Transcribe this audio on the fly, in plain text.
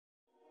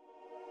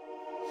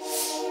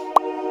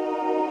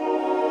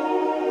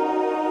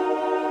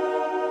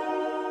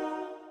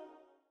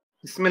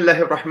بسم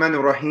الله الرحمن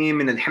الرحيم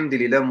من الحمد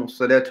لله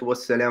والصلاة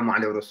والسلام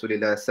على رسول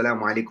الله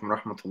السلام عليكم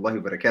ورحمة الله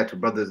وبركاته.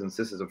 Brothers and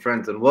sisters and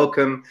friends, and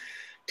welcome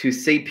to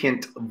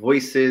Sapient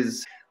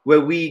Voices, where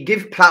we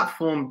give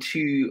platform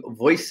to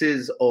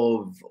voices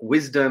of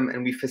wisdom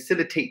and we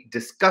facilitate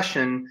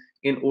discussion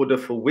in order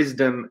for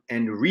wisdom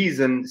and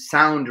reason,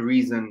 sound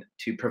reason,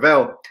 to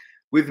prevail.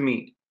 With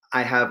me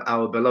I have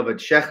our beloved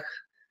Shaykh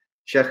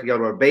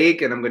Yawar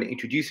Baig, and I'm going to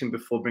introduce him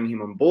before bringing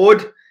him on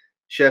board.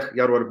 Shaykh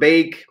Yawar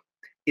Baig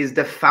is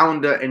the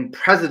founder and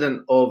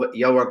president of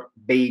Yawar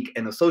Baig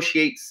and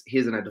Associates. He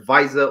is an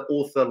advisor,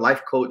 author,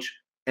 life coach,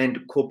 and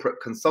corporate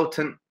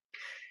consultant.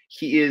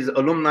 He is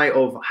alumni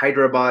of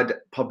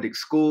Hyderabad Public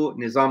School,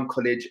 Nizam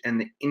College,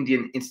 and the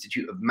Indian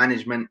Institute of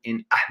Management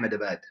in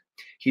Ahmedabad.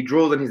 He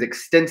draws on his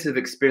extensive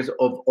experience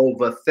of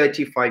over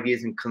 35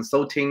 years in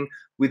consulting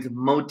with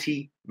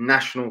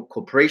multinational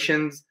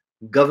corporations,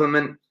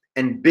 government,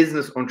 and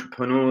business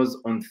entrepreneurs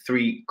on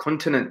 3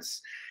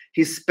 continents.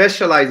 He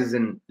specializes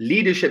in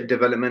leadership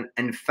development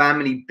and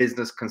family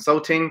business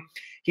consulting.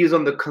 He is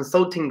on the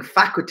consulting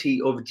faculty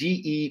of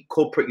GE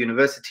Corporate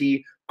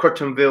University,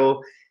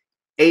 Crotonville,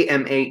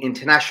 AMA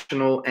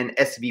International, and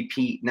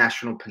SVP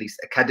National Police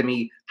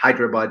Academy,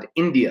 Hyderabad,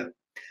 India.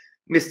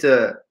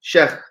 Mr.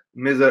 Shaykh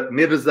Mirza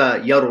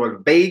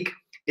Yawar Baig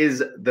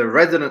is the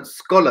resident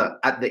scholar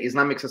at the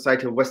Islamic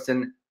Society of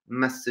Western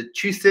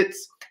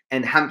Massachusetts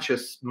and Hampshire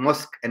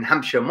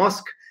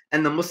Mosque,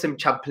 and the Muslim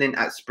chaplain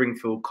at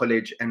Springfield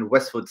College and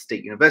Westfield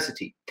State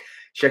University.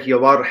 Shaykh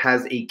Yawar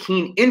has a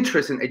keen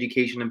interest in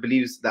education and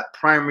believes that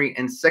primary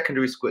and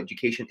secondary school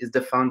education is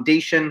the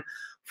foundation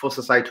for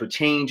societal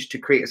change to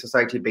create a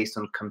society based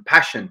on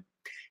compassion.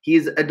 He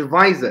is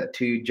advisor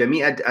to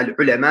Jami'at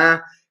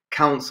al-Ulama,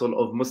 Council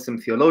of Muslim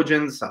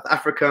Theologians, South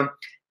Africa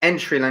and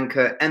Sri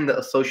Lanka, and the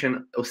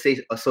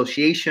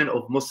Association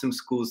of Muslim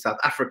Schools, South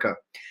Africa.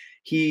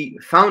 He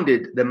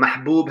founded the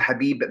Mahbub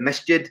Habib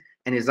Masjid,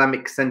 an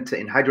Islamic center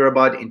in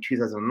Hyderabad, in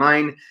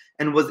 2009,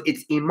 and was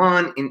its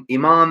imam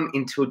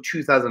until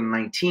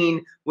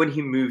 2019 when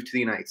he moved to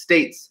the United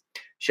States.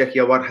 Shaykh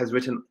Yawar has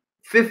written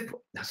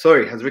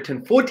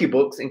 40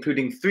 books,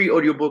 including 3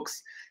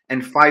 audiobooks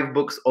and 5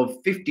 books of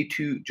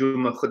 52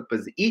 Jummah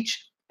khutbahs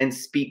each, and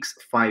speaks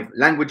 5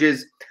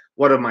 languages.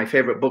 One of my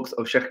favorite books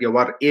of Shaykh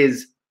Yawar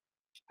is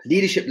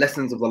Leadership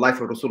Lessons of the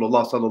Life of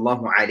Rasulullah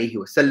sallallahu alaihi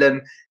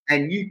wasallam,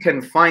 and you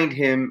can find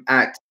him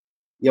at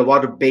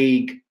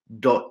yawarbaig.com.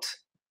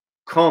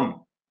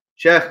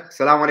 Shaykh,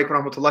 assalamu alaikum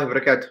wa rahmatullahi wa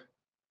barakatuh.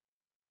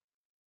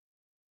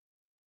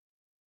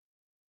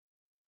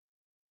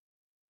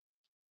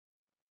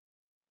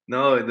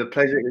 No, the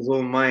pleasure is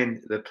all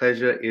mine. The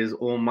pleasure is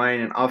all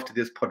mine. And after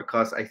this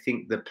podcast, I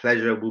think the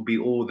pleasure will be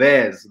all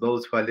theirs,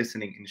 those who are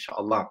listening,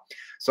 inshallah.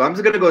 So I'm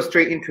just going to go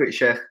straight into it,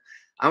 Sheikh.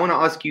 I want to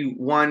ask you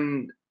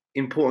one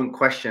important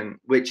question,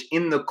 which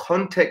in the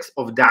context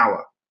of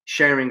dawah,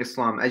 sharing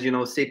Islam, as you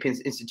know,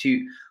 Sapience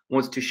Institute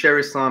wants to share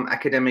Islam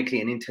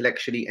academically and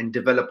intellectually and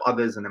develop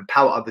others and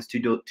empower others to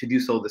do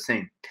so the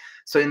same.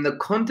 So in the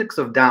context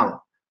of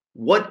dawah,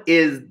 what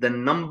is the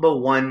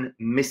 #1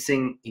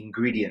 missing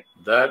ingredient?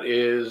 That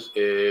is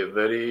a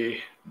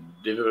very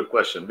difficult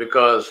question,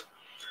 because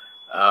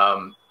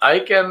I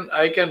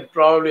can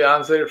probably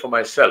answer it for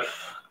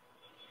myself,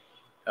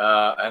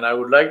 and I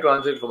would like to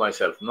answer it for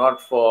myself, not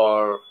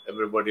for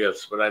everybody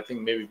else. But I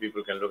think maybe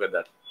people can look at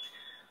that.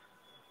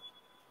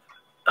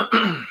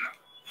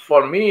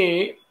 For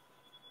me,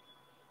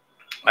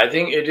 I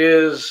think it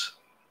is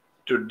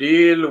to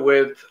deal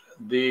with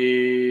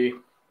the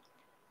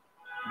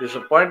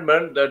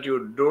disappointment that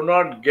you do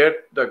not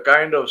get the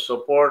kind of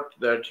support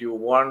that you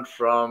want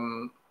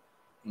from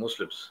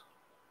Muslims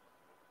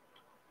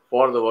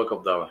for the work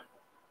of dawah.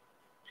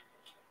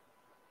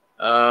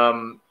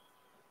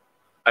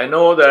 I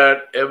know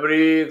that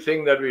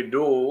everything that we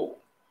do,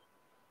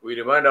 we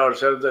remind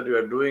ourselves that we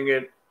are doing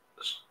it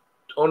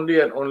only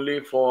and only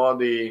for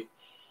the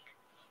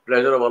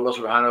pleasure of Allah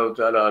subhanahu wa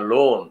ta'ala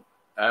alone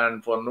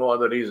and for no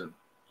other reason.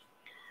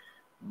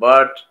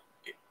 But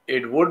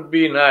it would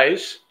be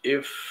nice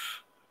if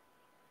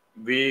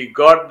we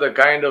got the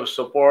kind of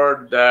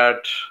support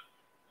that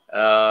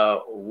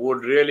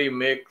would really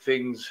make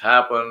things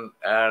happen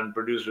and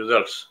produce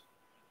results.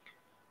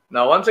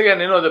 Now, once again,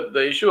 you know,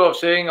 the issue of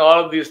saying all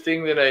of these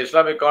things in an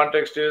Islamic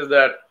context is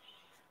that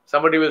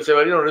somebody will say,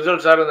 well, you know,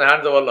 results are in the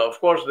hands of Allah. Of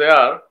course they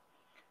are.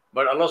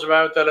 But Allah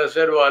subhanahu wa ta'ala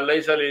said,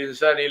 وَأَلَّيْسَ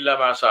الْإِنسَانِ إِلَّا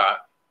مَا سَعَى.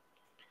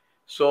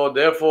 So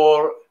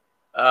therefore,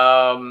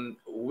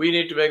 we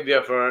need to make the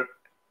effort.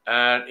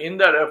 And in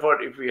that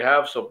effort, if we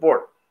have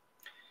support,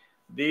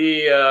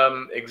 the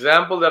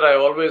example that I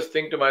always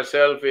think to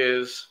myself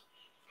is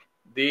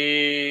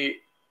the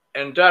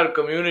entire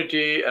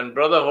community and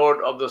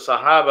brotherhood of the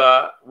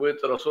Sahaba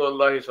with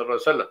Rasulullah sallallahu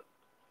alaihi wasallam.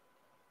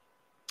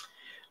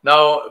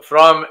 Now,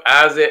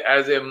 as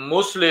a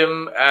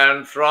Muslim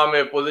and from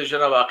a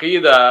position of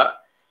Aqidah,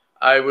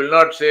 I will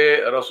not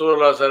say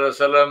Rasulullah sallallahu alaihi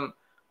wasallam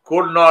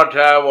could not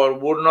have or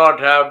would not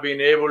have been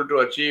able to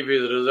achieve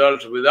his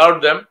results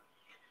without them.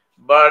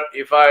 But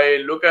if I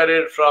look at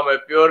it from a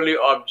purely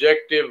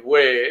objective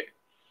way,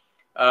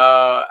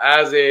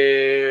 as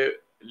a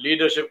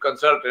leadership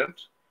consultant,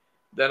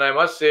 then I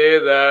must say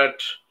that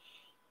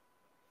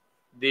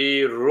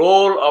the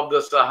role of the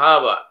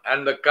Sahaba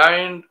and the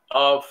kind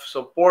of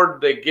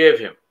support they gave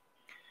him,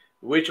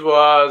 which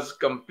was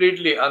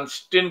completely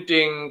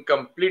unstinting,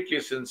 completely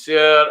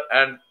sincere,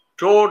 and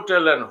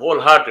total and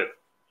wholehearted.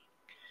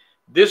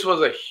 This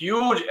was a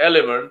huge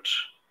element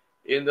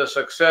in the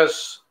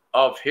success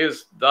of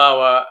his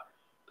dawah,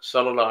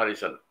 sallallahu alaihi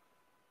wasallam.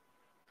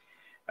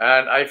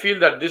 And I feel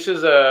that this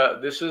is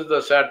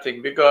the sad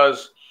thing,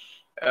 because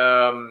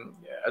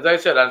as I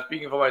said, I'm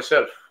speaking for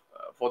myself.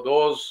 For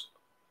those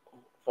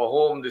for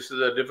whom this is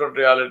a different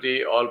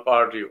reality, all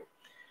power to you.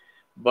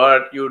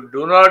 But you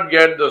do not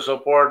get the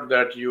support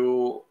that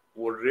you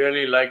would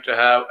really like to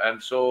have,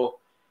 and so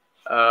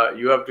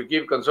you have to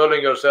keep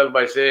consoling yourself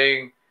by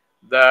saying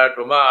that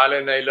وَمَا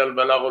عَلَيْنَا إِلَّا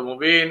الْبَلَاغُ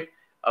الْمُبِينُ.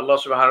 Allah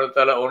subhanahu wa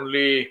ta'ala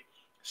only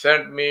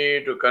sent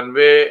me to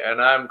convey,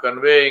 and I am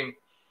conveying.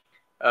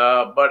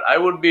 But I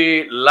would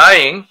be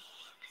lying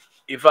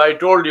if I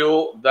told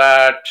you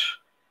that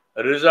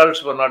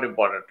results were not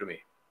important to me.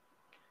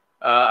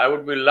 I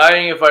would be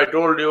lying if I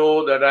told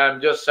you that I am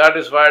just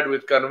satisfied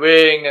with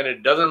conveying and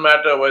it doesn't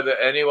matter whether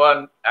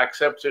anyone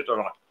accepts it or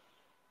not.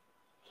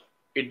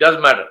 It does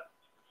matter.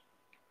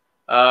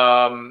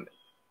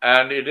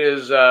 And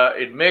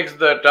it makes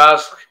the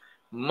task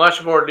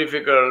much more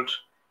difficult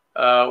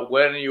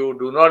when you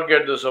do not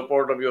get the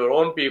support of your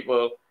own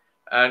people,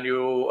 and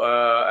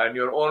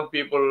your own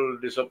people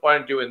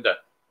disappoint you in that.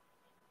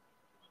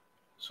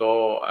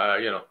 So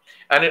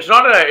and it's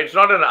not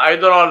an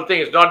either-or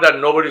thing. It's not that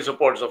nobody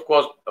supports. Of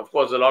course,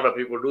 a lot of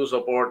people do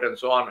support, and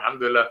so on.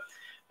 Alhamdulillah,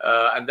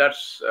 and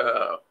that's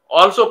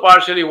also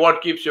partially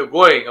what keeps you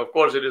going. Of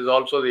course, it is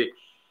also the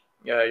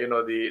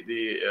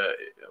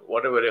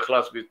whatever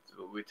ikhlas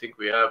we think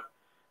we have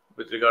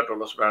with regard to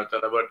Allah subhanahu wa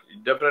ta'ala. But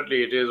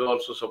definitely, it is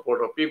also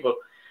support of people.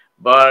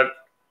 But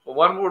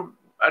one would,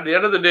 at the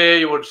end of the day,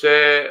 you would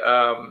say,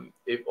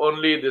 if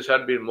only this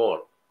had been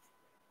more.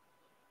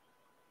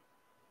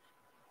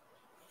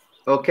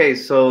 Okay,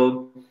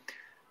 so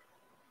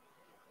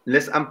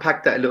let's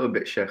unpack that a little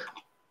bit, Sheikh.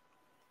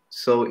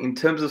 So in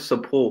terms of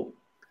support,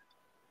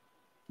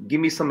 give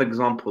me some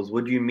examples.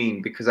 What do you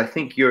mean? Because I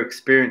think your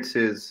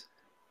experiences,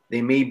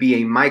 they may be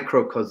a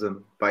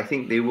microcosm, but I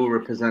think they will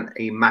represent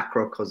a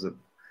macrocosm.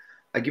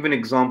 I'll give an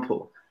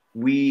example.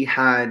 We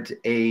had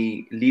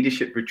a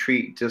leadership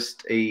retreat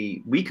just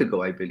a week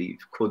ago, I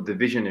believe, called The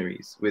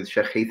Visionaries with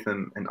Sheikh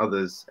Haytham and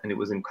others, and it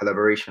was in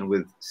collaboration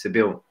with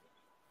Sibyl.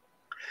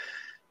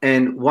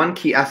 And one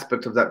key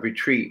aspect of that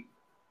retreat,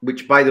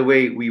 which, by the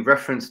way, we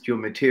referenced your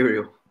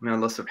material. May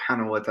Allah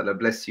subhanahu wa ta'ala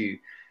bless you.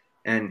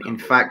 And in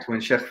fact, when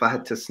Sheikh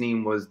Fahad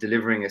Tasneem was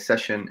delivering a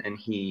session and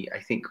he, I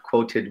think,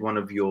 quoted one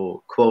of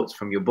your quotes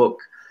from your book,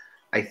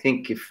 I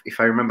think if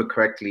I remember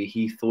correctly,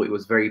 he thought it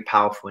was very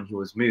powerful and he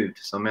was moved.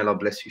 So may Allah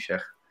bless you,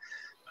 Sheikh.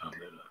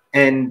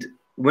 And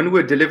when we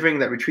were delivering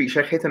that retreat,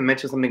 Sheikh Haytham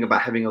mentioned something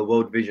about having a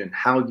world vision,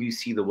 how you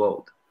see the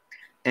world.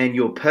 And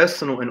your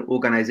personal and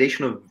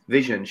organizational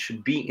vision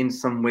should be in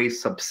some way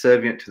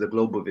subservient to the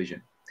global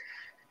vision.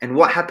 And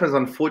what happens,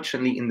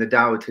 unfortunately, in the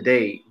dawah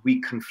today,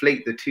 we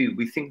conflate the two.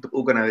 We think the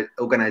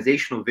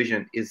organizational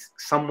vision is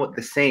somewhat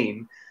the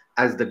same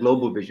as the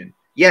global vision.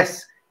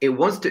 Yes, it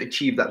wants to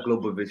achieve that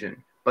global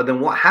vision. But then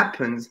what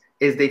happens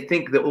is they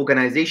think the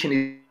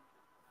organization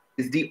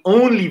is the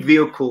only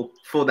vehicle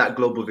for that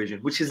global vision,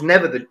 which is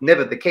never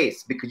the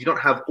case, because you don't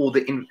have all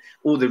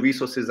the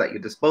resources at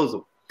your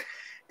disposal.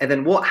 And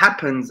then what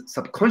happens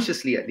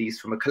subconsciously, at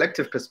least from a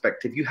collective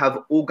perspective, you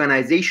have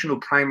organizational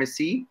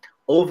primacy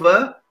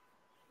over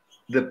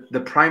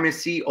the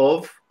primacy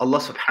of Allah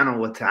subhanahu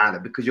wa ta'ala,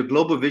 because your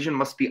global vision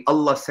must be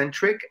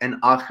Allah-centric and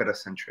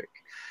akhirah-centric.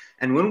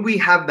 And when we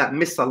have that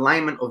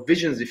misalignment of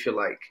visions, if you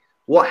like,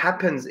 what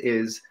happens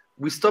is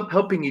we stop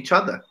helping each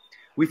other.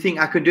 We think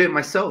I can do it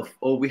myself,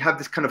 or we have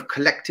this kind of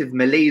collective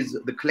malaise,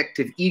 the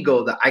collective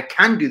ego that I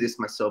can do this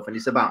myself, and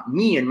it's about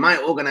me and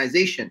my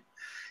organization.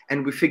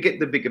 And we forget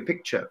the bigger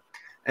picture.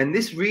 And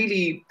this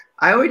really,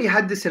 I already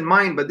had this in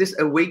mind, but this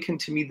awakened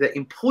to me the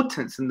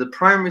importance and the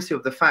primacy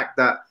of the fact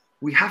that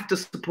we have to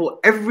support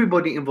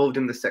everybody involved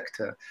in the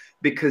sector,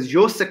 because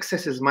your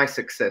success is my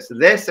success,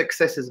 their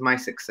success is my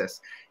success.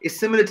 It's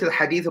similar to the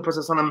hadith of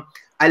Prophet ﷺ,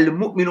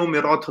 al-mu'minu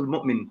miratul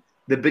mu'min.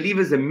 The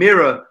believer is a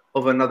mirror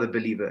of another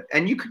believer.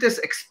 And you could just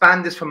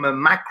expand this from a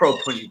macro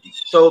point of view.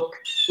 So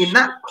in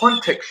that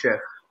context,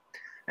 Sheikh,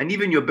 and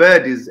even your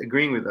bird is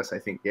agreeing with us, I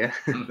think, yeah?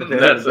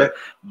 That's a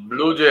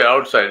blue jay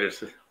outside.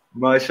 It's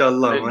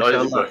MashaAllah,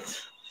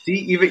 MashaAllah. See,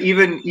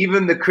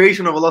 even the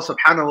creation of Allah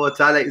subhanahu wa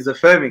ta'ala is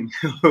affirming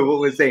what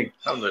we're saying.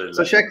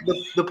 So Sheikh,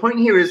 the point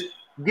here is,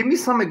 give me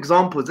some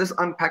examples. Let's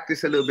unpack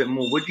this a little bit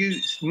more. What do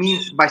you mean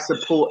by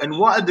support, and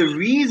what are the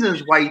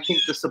reasons why you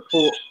think the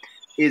support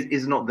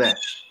is not there?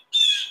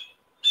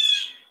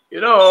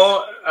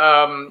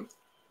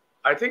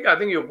 I think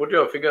you put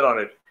your finger on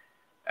it.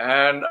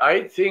 And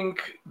I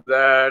think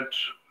that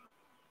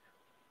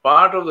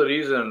part of the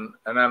reason,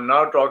 and I'm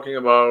now talking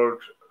about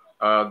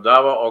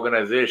dawah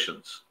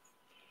organizations,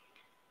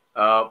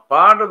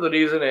 Part of the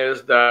reason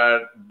is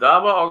that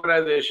dawah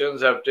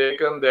organizations have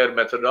taken their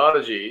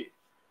methodology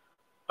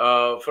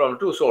from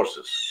two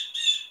sources.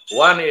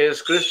 One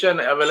is Christian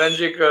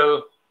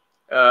evangelical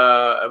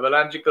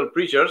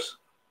preachers,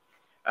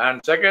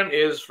 and second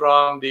is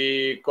from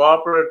the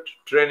corporate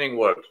training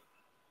world.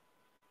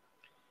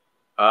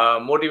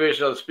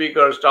 Motivational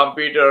speakers, Tom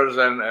Peters,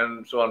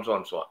 and so on, so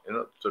on, so on. You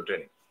know, so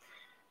training.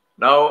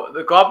 Now,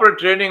 the corporate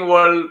training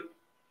world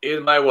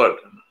is my world.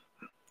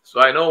 So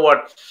I know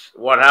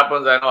what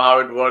happens, I know how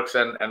it works,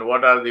 and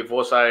what are the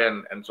foci,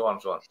 and so on,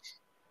 so on.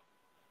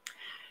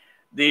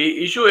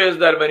 The issue is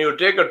that when you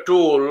take a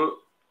tool,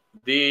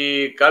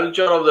 the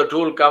culture of the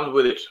tool comes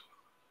with it,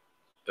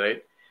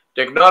 right?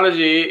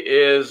 Technology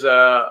is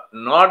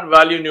not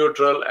value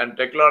neutral, and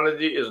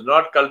technology is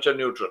not culture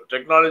neutral.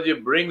 Technology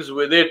brings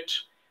with it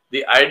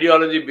the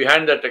ideology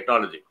behind that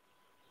technology.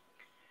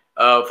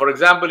 For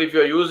example, if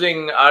you're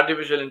using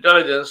artificial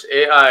intelligence,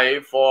 AI,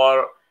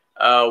 for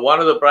one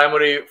of the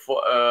primary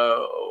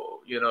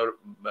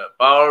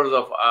powers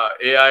of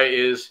AI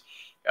is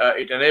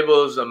it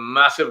enables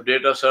massive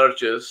data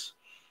searches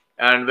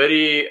and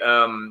very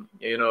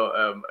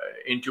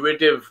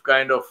intuitive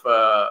kind of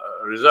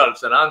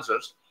results and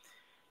answers.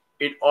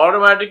 It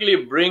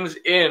automatically brings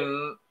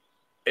in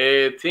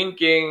a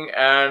thinking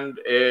and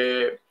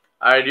a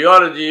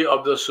ideology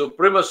of the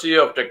supremacy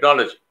of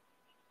technology.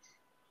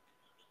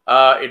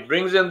 It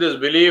brings in this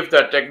belief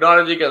that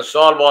technology can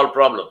solve all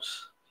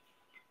problems.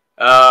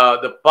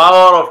 The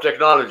power of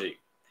technology.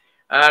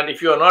 And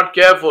if you are not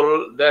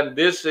careful, then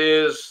this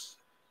is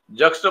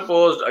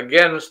juxtaposed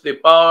against the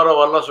power of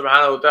Allah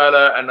subhanahu wa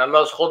ta'ala and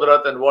Allah's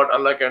khudrat and what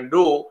Allah can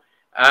do.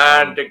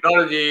 And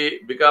technology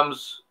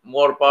becomes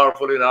more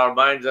powerful in our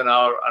minds and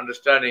our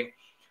understanding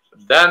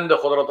than the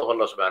khudrat of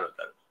Allah subhanahu wa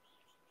ta'ala.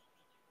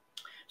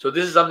 So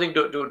this is something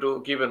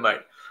to keep in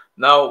mind.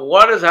 Now,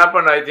 what has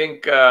happened, I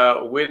think,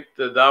 with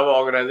the dawah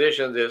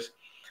organizations is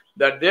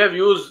that they have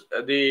used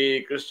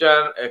the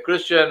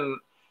Christian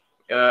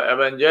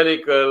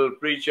evangelical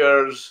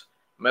preachers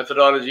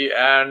methodology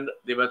and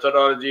the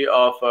methodology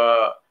of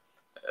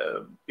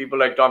people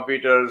like Tom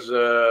Peters,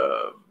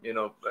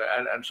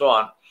 and so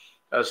on,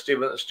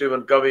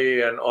 Stephen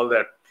Covey and all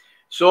that.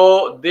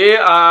 So they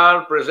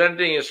are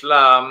presenting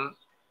Islam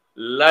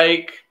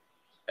like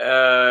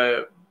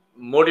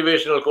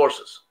motivational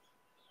courses.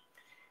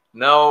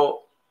 Now,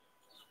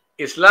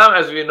 Islam,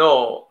 as we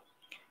know,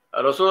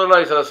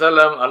 Rasulullah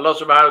sallallahu, Allah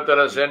subhanahu wa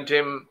ta'ala sent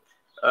him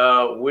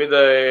with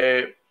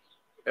a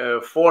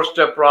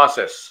 4-step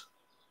process,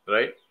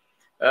 right?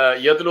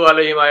 Yatlu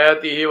alayhim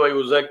ayatihi wa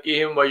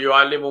yuzakkihim wa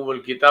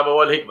yu'allimumul kitaba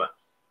wal hikmah.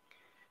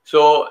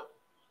 So,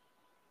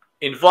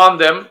 inform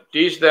them,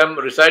 teach them,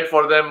 recite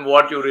for them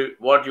what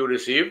you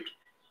received,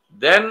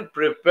 then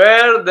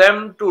prepare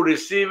them to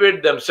receive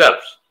it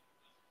themselves.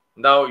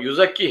 Now,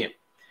 yuzakkihim.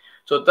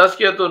 So,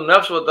 tazkiyatul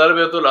nafs wa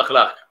tarbiyatul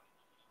akhlaq.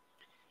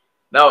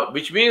 Now,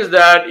 which means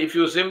that if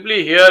you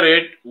simply hear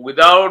it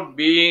without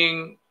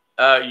being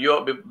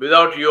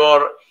without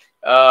your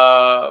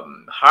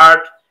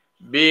heart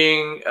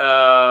being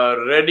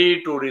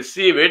ready to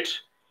receive it,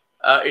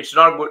 it's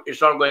not good. It's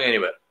not going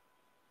anywhere.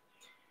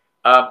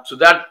 So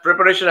that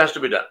preparation has to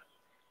be done.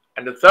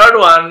 And the third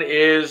one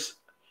is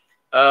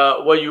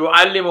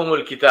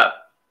وَيُعَلِّمُهُمُ الْكِتَابِ.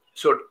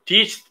 So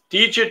teach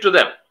it to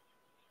them.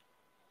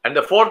 And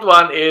the fourth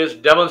one is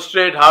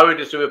demonstrate how it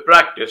is to be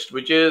practiced,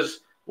 which is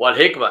wal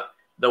hikmah,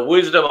 the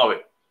wisdom of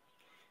it.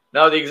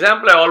 Now, the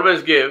example I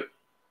always give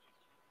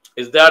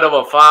is that of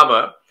a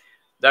farmer,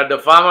 that the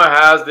farmer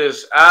has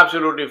this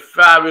absolutely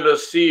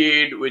fabulous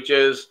seed, which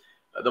is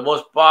the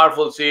most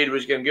powerful seed,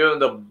 which can give him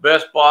the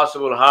best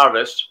possible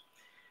harvest.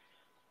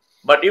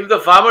 But if the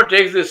farmer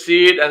takes this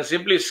seed and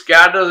simply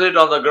scatters it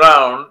on the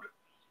ground,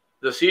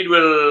 the seed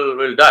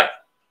will die.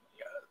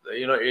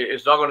 You know,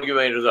 it's not going to give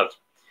any results.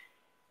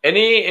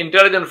 Any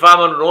intelligent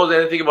farmer who knows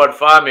anything about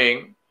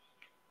farming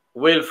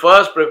will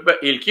first prepare,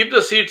 he'll keep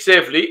the seed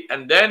safely,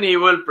 and then he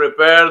will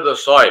prepare the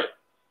soil,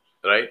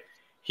 right?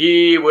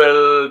 He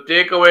will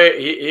take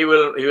away, he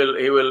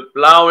will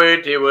plow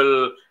it, he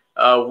will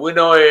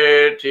winnow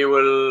it, he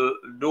will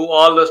do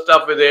all the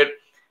stuff with it.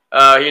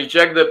 He'll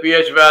check the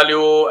pH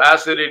value,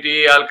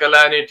 acidity,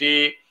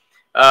 alkalinity.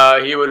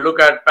 He will look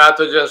at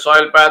pathogens,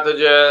 soil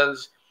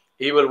pathogens.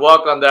 He will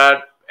work on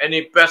that,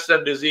 any pest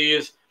and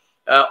disease.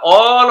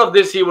 All of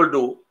this he will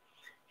do.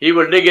 He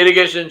will dig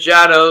irrigation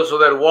channels so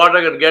that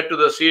water can get to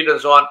the seed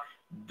and so on.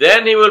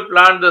 Then he will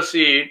plant the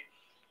seed.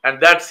 And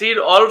that seed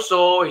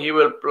also, he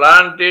will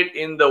plant it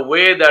in the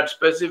way that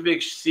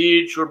specific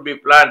seed should be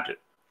planted.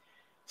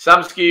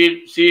 Some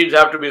seeds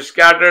have to be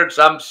scattered,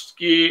 some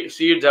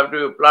seeds have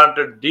to be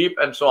planted deep,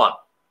 and so on,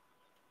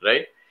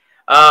 right?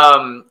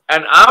 And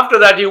after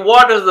that, he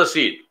waters the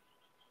seed.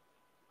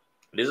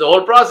 This is the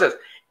whole process.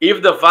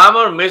 If the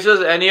farmer misses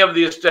any of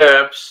these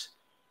steps,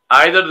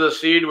 either the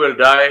seed will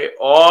die,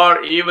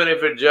 or even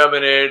if it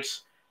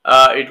germinates,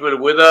 it will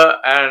wither,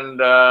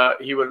 and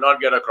he will not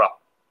get a crop.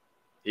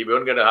 He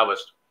won't get a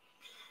harvest.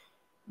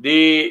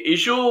 The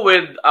issue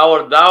with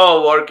our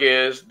dawah work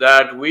is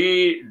that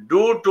we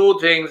do two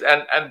things,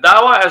 and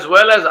dawah, as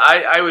well as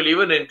I will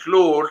even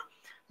include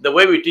the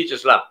way we teach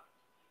Islam,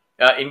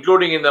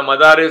 including in the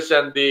madaris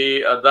and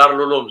the darul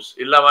ulums.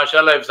 Illa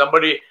mashallah, if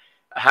somebody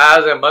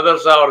has a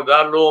madrasa or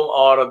darul ulum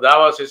or a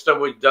dawah system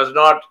which does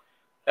not,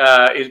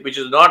 which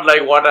is not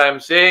like what I am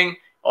saying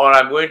or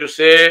I'm going to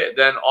say,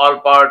 then all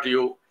power to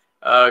you.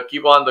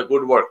 Keep on the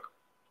good work.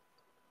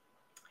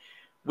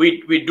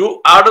 We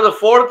do, out of the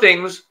four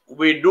things,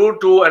 we do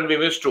two and we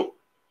miss two.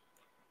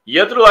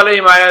 Yatlu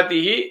alayhim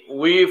ayatihi,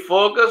 we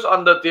focus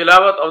on the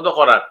tilawat of the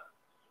Quran.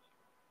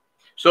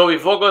 So we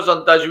focus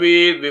on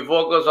tajweed, we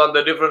focus on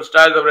the different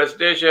styles of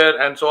recitation,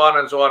 and so on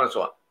and so on and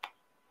so on.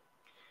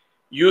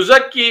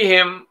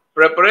 Yuzakkihim,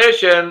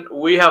 preparation,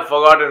 we have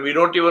forgotten. We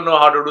don't even know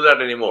how to do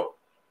that anymore.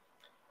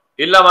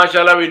 Illa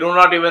mashallah, we do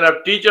not even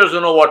have teachers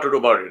who know what to do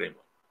about it anymore.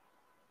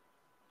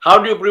 How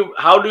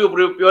do you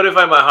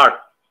purify my heart?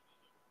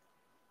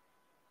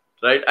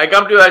 Right? I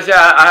come to you, I say,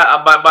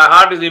 my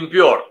heart is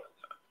impure.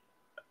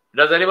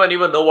 Does anyone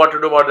even know what to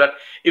do about that?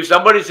 If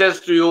somebody says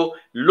to you,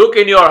 look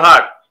in your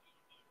heart,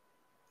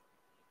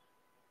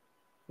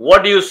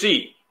 what do you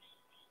see?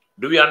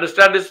 Do we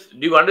understand this?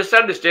 Do you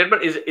understand this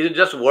statement? Is it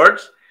just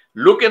words?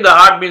 Look in the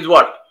heart means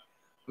what?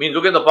 Means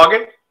look in the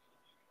pocket?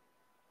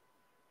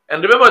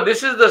 And remember,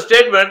 this is the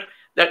statement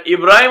that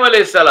Ibrahim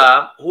alayhi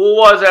salam, who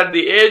was at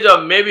the age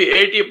of maybe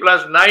 80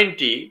 plus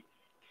 90,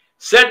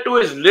 said to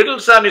his little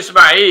son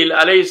Ismail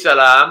alayhi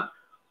salam,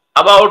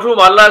 about whom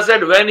Allah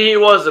said when he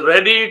was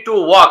ready to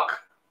walk.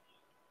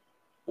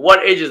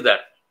 What age is that?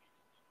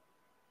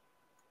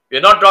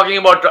 We're not talking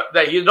about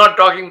that. He's not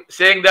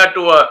saying that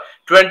to a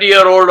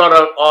 20-year-old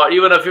or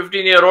even a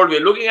 15-year-old. We're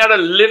looking at a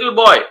little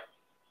boy.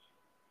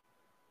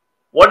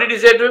 What did he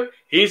say to him?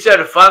 He said,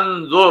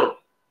 Fanzur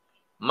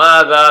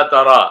madha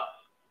tara.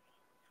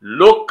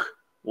 Look,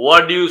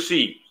 what do you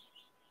see?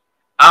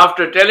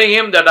 After telling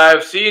him that I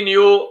have seen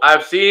you, I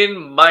have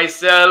seen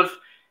myself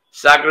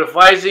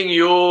sacrificing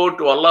you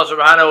to Allah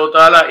subhanahu wa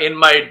ta'ala in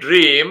my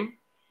dream,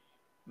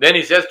 then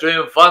he says to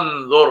him,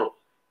 Fanzur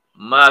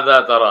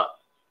madha tara.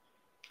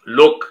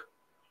 Look,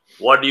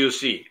 what do you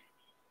see?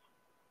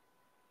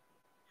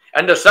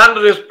 And the son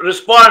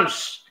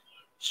responds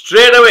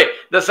straight away.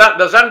 The son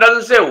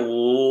doesn't say,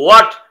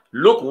 what?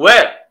 Look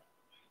where?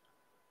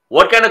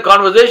 What kind of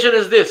conversation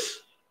is this?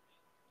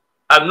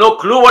 I have no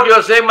clue what you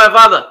are saying, my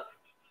father.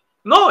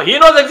 No, he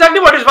knows exactly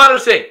what his father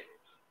is saying.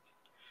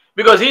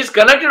 Because he is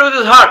connected with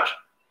his heart.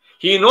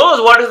 He knows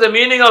what is the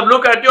meaning of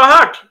look at your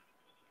heart.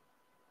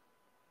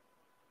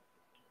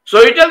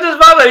 So he tells his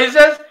father, he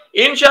says,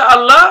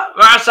 Insha'Allah,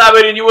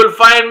 ma'asabirin, you will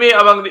find me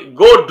among the,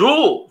 go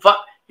do.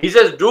 He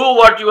says, do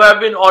what you have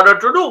been ordered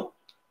to do.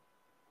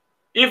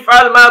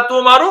 If'al ma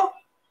tumaru.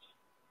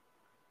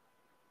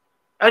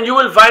 And you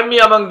will find me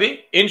among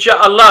the,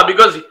 Insha'Allah,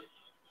 because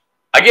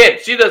again,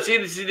 see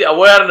the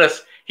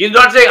awareness. He's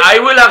not saying, I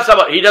will have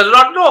sabr. He does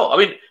not know. I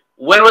mean,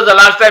 when was the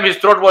last time his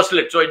throat was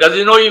slit? So does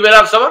he know he will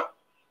have sabr?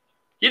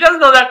 He doesn't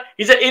know that.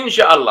 He said,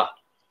 Insha'Allah.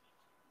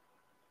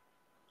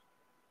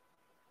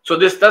 So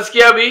this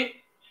tazkiya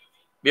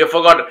we have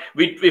forgotten.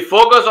 We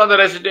focus on the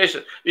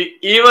recitation.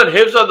 Even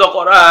hifz of the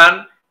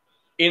Quran,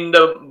 in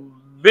the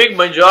big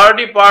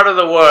majority part of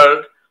the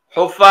world,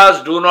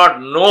 huffaz do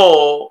not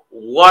know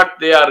what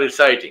they are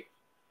reciting.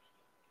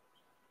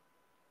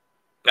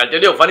 I'll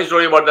tell you a funny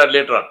story about that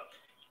later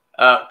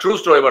on. True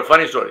story, but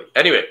funny story.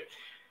 Anyway,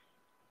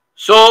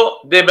 so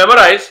they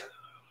memorize,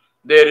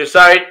 they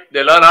recite,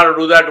 they learn how to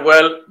do that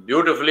well,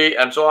 beautifully,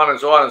 and so on and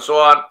so on and so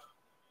on.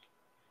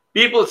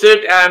 People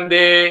sit and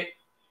they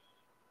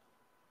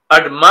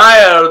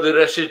admire the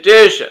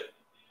recitation.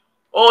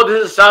 Oh,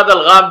 this is Saad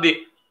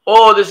al-Ghamdi.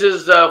 Oh, this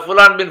is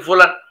Fulan bin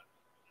Fulan.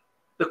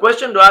 The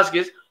question to ask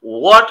is,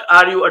 what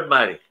are you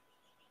admiring?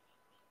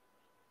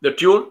 The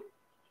tune?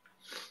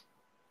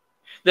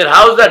 Then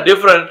how is that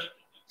different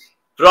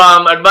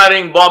from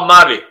admiring Bob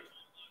Marley?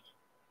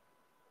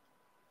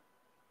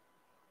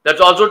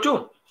 That's also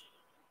tune.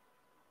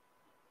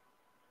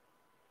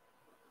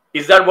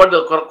 Is that what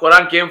the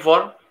Quran came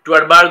for? To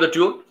admire the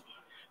tune?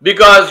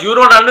 Because you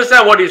don't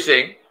understand what he's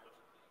saying.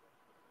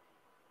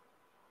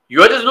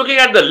 You are just looking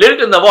at the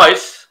lilt in the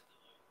voice.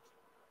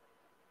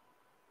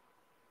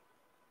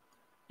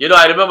 You know,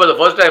 I remember the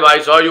first time I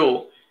saw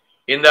you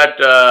in that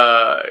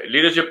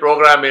leadership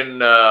program in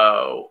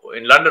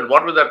London.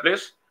 What was that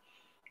place?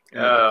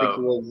 I think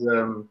it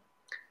was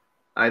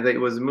either it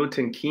was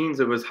Milton Keynes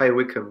or it was High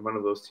Wycombe, one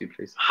of those two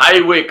places. High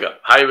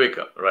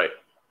Wycombe, right.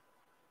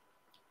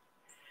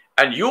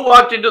 And you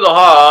walked into the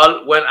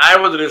hall when I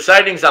was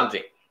reciting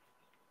something.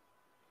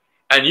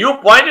 And you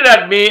pointed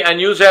at me and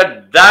you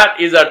said, that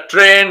is a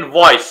trained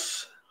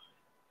voice.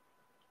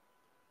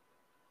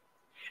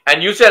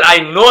 And you said, I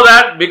know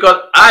that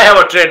because I have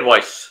a trained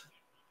voice.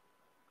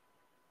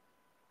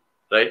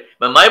 Right?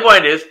 But my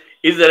point is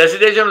the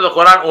recitation of the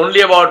Quran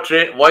only about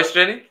voice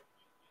training?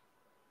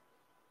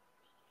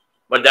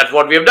 But that's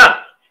what we have done.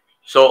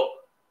 So,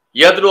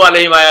 Yadru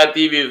alayhim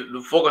ayati,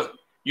 we focus.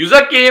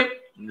 Yuzakkihim,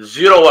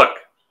 zero work.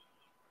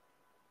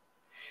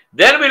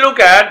 Then we look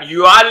at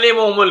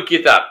yu'allimuhumul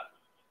kitab.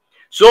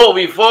 So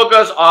we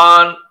focus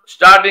on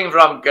starting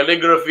from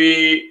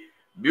calligraphy,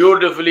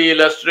 beautifully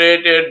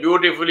illustrated,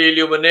 beautifully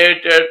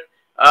illuminated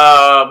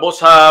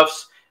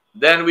mushafs.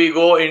 Then we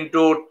go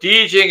into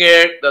teaching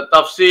it, the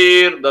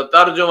tafsir, the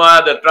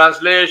tarjuma, the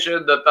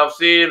translation, the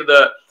tafsir,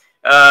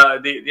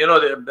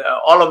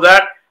 all of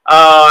that.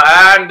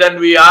 And then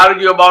we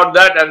argue about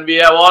that, and we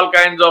have all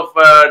kinds of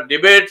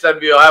debates, and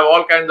we have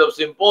all kinds of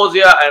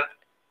symposia, and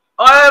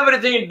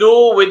everything to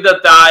do with the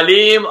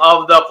ta'aleem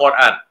of the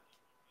Quran.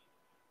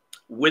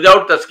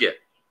 Without tazkiya,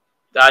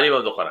 ta'aleem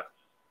of the Quran.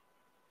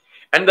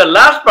 And the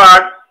last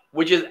part,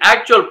 which is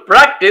actual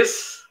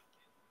practice,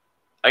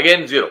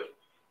 again zero.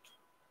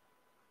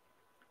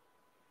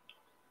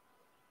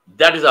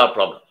 That is our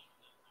problem.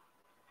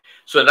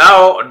 So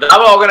now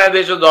dawah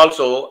organizations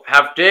also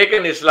have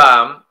taken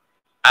Islam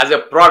as a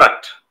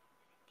product,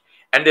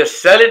 and they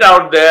sell it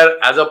out there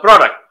as a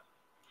product.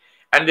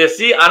 And they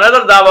see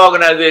another dawah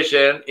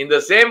organization in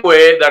the same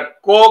way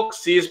that Coke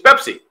sees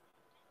Pepsi,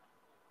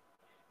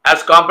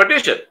 as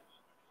competition,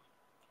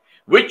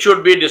 which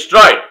should be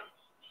destroyed.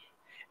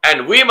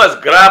 And we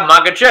must grab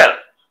market share.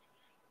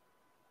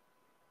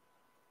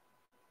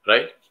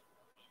 Right?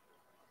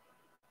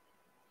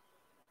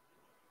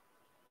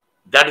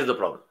 That is the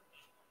problem.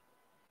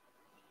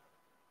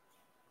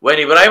 When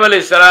Ibrahim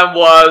alayhi salam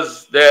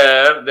was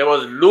there, there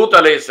was Lut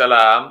alayhi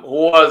salam,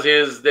 who was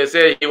his, they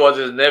say he was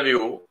his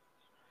nephew,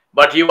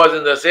 but he was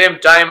in the same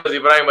time as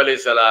Ibrahim alayhi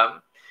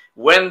salam.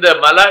 When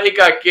the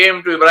Malaika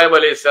came to Ibrahim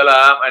alayhi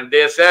salam and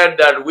they said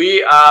that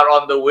we are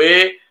on the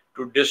way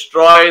to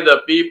destroy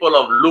the people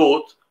of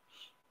Lut,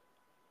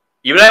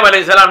 Ibrahim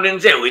alayhi salam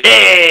didn't say,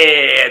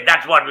 hey,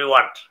 that's what we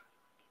want.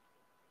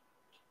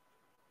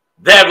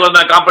 There goes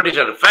my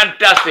competition.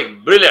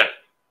 Fantastic, brilliant.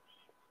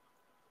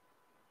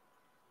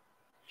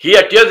 He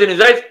had tears in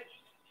his eyes.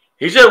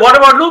 He said, what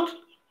about Lut?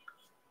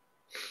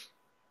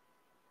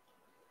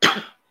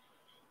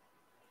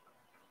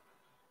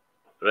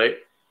 Right?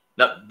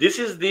 Now, this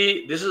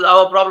is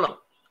our problem.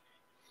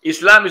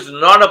 Islam is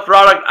not a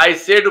product. I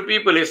say to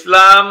people,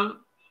 Islam,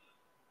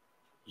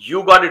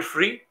 you got it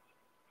free,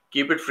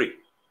 keep it free.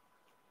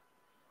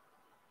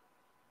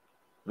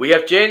 We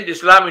have changed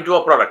Islam into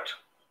a product.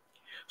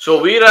 So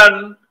we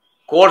run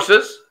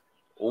courses,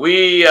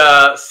 we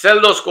sell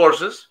those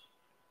courses,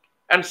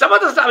 and some of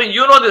the stuff, I mean,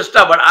 you know this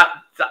stuff, but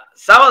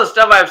some of the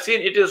stuff I've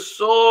seen, it is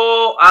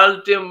so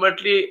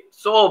ultimately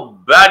so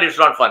bad, it's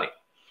not funny.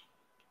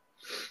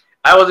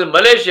 I was in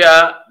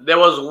Malaysia. There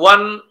was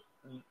one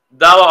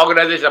dawah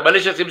organization.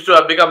 Malaysia seems to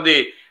have become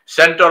the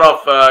center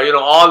of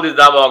all these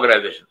dawah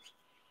organizations.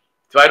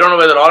 So I don't know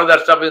whether all of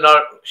that stuff is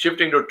now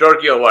shifting to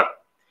Turkey or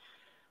what.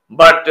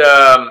 But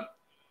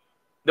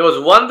there was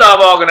one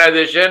dawah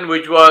organization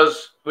which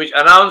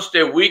announced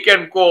a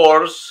weekend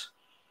course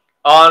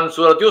on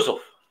Surah Yusuf.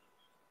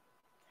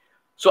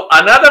 So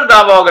another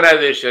dawah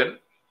organization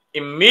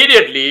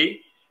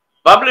immediately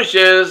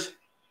publishes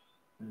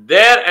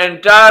their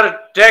entire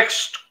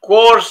text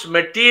course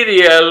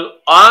material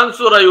on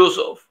Surah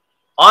Yusuf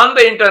on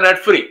the internet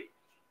free.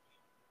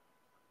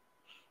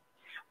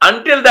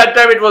 Until that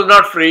time it was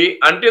not free,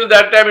 until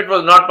that time it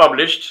was not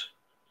published.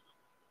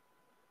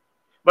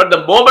 But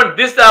the moment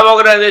this dawah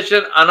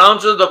organization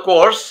announces the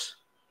course,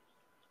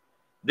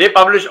 they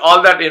publish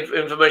all that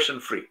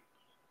information free.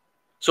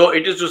 So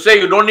it is to say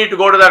you don't need to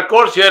go to that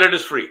course, here it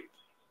is free.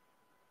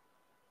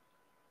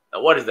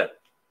 Now what is that?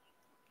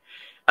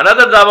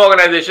 Another dawah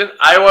organization,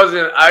 I was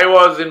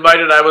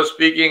invited, I was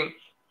speaking,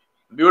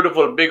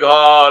 beautiful big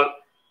hall,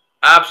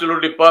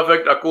 absolutely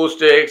perfect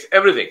acoustics,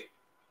 everything.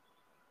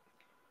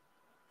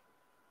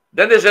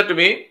 Then they said to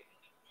me,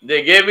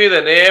 they gave me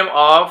the name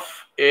of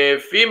a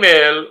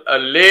female, a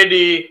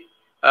lady,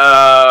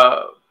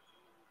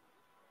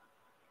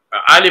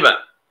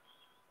 alima,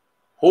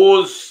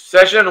 whose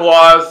session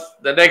was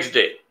the next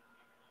day.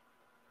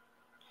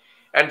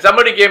 And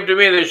somebody came to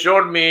me, they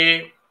showed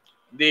me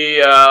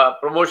the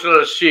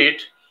promotional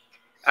sheet,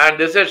 and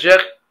they said,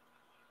 Sheikh,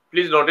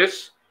 please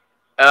notice,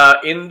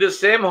 in the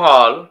same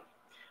hall,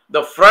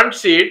 the front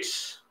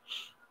seats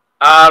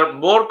are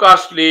more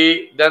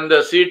costly than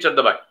the seats at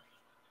the back.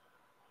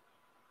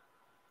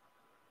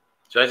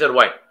 So I said,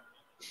 why?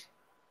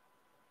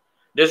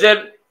 They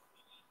said,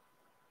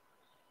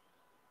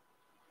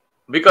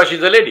 because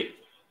she's a lady.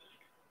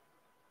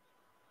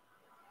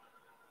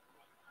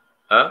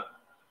 Huh?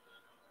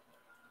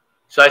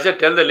 So I said,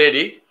 tell the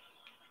lady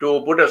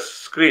to put a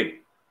screen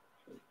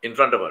in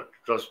front of her,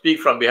 to speak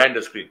from behind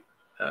the screen,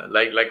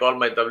 like all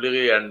my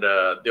Tablighi and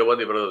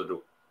Deobandi brothers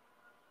do.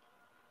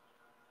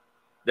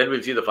 Then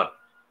we'll see the fun.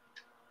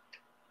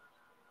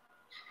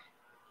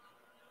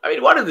 I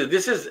mean, what is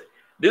this?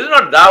 This is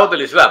not Dawat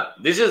al-Islam.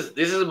 This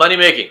is money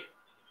making,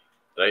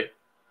 right?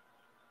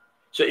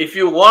 So if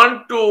you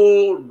want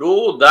to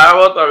do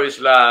Dawat of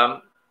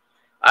Islam,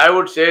 I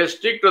would say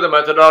stick to the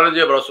methodology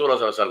of Rasulullah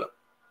sallallahu alaihi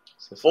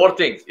wasallam. 4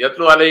 things: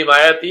 Yatlu alayhim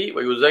ayati,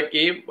 wa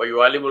yuzakkihim, wa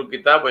yu'allimul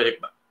kitab, wa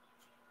hikmah.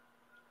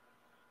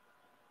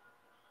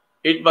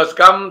 It must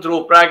come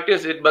through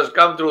practice. It must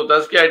come through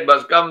tazkiya. It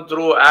must come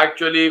through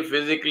actually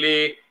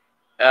physically,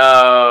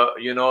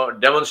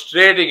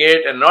 demonstrating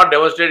it, and not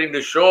demonstrating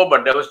to show,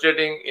 but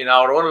demonstrating in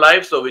our own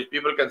life, so which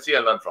people can see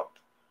and learn from.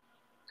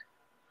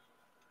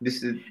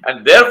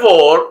 And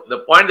therefore, the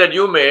point that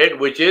you made,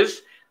 which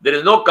is there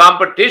is no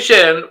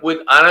competition with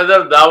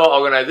another dawah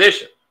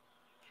organization.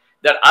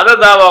 That other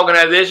dawah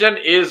organization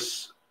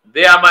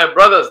they are my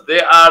brothers.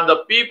 They are the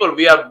people.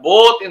 We are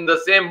both in the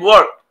same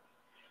work.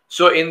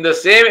 So in the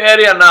same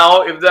area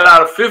now, if there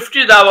are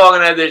 50 dawah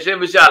organizations,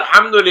 we say,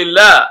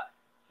 Alhamdulillah,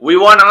 we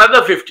want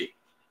another 50.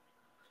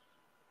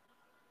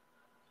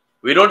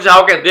 We don't say,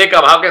 how can they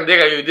come? How can they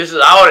come? This is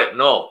our...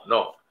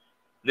 No.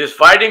 This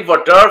fighting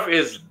for turf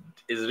is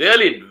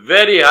really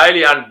very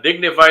highly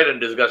undignified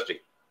and disgusting.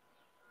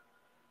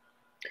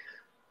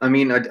 I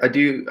mean, I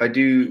do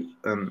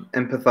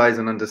empathize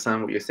and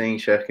understand what you're saying,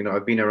 Sheikh. You know,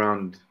 I've been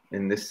around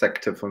in this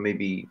sector for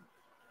maybe,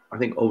 I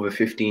think, over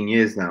 15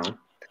 years now.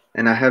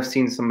 And I have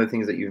seen some of the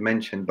things that you've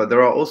mentioned, but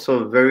there are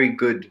also very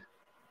good,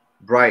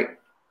 bright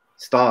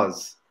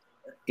stars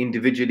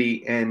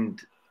individually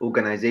and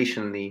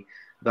organizationally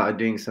that are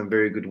doing some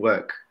very good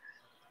work.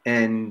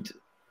 And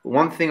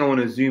one thing I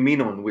want to zoom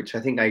in on, which I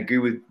think I agree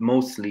with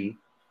mostly,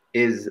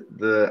 is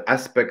the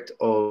aspect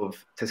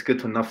of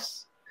tazkiyatun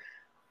nafs.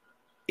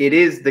 It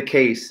is the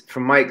case,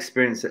 from my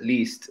experience at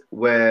least,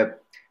 where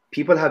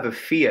people have a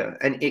fear,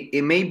 and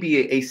it may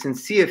be a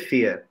sincere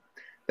fear,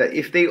 that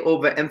if they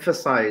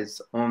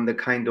overemphasize on the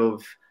kind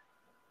of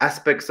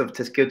aspects of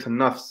tazkiyatun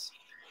nafs,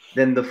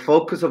 then the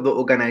focus of the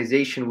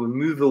organization will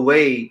move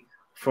away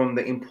from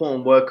the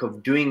important work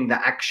of doing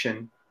the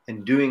action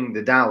and doing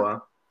the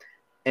dawah,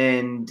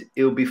 and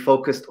it will be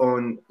focused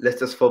on, let's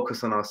just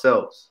focus on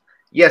ourselves.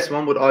 Yes,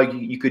 one would argue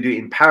you could do it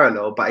in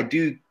parallel, but I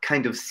do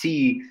kind of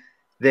see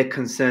their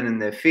concern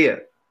and their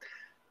fear.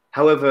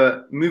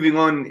 However, moving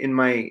on in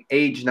my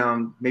age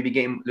now, maybe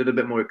getting a little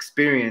bit more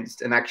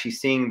experienced and actually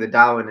seeing the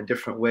dawah in a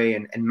different way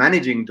and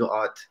managing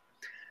du'at,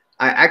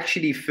 I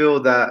actually feel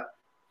that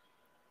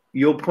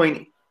your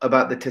point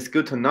about the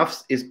tazkiyatun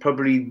nafs is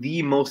probably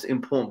the most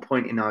important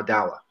point in our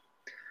dawah.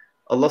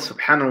 Allah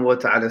subhanahu wa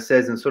ta'ala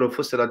says in Surah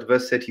Fussilat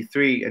verse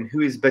 33, and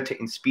who is better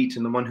in speech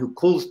than the one who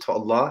calls to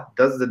Allah,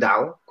 does the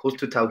dawah, calls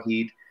to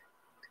Tawheed,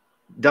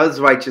 does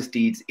righteous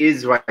deeds,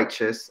 is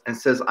righteous, and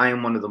says, I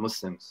am one of the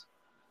Muslims.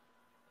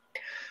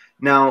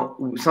 Now,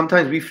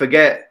 sometimes we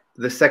forget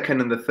the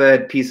second and the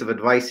third piece of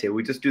advice here.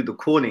 We just do the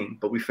calling,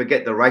 but we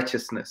forget the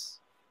righteousness.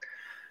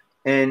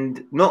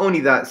 And not only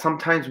that,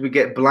 sometimes we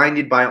get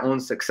blinded by our own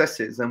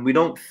successes and we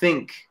don't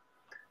think,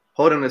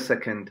 hold on a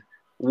second,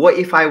 what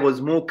if I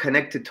was more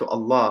connected to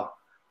Allah?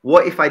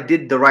 What if I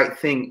did the right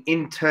thing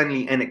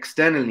internally and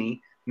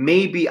externally?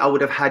 Maybe I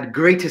would have had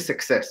greater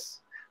success.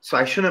 So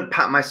I shouldn't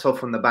pat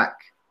myself on the back.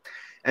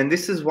 And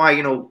this is why,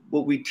 you know,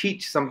 what we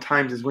teach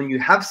sometimes is when you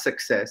have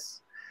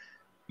success,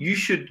 you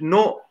should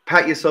not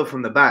pat yourself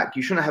on the back.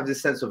 You shouldn't have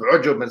this sense of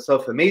ujub and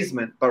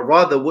self-amazement, but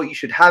rather what you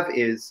should have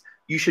is,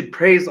 you should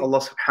praise Allah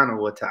subhanahu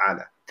wa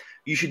ta'ala.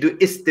 You should do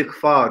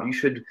istighfar. You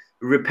should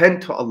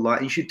repent to Allah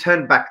and you should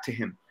turn back to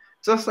Him.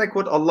 Just like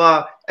what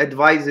Allah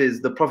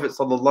advises the Prophet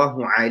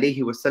sallallahu alaihi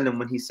wasallam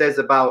when he says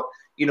about,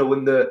 you know,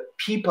 when the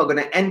people are going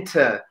to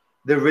enter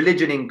the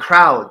religion in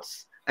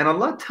crowds, and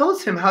Allah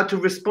tells him how to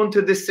respond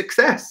to this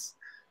success,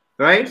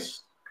 right?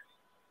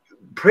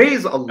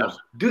 Praise Allah,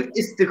 do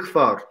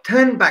istighfar,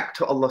 turn back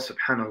to Allah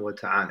subhanahu wa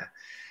ta'ala.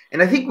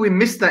 And I think we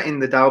miss that in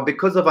the dawah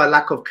because of our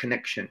lack of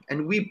connection.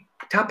 And we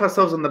tap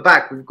ourselves on the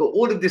back. We've got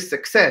all of this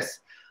success.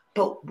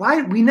 But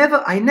why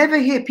I never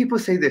hear people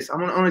say this.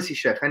 I'm honestly,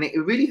 Sheikh, and it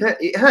really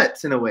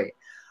hurts in a way.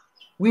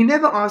 We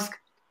never ask,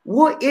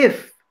 what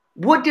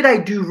did I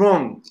do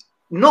wrong?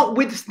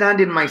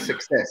 Notwithstanding my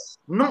success,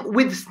 what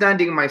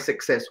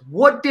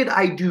did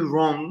I do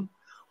wrong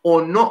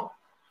or not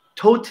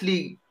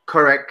totally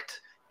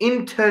correct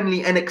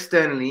internally and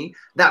externally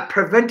that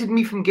prevented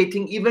me from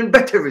getting even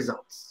better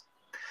results?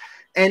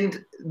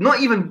 And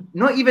not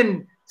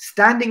even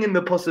standing in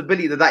the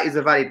possibility that is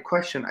a valid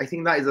question, I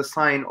think that is a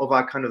sign of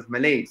our kind of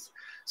malaise.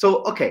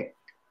 So, okay,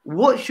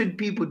 what should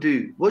people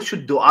do? What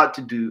should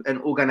du'at do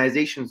and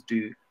organizations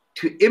do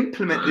to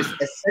implement this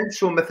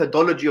essential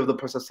methodology of the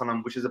Prophet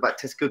ﷺ, which is about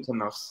tazkiyatun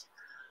nafs?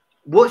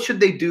 What should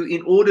they do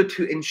in order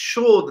to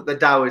ensure that the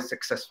dawah is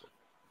successful?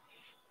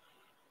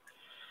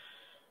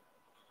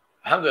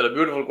 Alhamdulillah,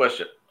 beautiful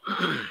question.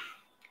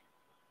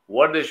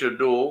 What they should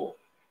do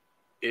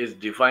is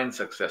define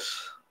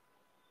success.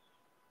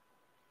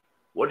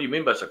 What do you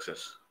mean by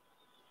success?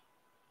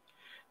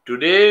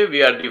 Today,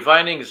 we are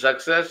defining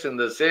success in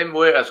the same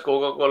way as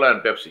Coca-Cola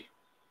and Pepsi.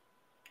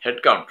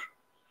 Head count.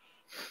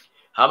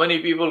 How many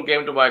people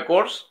came to my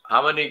course?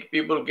 How many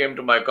people came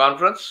to my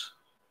conference?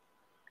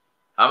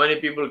 How many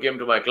people came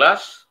to my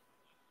class?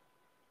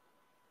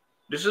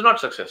 This is not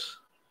success.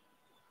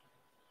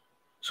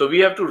 So we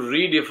have to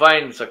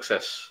redefine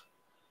success.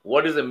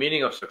 What is the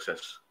meaning of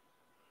success?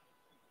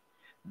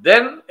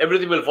 Then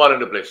everything will fall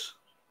into place.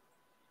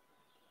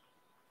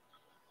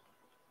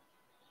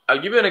 I'll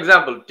give you an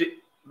example.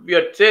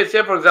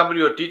 Say for example,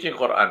 you are teaching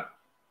Quran.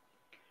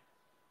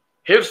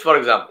 Hifz, for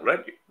example,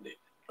 right?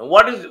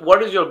 What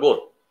is your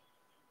goal?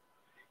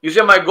 You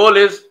say, my goal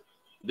is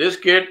this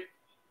kid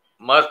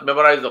must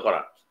memorize the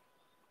Quran.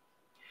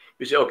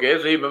 You say, okay,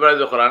 so he memorized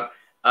the Quran.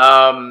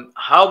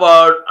 How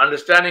about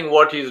understanding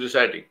what he's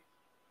reciting?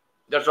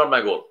 That's not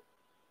my goal.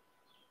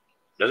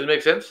 Does it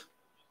make sense?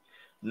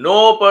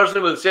 No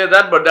person will say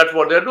that, but that's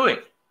what they're doing.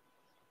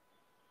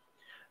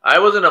 I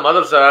was in a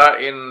madrasa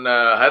in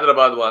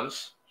Hyderabad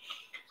once,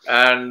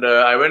 and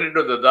I went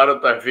into the Dar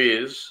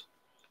al-Tahfiz,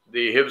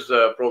 the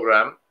Hifz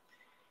program,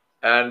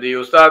 and the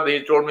Ustad,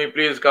 he told me,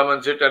 please come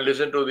and sit and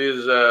listen to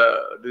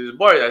these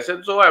boys. I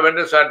said, so I went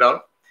and sat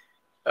down.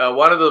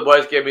 One of the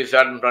boys came, he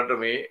sat in front of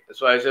me.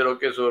 So I said,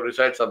 okay, so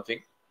recite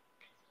something.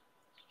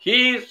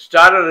 He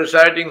started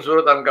reciting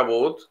Surat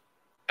Ankabut,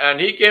 and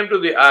he came to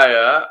the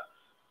ayah,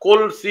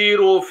 Qul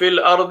siru fil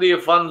ardi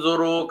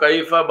fanzuru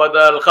kaifa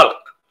badal khalq.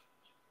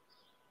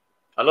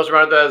 Allah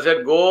subhanahu wa ta'ala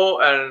said,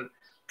 go and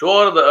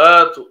tour the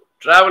earth,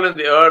 travel in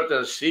the earth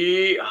and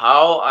see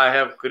how I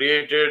have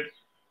created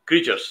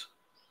creatures.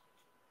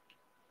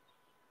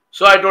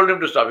 So I told him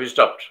to stop. He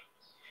stopped.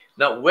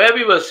 Now, where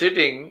we were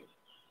sitting,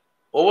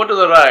 over to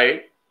the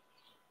right,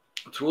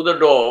 through the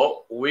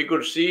door, we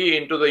could see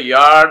into the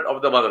yard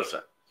of the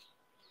madrasa.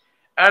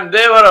 And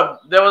there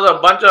was a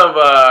bunch of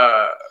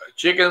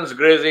chickens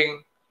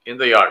grazing in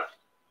the yard.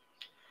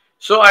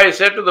 So I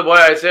said to the boy,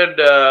 I said,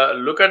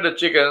 look at the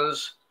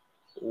chickens.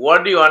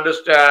 What do you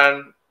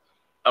understand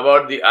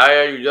about the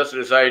ayah you just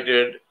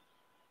recited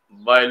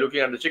by looking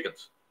at the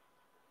chickens?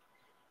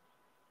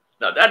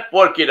 Now that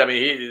poor kid, I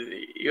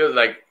mean, he was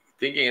like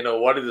thinking, you know,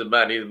 what is this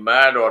man? He's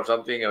mad or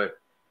something. I mean,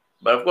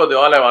 but of course they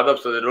all have adab,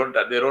 so they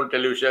don't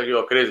tell you, Shaykh,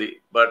 you're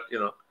crazy. But you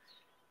know,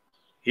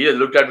 he just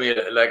looked at me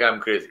like I'm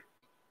crazy.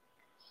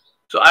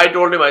 So I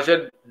told him, I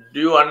said, do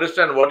you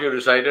understand what you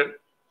recited?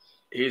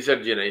 He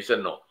said, Jina. He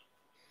said, no.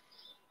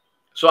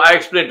 So I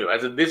explained to him. I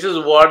said, this is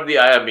what the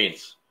ayah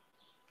means.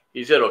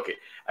 He said, okay.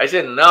 I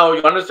said, now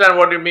you understand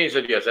what it means?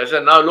 He said, yes. I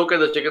said, now look at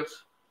the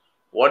chickens.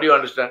 What do you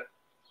understand?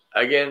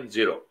 Again,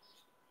 zero.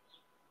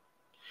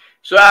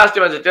 So I asked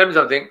him, I said, tell me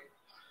something.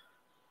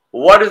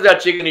 What is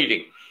that chicken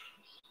eating?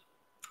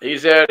 He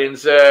said,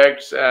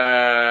 insects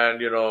and,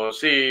 you know,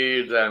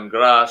 seeds and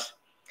grass.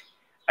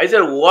 I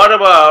said, what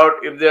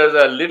about if there's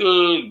a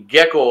little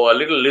gecko, a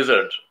little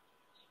lizard?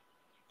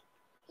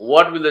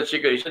 What will the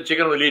chicken? He said,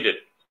 chicken will eat it.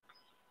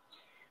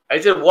 I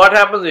said, what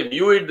happens if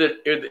you eat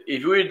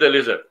the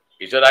lizard?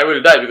 He said, I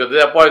will die because they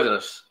are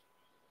poisonous.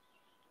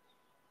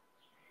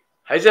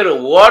 I said,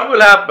 what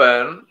will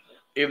happen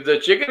if the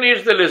chicken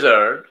eats the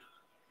lizard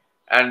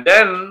and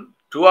then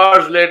 2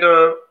 hours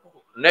later,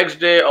 next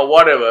day or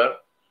whatever,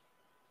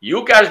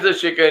 you catch the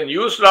chicken,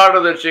 you slaughter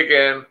the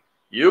chicken,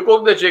 you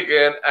cook the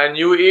chicken and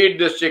you eat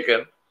this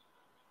chicken,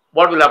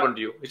 what will happen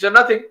to you? He said,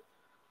 nothing.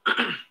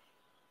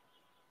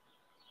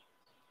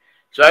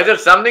 So I said,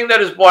 something that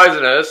is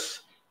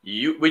poisonous,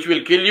 which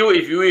will kill you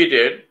if you eat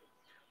it,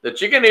 the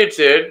chicken eats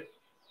it,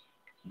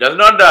 does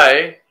not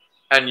die,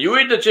 and you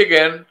eat the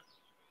chicken,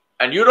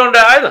 and you don't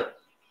die either.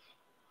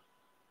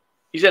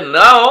 He said,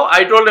 now,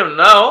 I told him,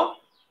 now,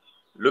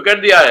 look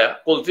at the ayah,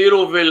 قُلْ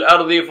سِيرُوا فِي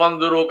الْأَرْضِ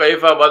فَانْظُرُوا كَيْفَ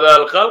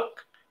بَدَأَ الْخَلْقِ,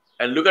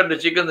 and look at the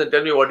chickens and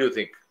tell me what you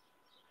think.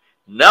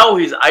 Now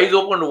his eyes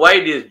opened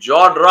wide, his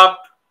jaw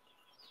dropped,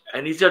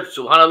 and he said,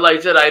 Subhanallah,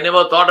 he said, I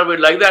never thought of it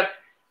like that.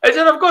 I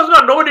said, of course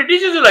not, nobody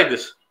teaches you like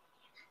this.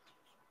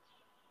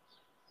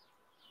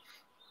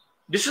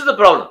 This is the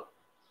problem.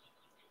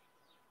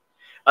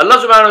 Allah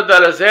subhanahu wa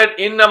ta'ala said,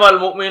 إِنَّمَا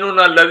الْمُؤْمِنُونَ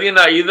الَّذِينَ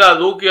إِذَا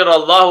ذُكِرَ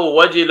اللَّهُ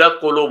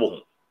وَجِلَتْ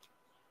قُلُوبُهُم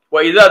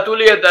وَإِذَا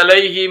تُلِيَتْ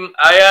عَلَيْهِمْ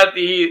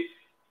آيَاتِهِ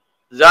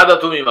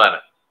زَادَتْهُمْ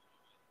إِيمَانًا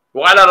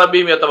وَعَلَى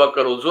رَبِّهِمْ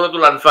يَتَوَكَّلُونَ Surah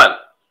Al-Anfal.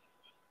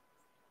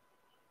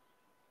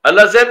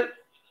 Allah said,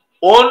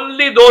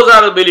 only those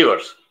are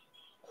believers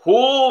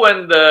who,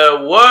 when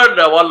the word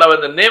of Allah, when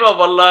the name of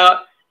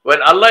Allah,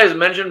 when Allah is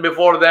mentioned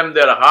before them,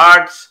 their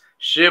hearts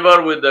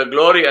shiver with the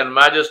glory and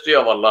majesty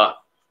of Allah.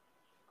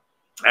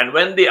 And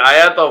when the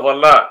ayat of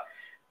Allah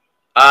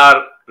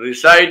are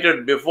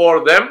recited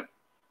before them,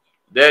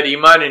 their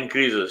iman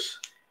increases.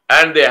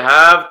 And they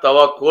have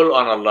tawakkul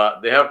on Allah.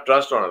 They have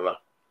trust on Allah.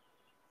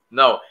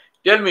 Now,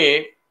 tell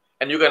me,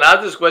 and you can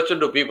ask this question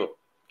to people.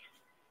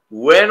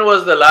 When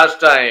was the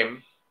last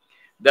time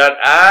that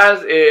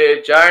as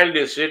a child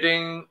is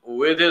sitting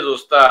with his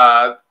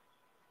ustad,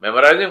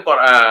 memorizing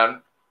Quran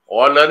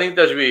or learning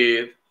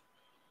tajweed,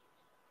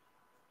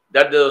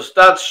 that the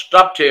ustad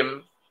stopped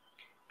him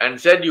and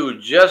said, you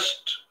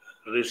just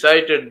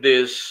recited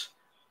this,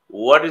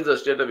 what is the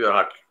state of your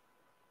heart?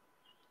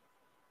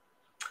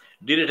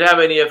 Did it have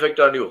any effect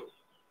on you?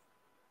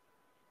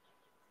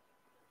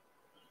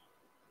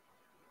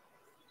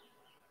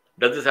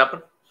 Does this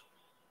happen?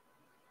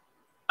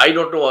 I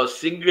don't know a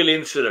single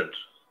incident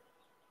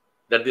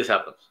that this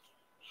happens.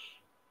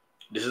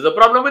 This is the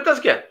problem with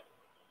tazkiya.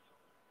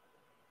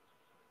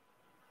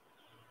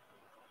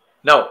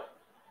 Now,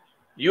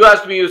 you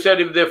asked me, you said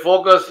if they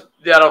focus,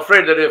 they are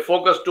afraid that they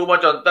focus too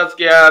much on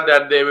tazkiya,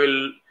 that they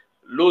will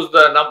lose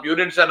the you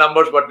didn't say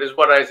numbers, but this is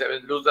what I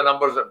said, lose the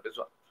numbers and this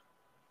one.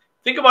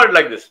 Think about it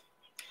like this.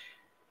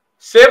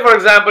 Say, for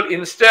example,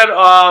 instead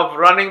of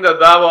running the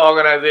dawah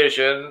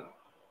organization,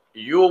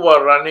 you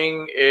were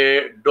running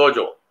a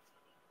dojo,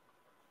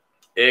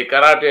 a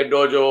karate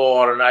dojo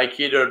or an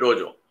aikido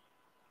dojo,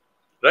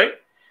 right?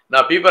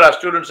 Now,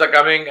 students are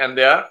coming and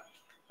they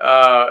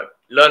are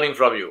learning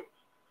from you.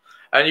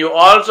 And you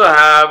also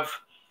have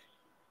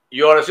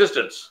your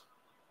assistants.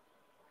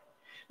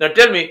 Now,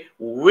 tell me,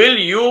 will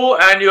you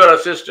and your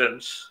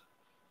assistants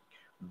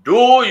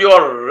do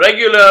your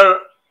regular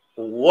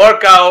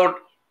workout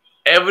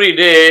every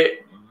day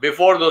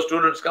before those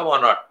students come or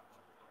not?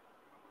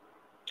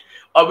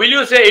 Or will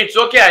you say, it's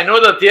okay, I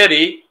know the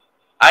theory,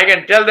 I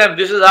can tell them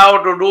this is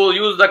how to do,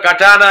 use the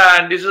katana,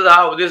 and this is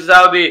how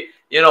the,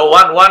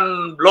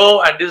 one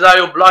blow, and this is how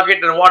you block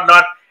it and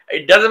whatnot.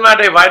 It doesn't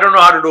matter if I don't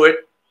know how to do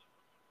it.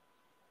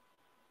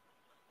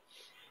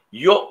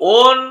 Your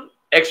own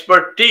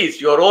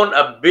expertise, your own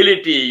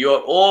ability,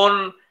 your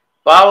own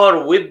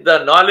power with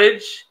the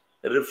knowledge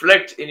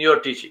reflects in your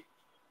teaching.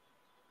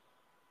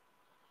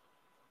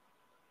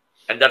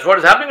 And that's what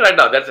is happening right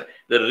now. That's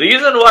the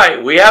reason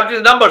why we have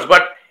these numbers.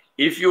 But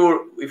if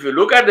you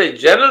look at the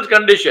general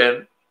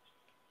condition,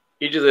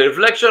 it is a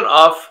reflection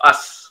of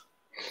us.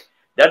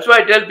 That's why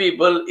I tell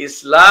people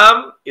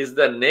Islam is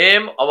the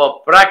name of a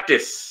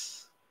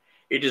practice.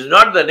 It is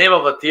not the name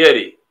of a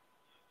theory.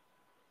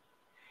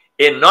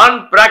 A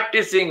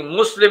non-practicing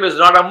Muslim is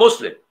not a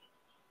Muslim.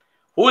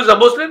 Who is a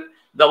Muslim?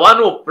 The one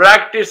who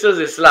practices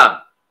Islam,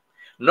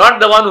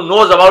 not the one who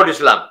knows about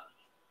Islam.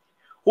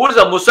 Who is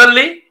a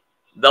Musalli?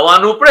 The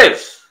one who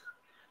prays,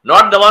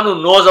 not the one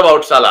who knows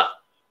about Salah.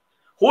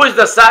 Who is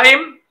the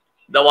Saim?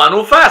 The one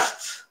who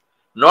fasts,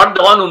 not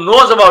the one who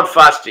knows about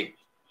fasting.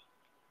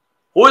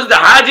 Who is the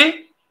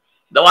Haji?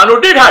 The one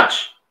who did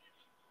Hajj,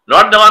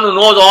 not the one who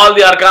knows all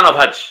the arkan of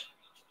Hajj.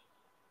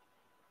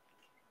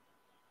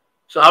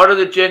 So how does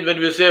it change when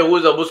we say who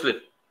is a Muslim?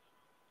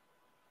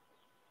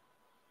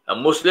 A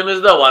Muslim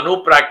is the one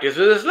who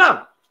practices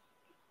Islam.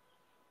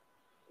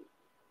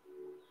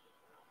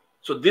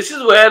 So this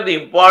is where the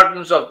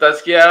importance of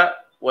tazkiya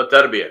wa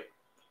tarbiyah.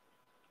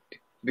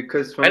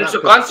 Because and it's a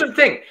constant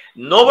thing.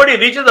 Nobody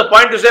reaches the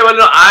point to say, well,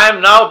 no, I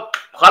am now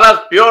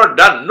khalas, pure,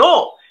 done.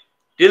 No.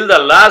 Till the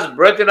last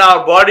breath in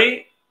our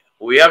body,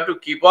 we have to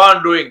keep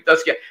on doing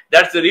tazkiya.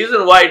 That's the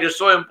reason why it is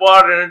so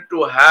important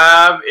to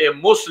have a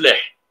muslih.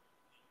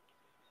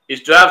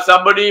 Is to have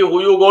somebody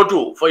who you go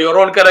to for your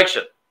own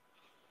correction.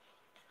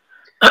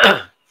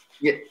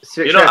 Yeah,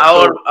 so,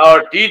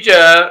 our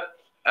teacher,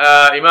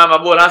 Imam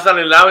Abu Hassan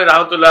al-Nawawi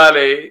rahmatullah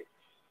alayhi,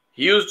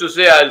 he used to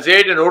say, I'll say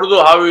it in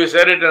Urdu how he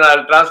said it and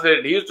I'll translate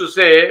it. He used to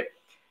say,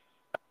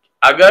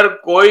 अगर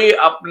कोई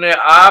अपने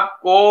आप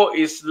को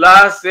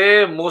इस्लाह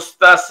से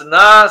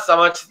मुस्तासना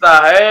समझता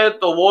है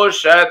तो वो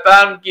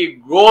शैतान की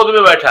गोद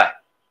में बैठा है.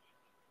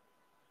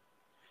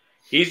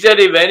 He said,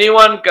 if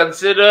anyone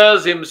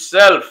considers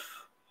himself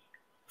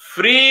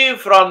free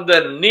from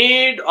the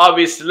need of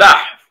Islah,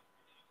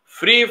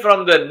 free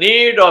from the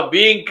need of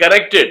being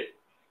corrected,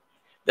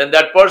 then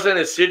that person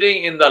is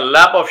sitting in the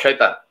lap of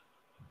shaitan.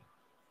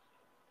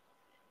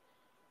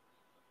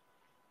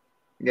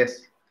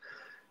 Yes.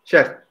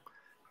 Sheikh,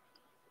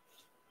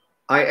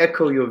 I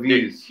echo your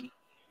views.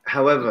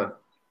 However,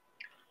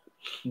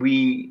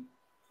 we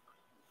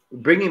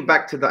bring it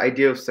back to the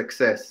idea of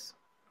success,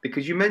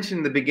 because you mentioned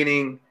in the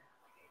beginning,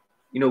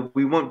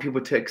 we want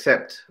people to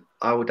accept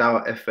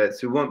our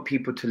efforts. We want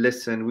people to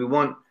listen. We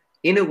want,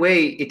 in a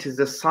way, it is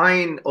a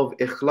sign of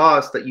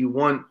ikhlas that you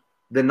want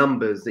the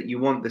numbers, that you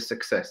want the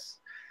success.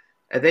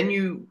 And then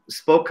you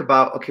spoke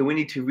about, okay, we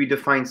need to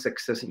redefine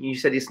success. And you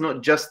said it's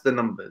not just the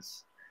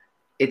numbers.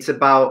 It's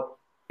about,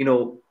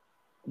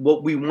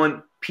 what we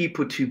want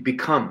people to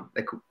become.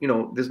 Like,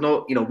 there's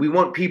no, we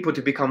want people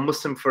to become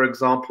Muslim, for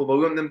example, but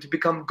we want them to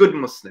become good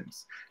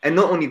Muslims. And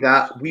not only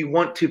that, we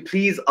want to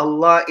please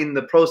Allah in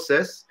the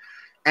process,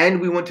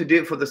 and we want to do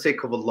it for the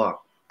sake of Allah.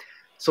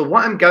 So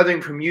what I'm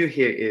gathering from you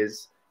here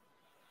is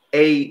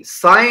a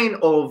sign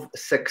of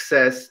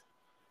success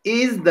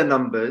is the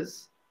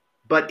numbers,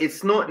 but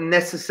it's not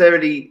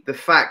necessarily the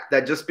fact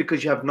that just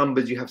because you have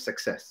numbers, you have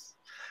success.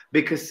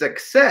 Because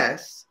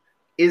success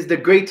is the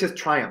greatest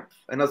triumph.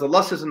 And as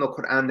Allah says in the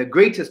Quran, the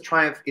greatest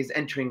triumph is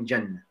entering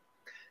Jannah.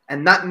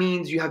 And that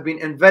means you have been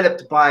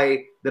enveloped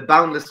by the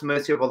boundless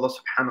mercy of Allah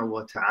subhanahu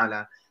wa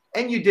ta'ala.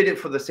 And you did it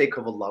for the sake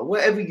of Allah.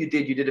 Whatever you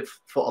did it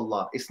for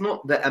Allah. It's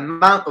not the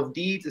amount of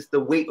deeds, it's the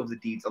weight of the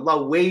deeds.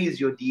 Allah weighs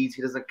your deeds,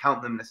 He doesn't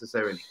count them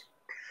necessarily.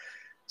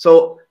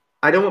 So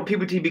I don't want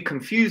people to be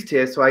confused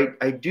here. So I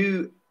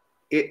don't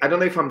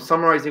know if I'm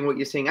summarizing what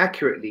you're saying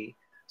accurately.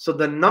 So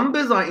the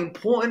numbers are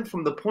important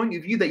from the point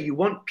of view that you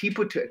want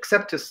people to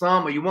accept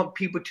Islam, or you want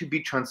people to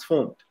be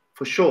transformed,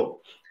 for sure.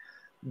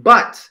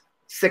 But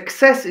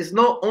success is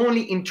not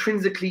only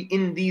intrinsically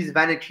in these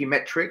vanity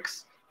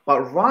metrics,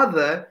 but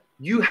rather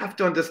you have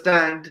to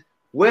understand,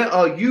 where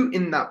are you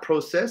in that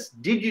process?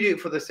 Did you do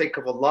it for the sake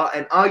of Allah?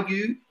 And are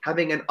you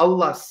having an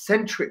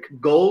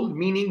Allah-centric goal?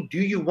 Meaning, do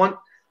you want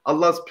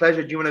Allah's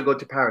pleasure? Do you want to go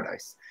to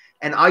paradise?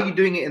 And are you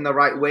doing it in the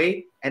right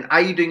way? And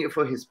are you doing it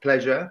for His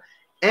pleasure?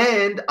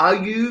 And are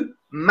you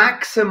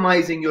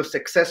maximizing your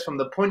success from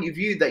the point of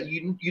view that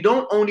you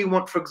don't only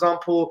want, for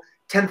example,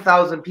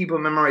 10,000 people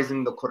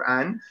memorizing the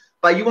Quran,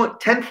 but you want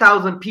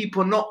 10,000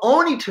 people not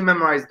only to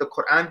memorize the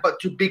Quran, but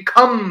to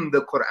become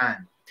the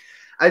Quran.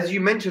 As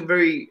you mentioned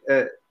very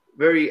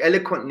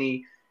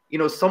eloquently, you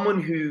know,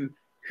 someone who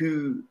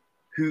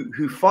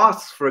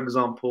fasts, for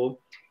example,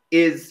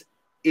 is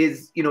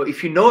you know,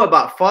 if you know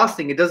about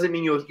fasting, it doesn't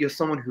mean you're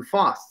someone who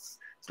fasts.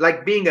 It's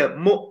like being a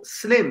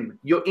Muslim.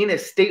 You're in a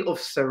state of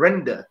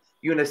surrender.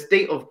 You're in a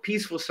state of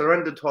peaceful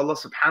surrender to Allah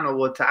subhanahu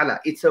wa ta'ala.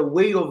 It's a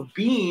way of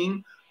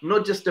being,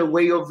 not just a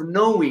way of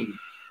knowing.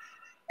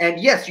 And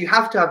yes, you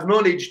have to have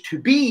knowledge to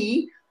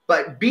be,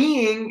 but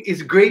being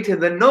is greater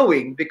than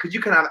knowing, because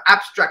you can have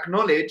abstract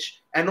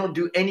knowledge and not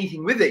do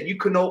anything with it. You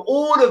can know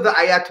all of the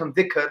ayat on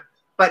dhikr,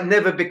 but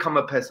never become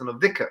a person of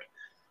dhikr.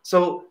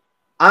 So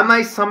am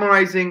I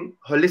summarizing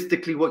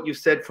holistically what you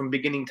said from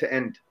beginning to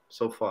end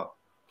so far?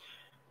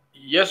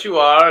 Yes, you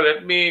are.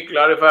 Let me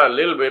clarify a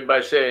little bit by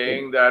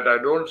saying that I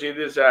don't see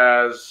this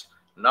as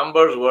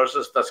numbers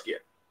versus tazkiya.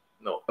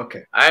 No.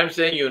 Okay. I am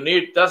saying you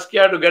need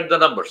tazkiya to get the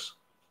numbers.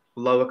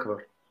 Allahu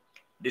Akbar.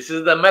 This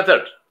is the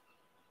method.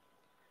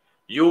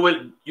 You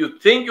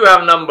think you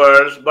have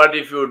numbers, but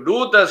if you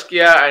do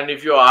tazkiya and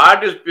if your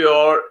heart is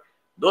pure,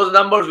 those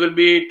numbers will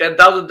be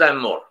 10,000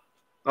 times more.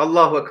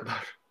 Allahu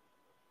Akbar.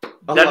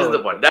 That is the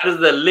point. That is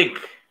the link.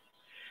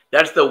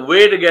 That's the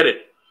way to get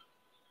it.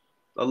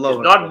 Allahu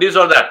It's not this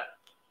or that.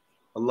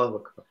 Allahu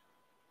Akbar.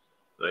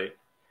 Right?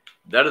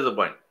 That is the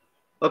point.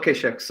 Okay,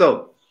 Shaykh.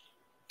 So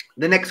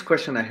the next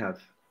question I have,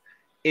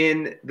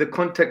 in the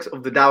context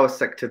of the dawah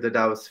sector, the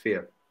dawah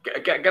sphere.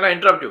 Can I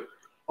interrupt you?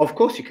 Of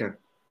course you can.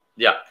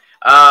 Yeah.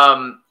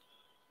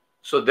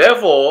 So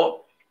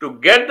therefore, to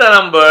get the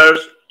numbers,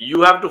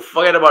 you have to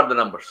forget about the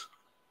numbers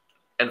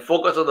and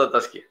focus on the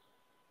tazkiyah.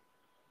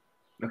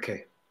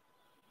 Okay.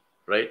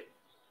 Right?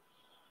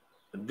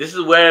 This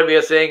is where we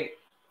are saying,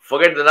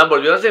 forget the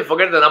numbers. We don't say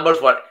forget the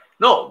numbers. What?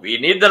 No, we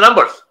need the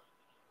numbers.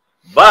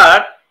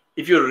 But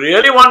if you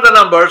really want the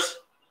numbers,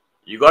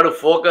 you got to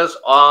focus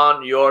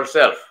on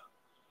yourself.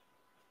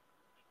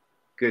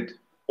 Good.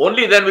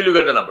 Only then will you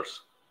get the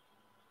numbers.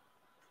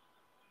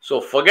 So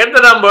forget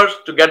the numbers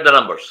to get the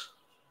numbers.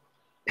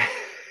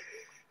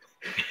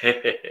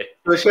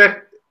 So, Sheikh,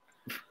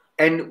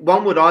 and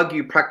one would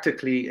argue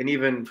practically, and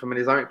even from an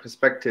Islamic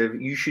perspective,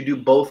 you should do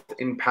both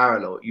in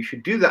parallel. You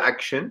should do the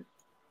action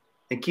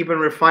and keep on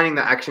refining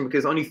the action,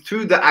 because only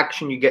through the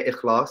action you get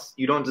ikhlas.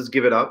 You don't just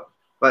give it up.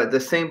 But at the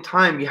same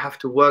time, you have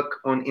to work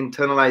on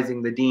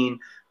internalizing the deen,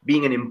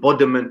 being an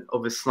embodiment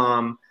of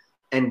Islam,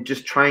 and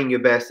just trying your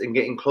best and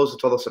getting closer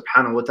to Allah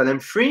subhanahu wa ta'ala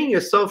and freeing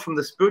yourself from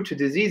the spiritual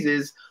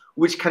diseases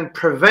which can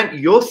prevent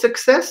your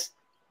success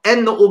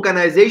and the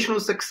organizational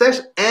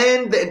success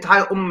and the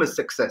entire ummah's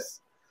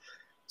success.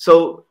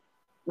 So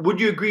would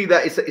you agree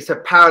that it's a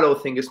parallel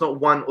thing? It's not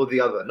one or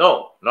the other?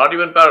 No, not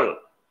even parallel.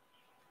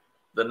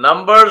 The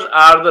numbers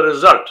are the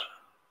result.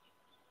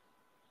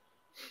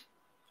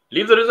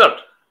 Leave the result.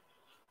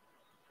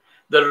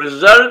 The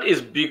result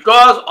is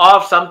because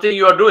of something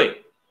you are doing.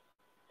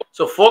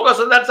 So focus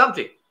on that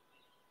something.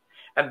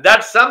 And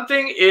that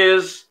something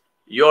is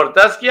your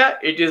tazkiyah.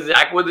 It is the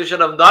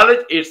acquisition of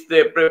knowledge. It's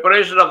the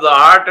preparation of the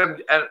heart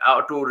and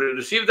to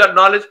receive that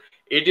knowledge.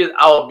 It is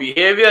our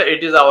behavior.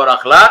 It is our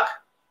akhlaq.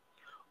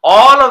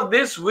 All of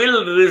this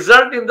will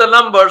result in the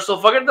numbers. So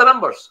forget the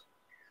numbers.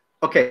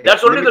 Okay.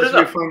 That's only the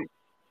result.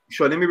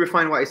 Sure, let me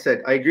refine what I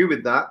said. I agree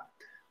with that.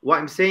 What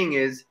I'm saying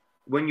is,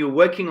 when you're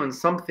working on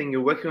something,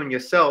 you're working on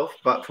yourself,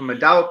 but from a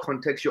dawah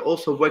context, you're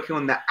also working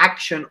on the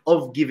action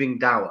of giving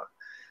dawah.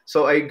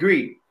 So I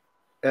agree.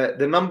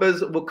 The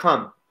numbers will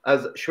come.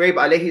 As Shuaib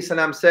alayhi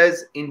salam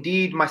says,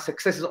 indeed, my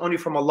success is only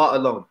from Allah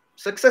alone.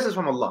 Success is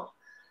from Allah.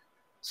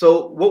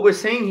 So what we're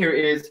saying here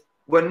is,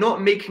 we're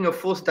not making a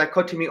false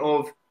dichotomy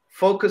of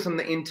focus on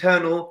the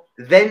internal,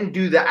 then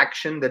do the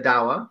action, the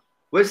dawah.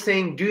 We're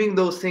saying doing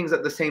those things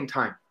at the same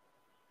time.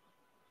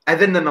 And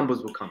then the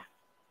numbers will come.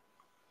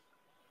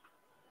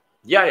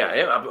 Yeah.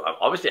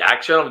 Obviously,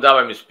 action of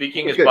dawah, I mean,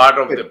 speaking is part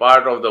of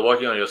the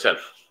working on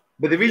yourself.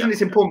 But the reason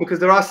it's important, because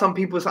there are some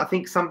people, I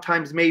think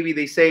sometimes maybe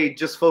they say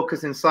just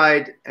focus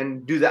inside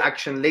and do the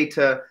action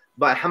later.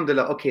 But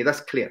alhamdulillah, okay, that's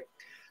clear.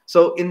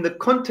 So in the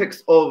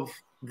context of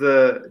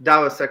the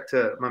dawah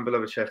sector, my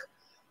beloved Sheikh,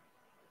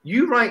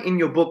 you write in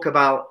your book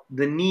about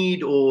the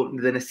need or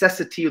the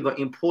necessity or the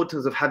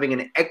importance of having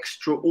an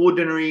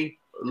extraordinary,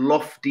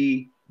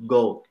 lofty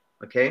goal.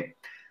 Okay,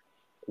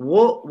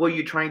 what were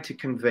you trying to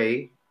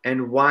convey,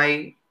 and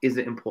why is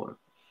it important?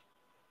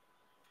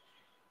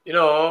 You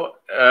know,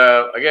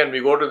 again, we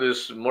go to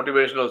this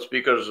motivational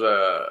speakers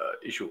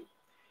issue.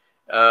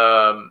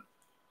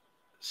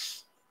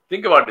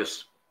 Think about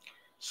this.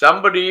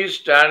 Somebody is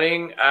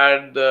standing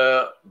at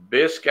the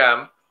base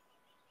camp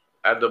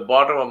at the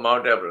bottom of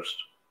Mount Everest.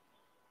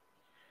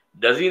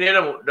 Does he need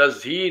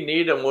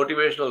a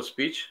motivational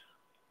speech?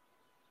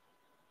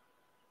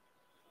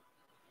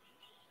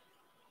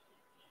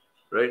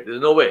 Right?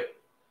 There's no way.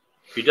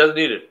 He doesn't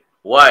need it.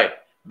 Why?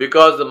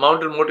 Because the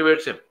mountain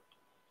motivates him.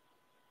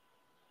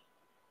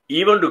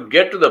 even to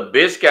get to the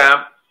base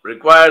camp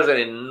requires an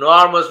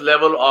enormous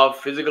level of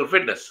physical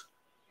fitness.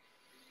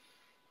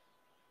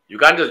 You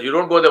can't just, you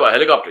don't go there by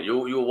helicopter.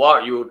 You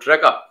walk, you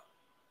trek up.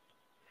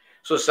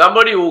 So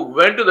somebody who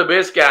went to the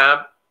base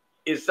camp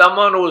is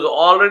someone who's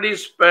already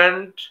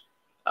spent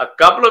a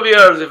couple of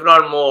years, if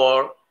not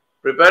more,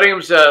 preparing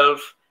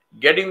himself,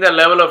 getting the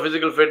level of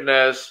physical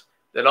fitness,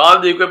 then all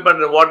the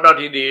equipment and whatnot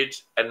he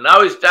needs, and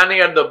now he's standing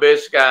at the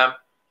base camp.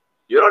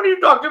 You don't need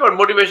to talk about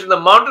motivation. The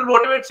mountain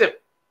motivates him.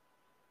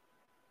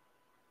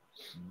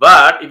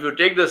 But if you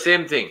take the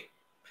same thing,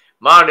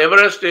 Mount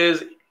Everest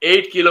is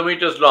 8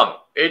 kilometers long,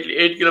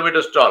 8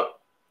 kilometers tall,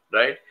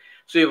 right?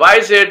 So if I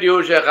say to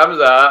you, Shaykh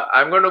Hamza,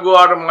 I'm going to go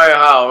out of my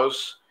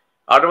house,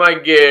 out of my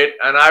gate,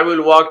 and I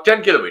will walk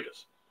 10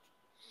 kilometers.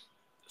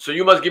 So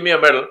you must give me a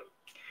medal.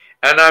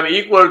 And I'm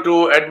equal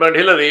to Edmund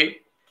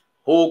Hillary,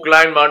 who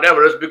climbed Mount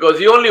Everest because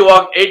he only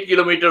walked 8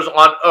 kilometers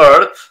on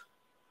Earth.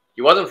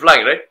 He wasn't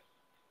flying, right?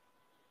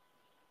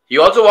 He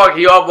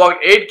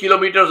walked 8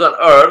 kilometers on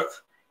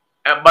Earth,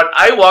 but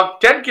I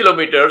walked 10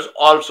 kilometers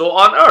also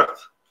on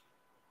Earth.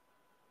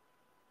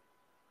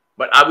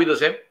 But are we the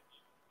same?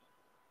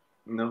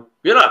 No.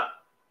 We're not.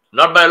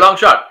 Not by a long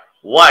shot.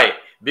 Why?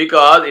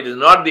 Because it is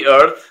not the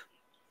Earth,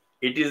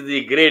 it is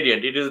the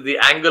gradient, it is the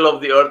angle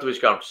of the Earth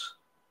which counts.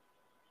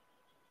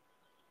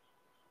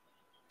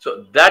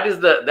 So that is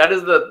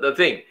the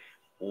thing.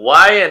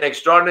 Why an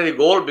extraordinary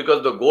goal?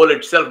 Because the goal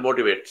itself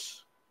motivates.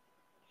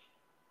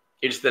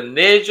 It's the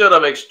nature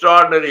of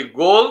extraordinary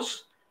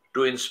goals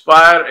to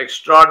inspire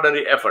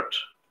extraordinary effort.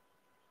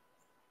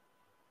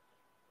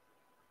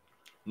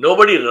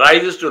 Nobody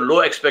rises to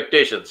low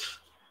expectations.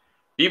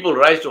 People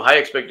rise to high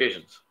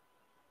expectations.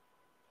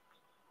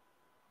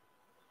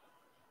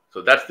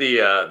 So that's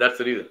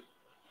the reason.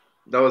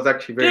 That was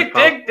actually very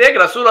take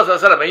Rasulullah Sallallahu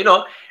Alaihi Wasallam. You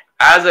know,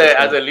 as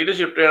a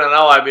leadership trainer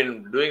now, I've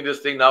been doing this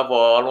thing now for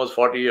almost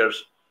 40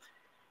 years.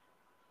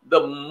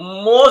 The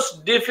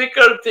most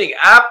difficult thing,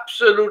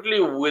 absolutely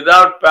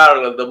without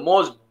parallel, the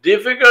most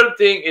difficult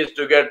thing is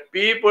to get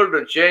people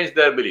to change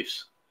their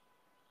beliefs.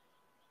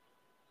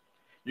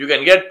 You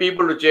can get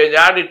people to change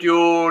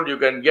attitude, you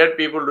can get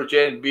people to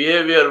change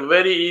behavior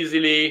very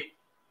easily.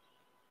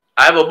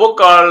 I have a book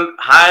called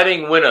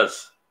Hiring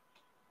Winners.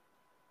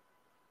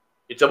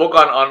 It's a book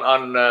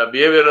on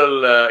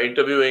behavioral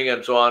interviewing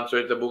and so on, so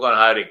it's a book on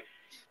hiring.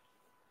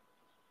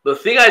 The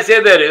thing I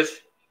say there is,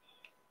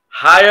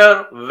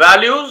 hire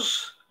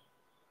values,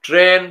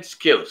 train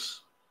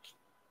skills.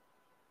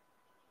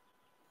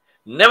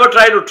 Never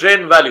try to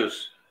train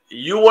values.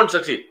 You won't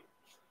succeed.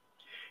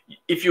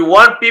 If you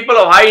want people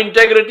of high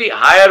integrity,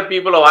 hire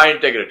people of high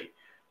integrity.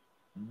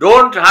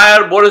 Don't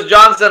hire Boris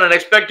Johnson and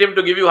expect him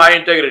to give you high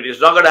integrity.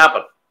 It's not going to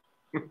happen.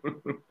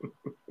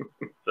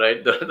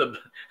 Right?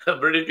 The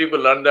British people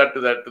learned that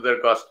to their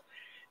cost.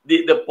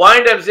 The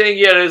point I'm saying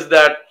here is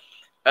that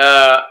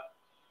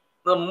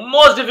the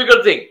most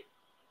difficult thing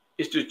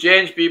is to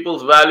change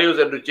people's values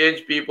and to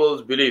change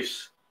people's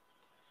beliefs.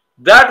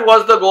 That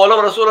was the goal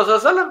of Rasulullah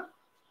Sallallahu Alaihi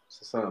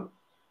Wasallam.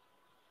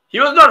 He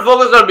was not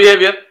focused on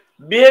behavior.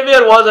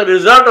 Behavior was a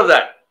result of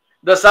that.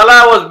 The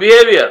salah was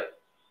behavior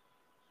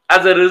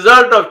as a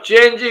result of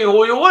changing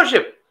who you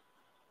worship.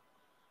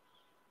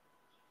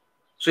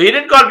 So he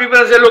didn't call people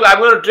and say, look, I'm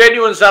going to train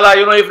you in salah.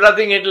 You know, if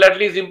nothing, it will at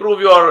least improve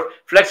your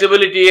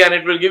flexibility and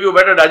it will give you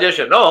better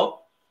digestion. No.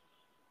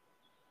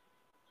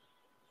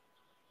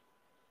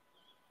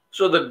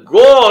 So the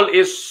goal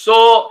is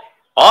so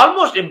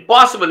almost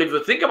impossible. If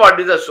you think about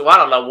this as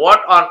subhanAllah,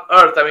 what on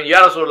earth? I mean,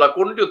 Ya Rasulullah,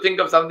 couldn't you think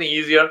of something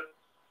easier?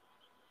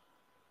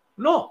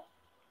 No.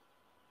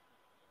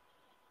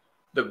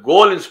 The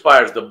goal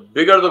inspires. The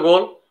bigger the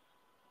goal,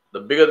 the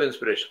bigger the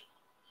inspiration.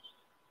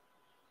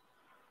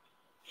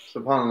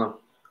 SubhanAllah.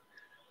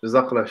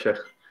 Jazakallah, Shaykh.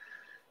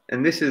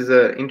 And this is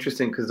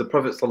interesting because the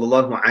Prophet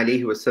Sallallahu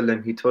Alaihi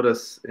Wasallam, he taught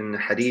us in the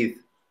hadith,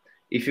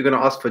 if you're going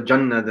to ask for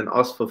Jannah, then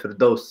ask for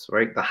Firdaus,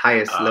 right? The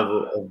highest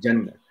level of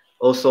Jannah.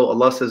 Also,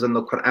 Allah says in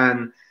the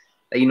Quran,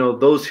 that, you know,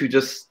 those who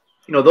just,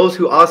 you know, those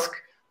who ask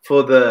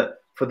for the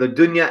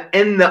dunya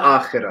and the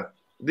akhirah,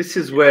 this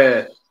is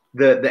where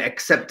the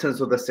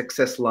acceptance or the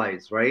success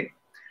lies, right?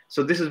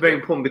 So this is very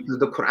important because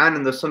the Quran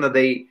and the Sunnah,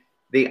 they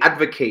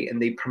advocate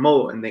and they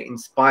promote and they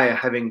inspire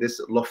having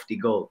this lofty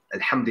goal.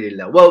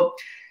 Alhamdulillah. Well,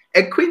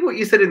 echoing what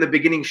you said in the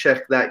beginning,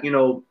 Sheikh, that, you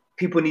know,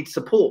 people need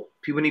support.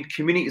 People need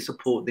community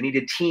support. They need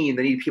a team.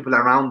 They need people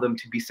around them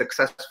to be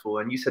successful.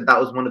 And you said that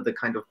was one of the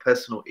kind of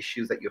personal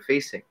issues that you're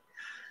facing.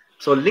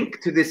 So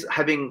linked to this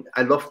having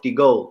a lofty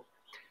goal,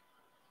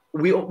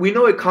 we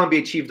know it can't be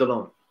achieved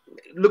alone.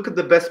 Look at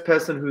the best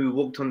person who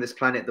walked on this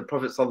planet, the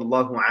Prophet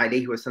Sallallahu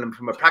Alaihi Wasallam.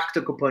 From a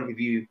practical point of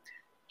view,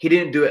 he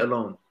didn't do it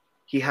alone.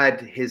 He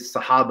had his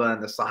Sahaba,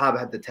 and the Sahaba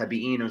had the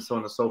Tabi'een, and so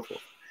on and so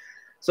forth.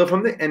 So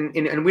from the,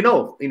 and we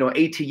know, you know,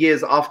 80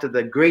 years after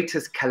the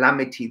greatest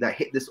calamity that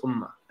hit this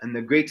ummah, and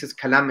the greatest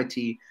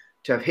calamity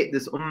to have hit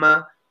this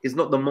ummah is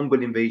not the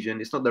Mongol invasion,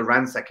 it's not the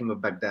ransacking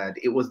of Baghdad,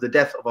 it was the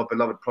death of our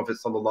beloved Prophet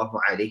Sallallahu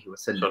Alaihi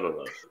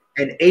Wasallam.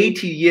 And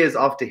 80 years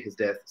after his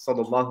death,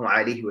 Sallallahu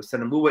Alaihi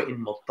Wasallam, we were in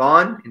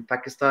Multan in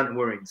Pakistan and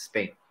we were in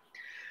Spain.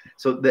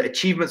 So the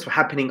achievements were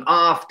happening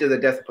after the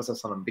death of Prophet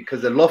ﷺ,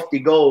 because the lofty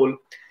goal,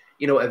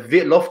 you know,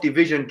 lofty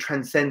vision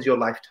transcends your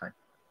lifetime.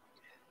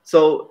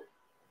 So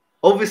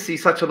obviously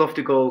such a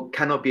lofty goal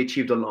cannot be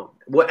achieved alone,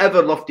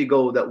 whatever lofty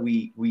goal that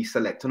we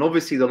select. And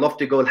obviously the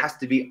lofty goal has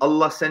to be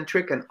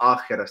Allah-centric and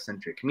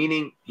akhirah-centric,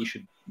 meaning we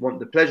should want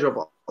the pleasure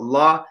of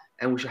Allah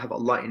and we should have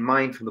Allah in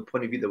mind from the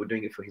point of view that we're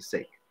doing it for His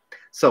sake.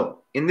 So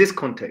in this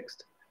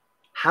context,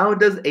 how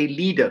does a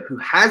leader who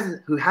has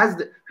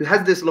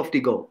this lofty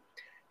goal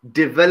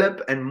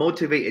develop and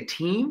motivate a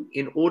team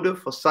in order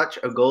for such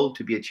a goal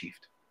to be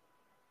achieved?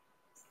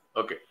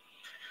 Okay.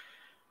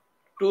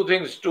 Two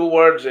things, two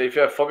words. If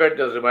I forget,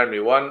 just remind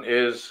me. One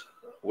is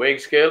weighing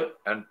scale,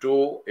 and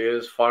two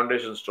is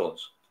foundation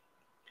stones.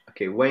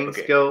 Okay, weighing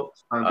scale,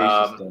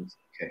 foundation stones.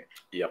 Okay.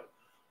 Yep.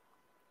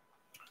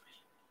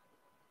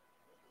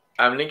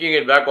 I'm linking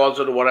it back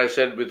also to what I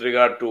said with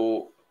regard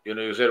to, you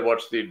know, you said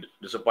what's the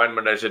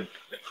disappointment. I said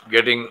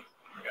getting,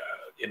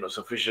 you know,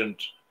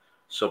 sufficient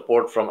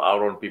support from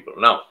our own people.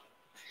 Now,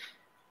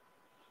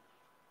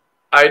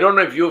 I don't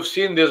know if you've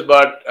seen this,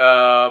 but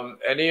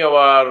any of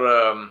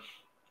our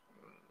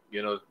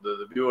you know,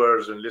 the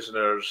viewers and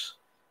listeners,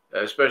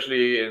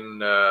 especially in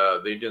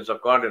the Indian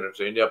subcontinent,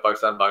 so India,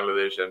 Pakistan,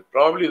 Bangladesh, and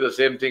probably the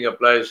same thing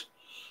applies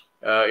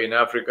in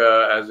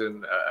Africa as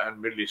in and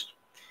Middle East.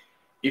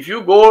 If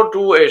you go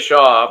to a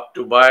shop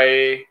to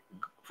buy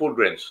food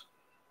grains,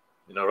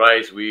 you know,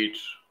 rice, wheat,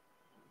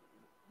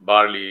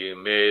 barley,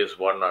 maize,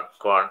 whatnot,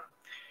 corn.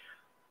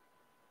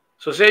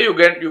 So say you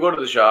go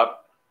to the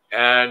shop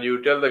and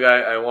you tell the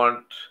guy, I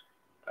want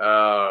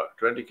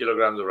 20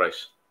 kilograms of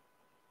rice.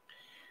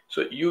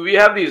 So we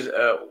have these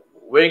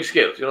weighing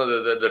scales, you know,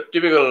 the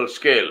typical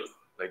scale,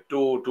 like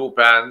two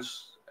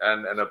pans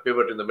and a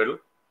pivot in the middle.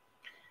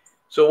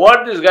 So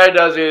what this guy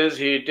does is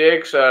he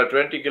takes a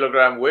 20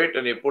 kilogram weight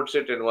and he puts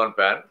it in one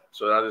pan.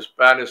 So now this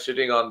pan is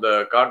sitting on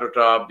the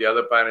countertop, the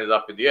other pan is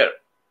up in the air.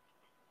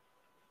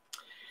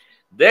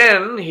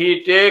 Then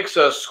he takes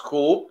a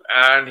scoop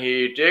and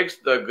he takes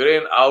the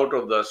grain out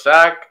of the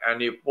sack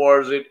and he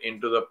pours it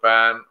into the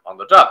pan on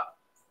the top.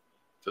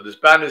 So this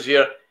pan is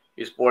here,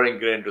 he's pouring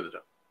grain to the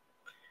top.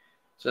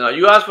 So now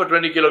you ask for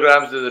 20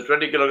 kilograms, there's a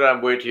 20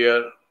 kilogram weight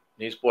here,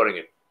 he's pouring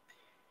it.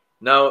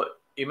 Now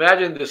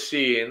imagine this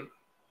scene,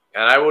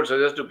 and I would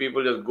suggest to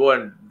people just go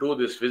and do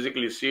this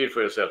physically, see it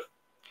for yourself.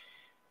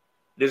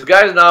 This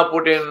guy is now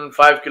put in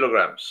 5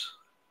 kilograms.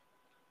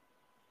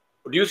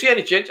 Do you see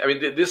any change? I mean,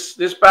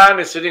 this pan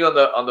is sitting on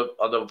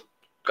the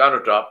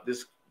countertop.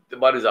 The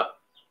bar is up.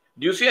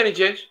 Do you see any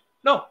change?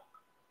 No.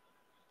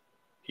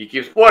 He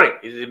keeps pouring.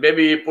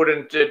 Maybe he put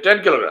in 10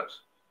 kilograms.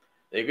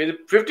 Then he gives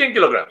 15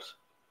 kilograms.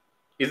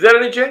 Is there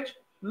any change?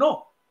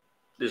 No.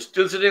 They're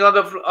still sitting on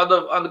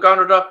the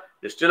countertop.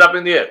 They're still up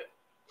in the air.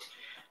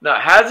 Now,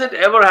 has it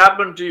ever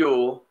happened to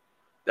you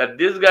that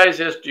this guy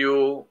says to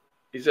you,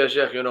 he says,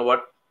 Sheikh, you know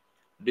what?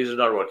 This is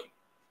not working,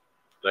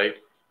 right?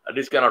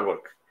 This cannot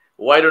work.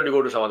 Why don't you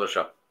go to some other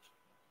shop?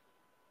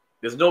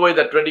 There's no way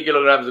that 20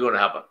 kilograms is going to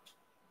happen.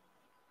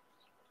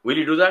 Will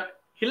he do that?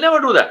 He'll never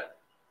do that.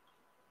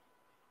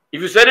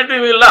 If you said it to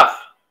him, he'll laugh.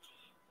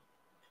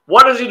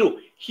 What does he do?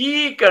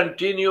 He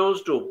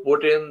continues to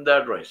put in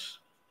that rice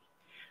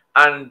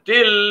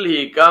until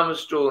he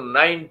comes to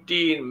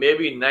 19,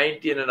 maybe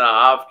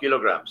 19.5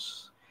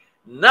 kilograms.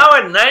 Now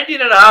at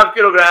 19.5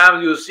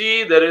 kilograms, you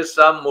see there is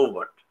some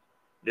movement.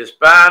 This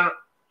pan,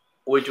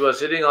 which was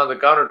sitting on the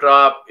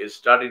countertop, is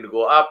starting to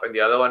go up and the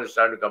other one is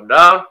starting to come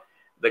down.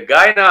 The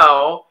guy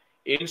now,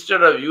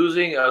 instead of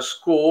using a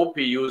scoop,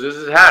 he uses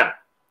his hand.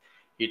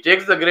 He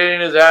takes the grain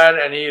in his hand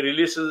and he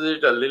releases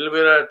it a little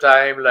bit at a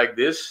time like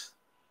this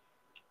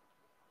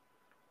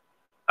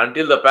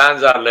until the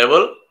pans are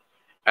level.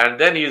 And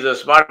then he's a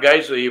smart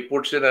guy, so he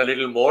puts in a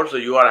little more, so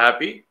you are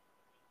happy.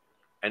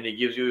 And he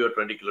gives you your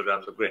 20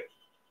 kilograms of grain.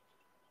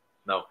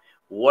 Now,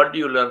 what do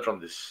you learn from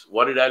this?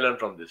 What did I learn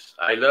from this?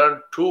 I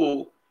learned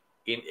two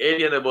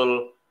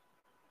inalienable,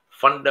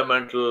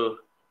 fundamental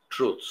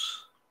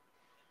truths.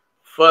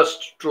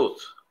 First truth,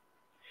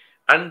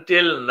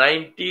 until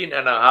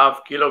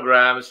 19.5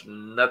 kilograms,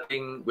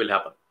 nothing will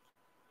happen.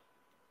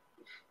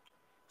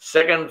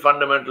 Second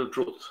fundamental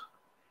truth,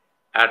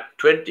 at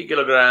 20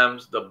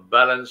 kilograms, the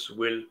balance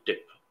will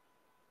tip.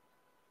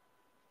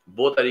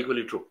 Both are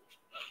equally true.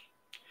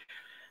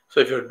 So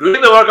if you're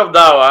doing the work of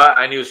dawah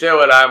and you say,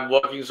 well, I'm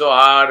working so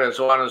hard and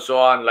so on and so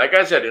on, like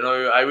I said, you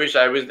know, I wish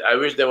there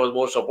was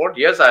more support.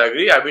 Yes, I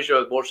agree. I wish there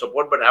was more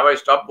support, but have I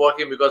stopped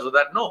working because of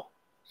that? No.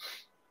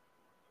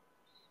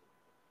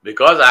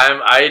 Because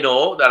I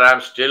know that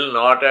I'm still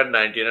not at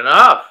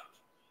 19.5.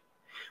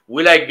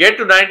 Will I get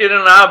to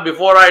 19.5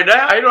 before I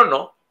die? I don't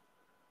know.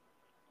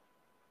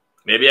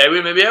 Maybe I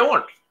will, maybe I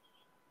won't.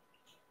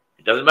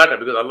 It doesn't matter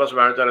because Allah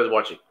subhanahu wa ta'ala is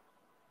watching.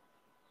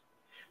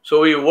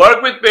 So we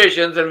work with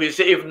patience and we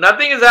say, if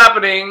nothing is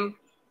happening,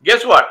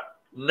 guess what?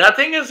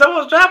 Nothing is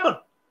supposed to happen.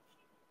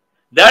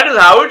 That is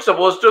how it's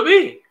supposed to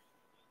be.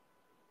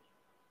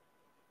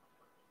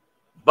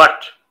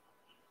 But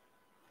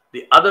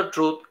the other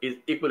truth is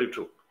equally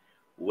true.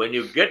 When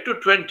you get to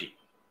 20,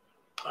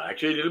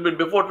 actually a little bit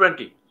before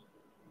 20,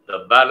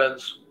 the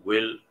balance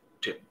will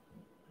tip.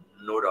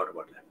 No doubt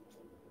about that.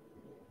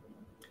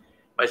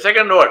 My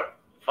second word,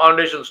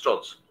 foundation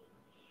stones.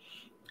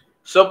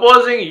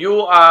 Supposing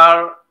you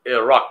are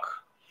a rock.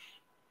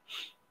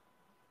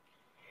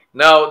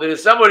 Now, there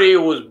is somebody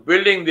who's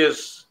building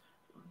this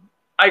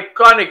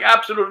iconic,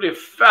 absolutely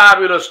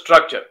fabulous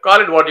structure.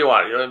 Call it what you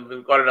want.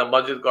 You call it a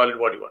masjid, call it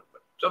what you want.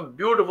 Some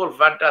beautiful,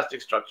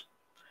 fantastic structure.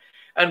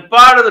 And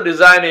part of the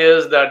design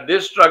is that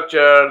this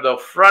structure, the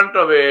front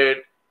of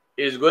it,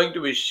 is going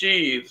to be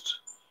sheathed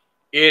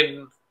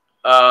in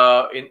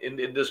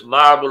this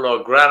marble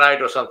or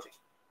granite or something.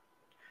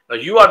 Now,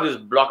 you are this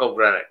block of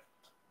granite,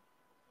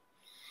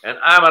 and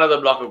I'm another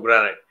block of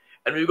granite.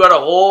 And we've got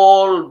a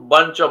whole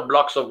bunch of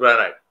blocks of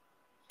granite.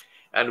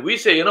 And we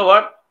say, you know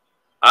what?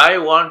 I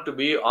want to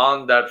be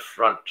on that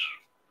front.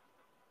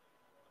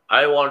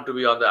 I want to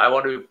be on I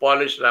want to be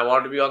polished, and I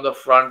want to be on the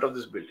front of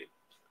this building.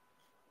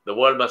 The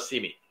world must see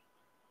me.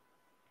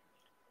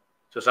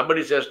 So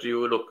somebody says to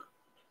you, look,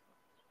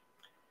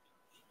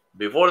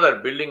 before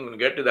that building can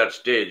get to that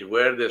stage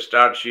where they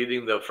start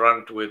sheathing the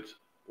front with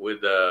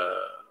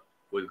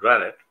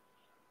granite,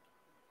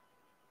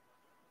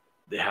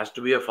 there has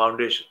to be a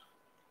foundation.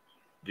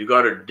 You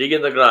got to dig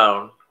in the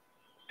ground,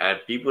 and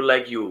people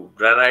like you,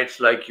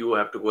 granites like you,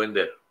 have to go in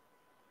there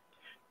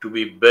to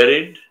be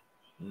buried,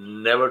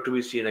 never to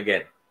be seen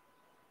again.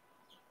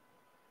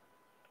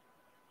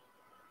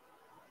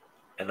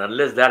 And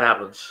unless that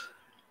happens,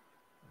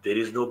 there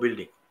is no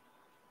building.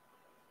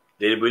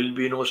 There will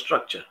be no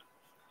structure.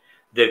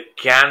 There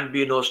can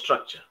be no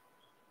structure.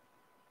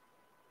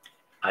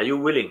 Are you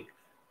willing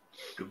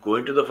to go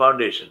into the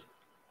foundation,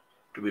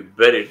 to be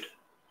buried,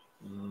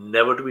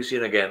 never to be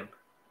seen again,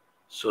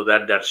 so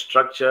that that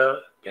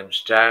structure can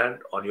stand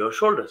on your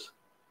shoulders?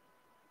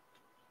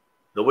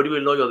 Nobody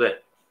will know you're there,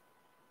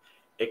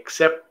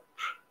 except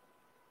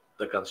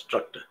the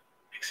constructor,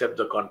 except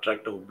the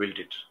contractor who built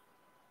it.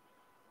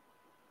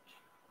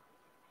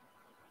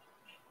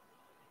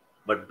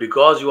 But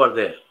because you are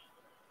there,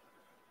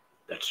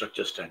 that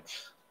structure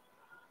stands.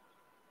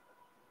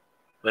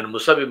 When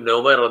Musab ibn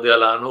Umair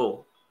radiallahu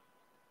anhu,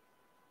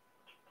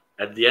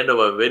 at the end of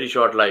a very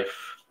short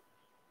life,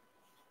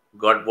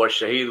 got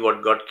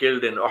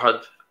killed in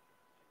Uhud,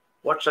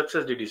 what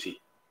success did he see?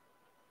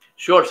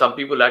 Sure, some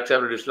people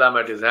accepted Islam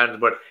at his hands,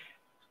 but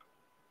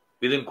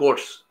within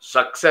quotes,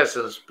 success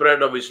and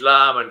spread of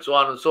Islam and so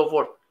on and so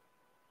forth.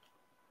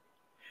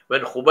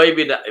 When Khubayb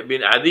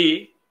bin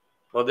Adi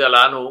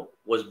radiallahu anhu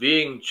was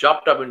being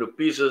chopped up into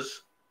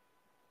pieces,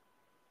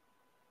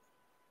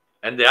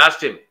 and they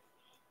asked him,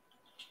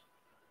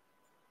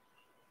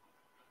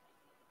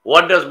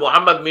 what does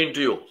Muhammad mean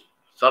to you?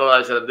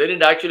 Sallallahu Alaihi Wasallam. They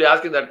didn't actually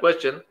ask him that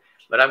question,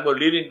 but I'm going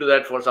to lead into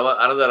that for some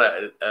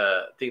another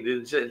thing.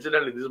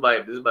 Incidentally, this is my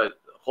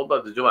khutbah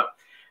of the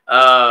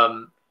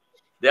Jummah.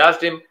 They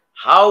asked him,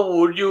 how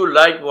would you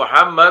like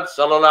Muhammad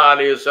Sallallahu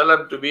Alaihi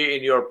Wasallam to be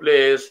in your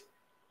place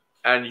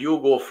and you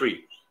go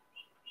free?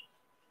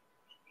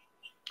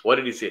 What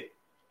did he say?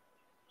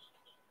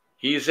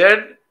 He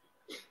said,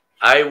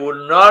 I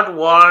would not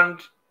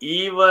want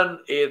even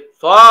a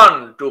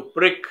thorn to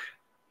prick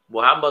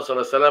Muhammad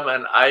Sallallahu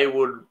Alaihi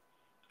Wasallam,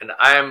 and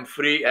I am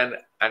free and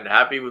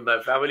happy with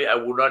my family. I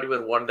would not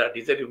even want that.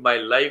 He said, if my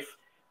life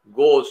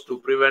goes to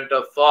prevent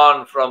a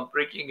thorn from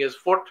pricking his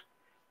foot,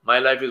 my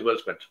life is well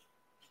spent.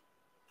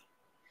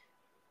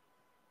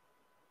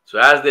 So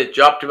as they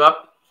chopped him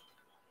up,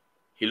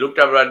 he looked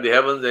up at the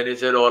heavens and he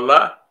said, oh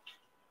Allah,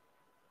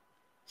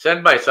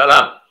 send my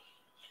salam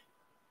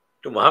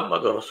to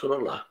Muhammad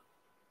Rasulullah.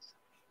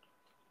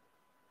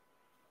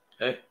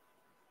 Hey.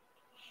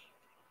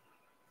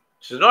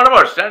 This is not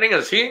about standing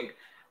and singing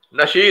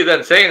nasheed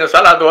and saying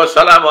salatu wa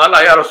salam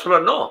ala ya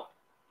Rasulullah. No.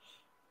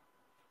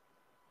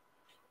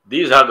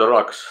 These are the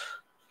rocks.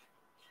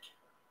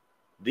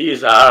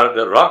 These are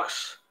the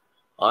rocks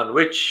on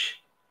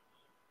which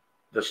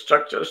the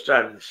structure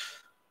stands.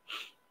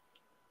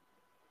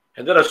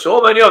 And there are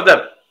so many of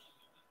them.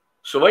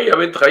 Sumayya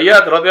bint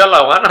Khayyat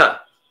radiallahu anha.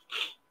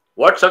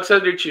 What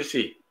success did she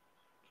see?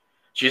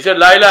 She said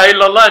La ilaha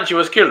illallah and she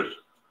was killed.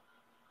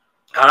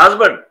 Her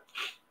husband,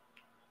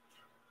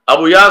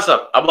 Abu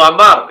Yasir, Abu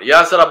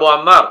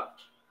Ammar.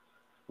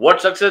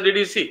 What success did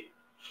he see?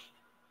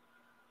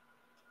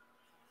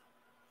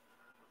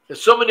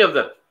 There's so many of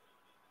them.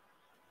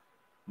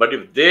 But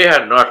if they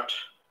had not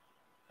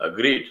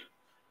agreed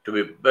to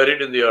be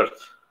buried in the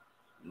earth,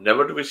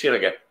 never to be seen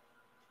again,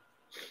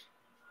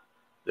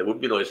 there would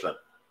be no Islam.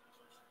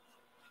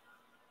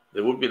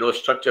 There would be no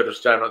structure to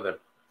stand on them.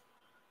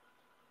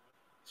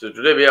 So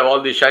today we have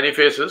all these shiny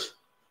faces,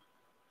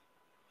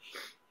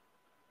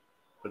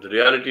 but the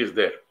reality is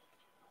there.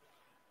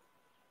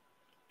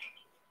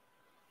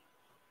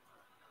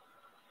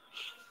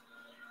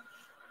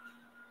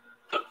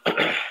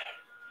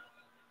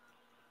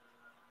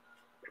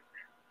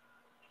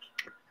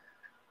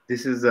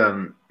 This is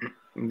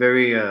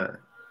very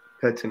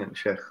pertinent,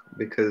 Sheikh,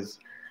 because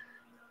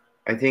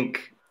I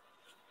think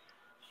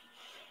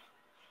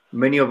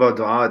many of our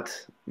du'at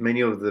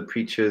many of the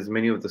preachers,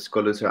 many of the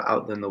scholars who are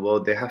out there in the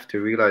world, they have to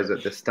realize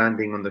that they're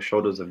standing on the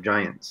shoulders of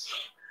giants.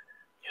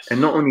 Yes.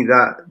 And not only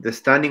that, they're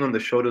standing on the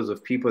shoulders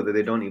of people that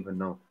they don't even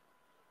know.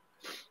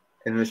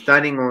 And they're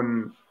standing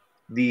on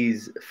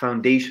these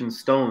foundation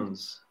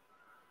stones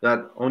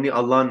that only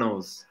Allah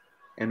knows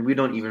and we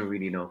don't even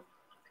really know.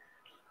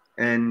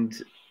 And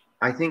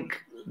I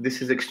think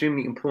this is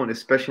extremely important,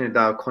 especially in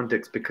our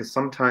context, because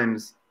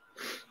sometimes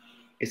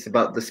it's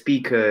about the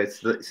speaker,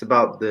 it's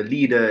about the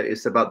leader,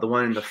 it's about the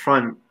one in the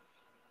front.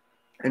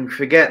 And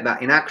forget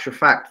that in actual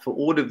fact, for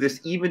all of this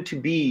even to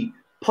be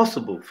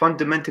possible,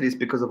 fundamentally it's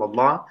because of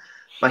Allah,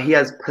 but He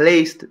has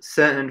placed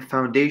certain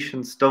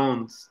foundation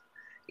stones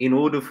in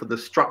order for the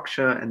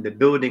structure and the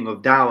building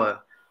of dawah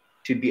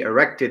to be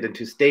erected and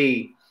to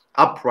stay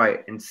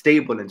upright and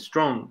stable and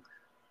strong.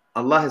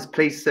 Allah has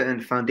placed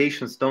certain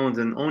foundation stones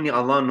and only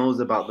Allah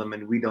knows about them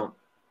and we don't.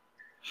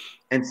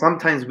 And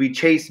sometimes we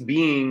chase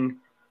being,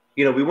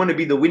 we want to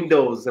be the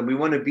windows and we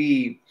want to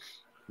be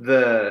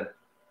the,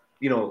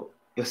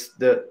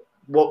 the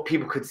what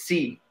people could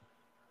see.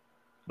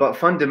 But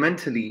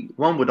fundamentally,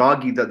 one would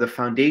argue that the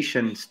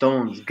foundation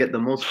stones get the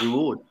most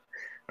reward,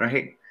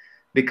 right?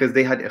 Because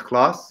they had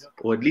ikhlas,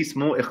 or at least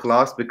more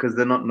ikhlas because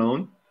they're not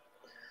known.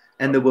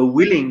 And they were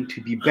willing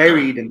to be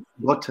buried and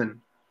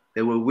forgotten.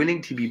 They were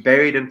willing to be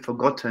buried and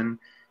forgotten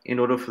in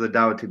order for the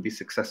dawah to be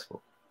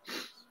successful.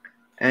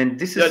 And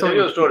this is I'll tell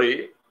you a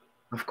story.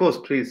 Of course,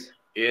 please.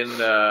 In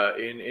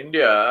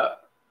India,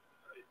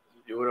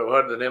 you would have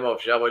heard the name of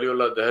Shah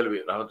Waliullah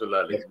Dehelvi,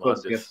 rahmatullah alayhi. Of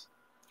course, yes.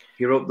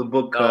 He wrote the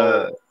book,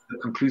 The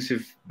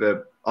Conclusive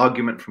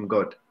Argument from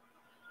God.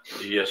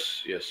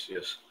 Yes, yes,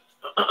 yes.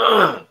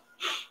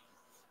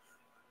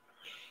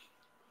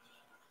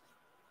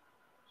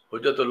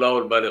 Hujjatullah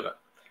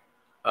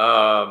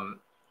al-Baligha.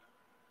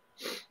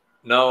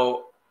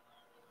 Now,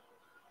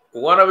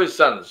 one of his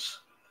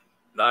sons,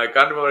 now I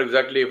can't remember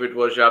exactly if it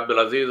was Shah Abdul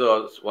Aziz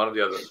or one of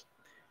the others.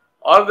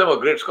 All of them were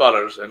great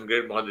scholars and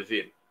great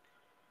muhaddithin.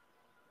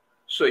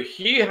 So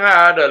he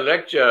had a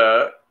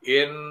lecture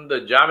in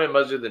the Jami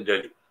Masjid in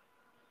Delhi,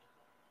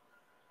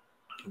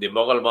 the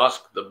Mughal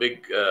Mosque, the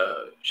big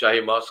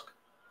Shahi Mosque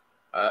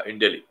in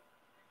Delhi.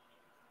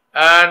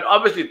 And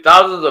obviously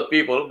thousands of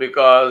people,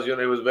 because he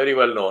was very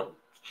well known.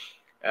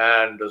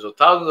 And so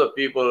thousands of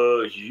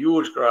people,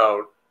 huge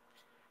crowd.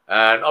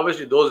 And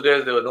obviously those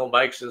days there were no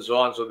mics and so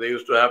on, so they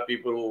used to have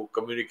people who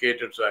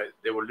communicated, so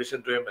they would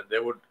listen to him and they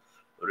would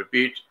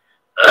repeat.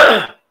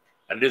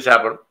 And this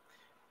happened.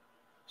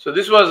 So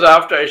this was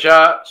after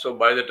Isha, so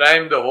by the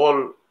time the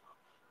whole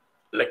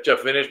lecture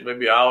finished,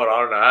 maybe hour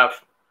and a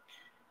half,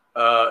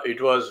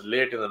 it was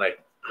late in the night.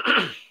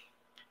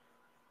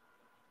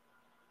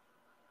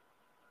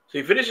 So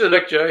he finished the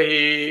lecture,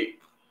 he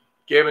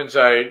came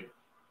inside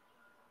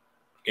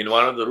in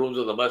one of the rooms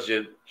of the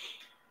masjid,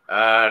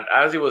 and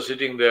as he was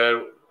sitting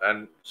there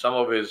and some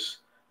of his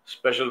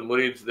special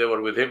murids, they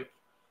were with him,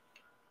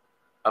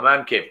 a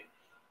man came.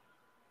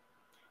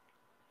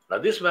 Now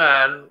this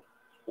man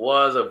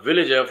was a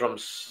villager from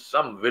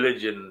some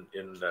village in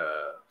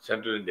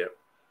central India,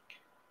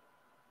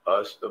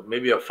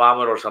 maybe a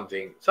farmer or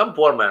something, some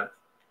poor man.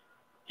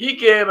 He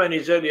came and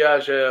he said, "Ya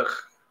Shaykh,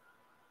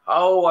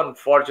 how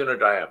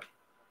unfortunate I am."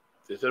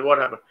 He said, "What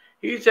happened?"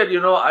 He said,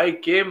 "I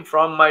came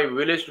from my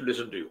village to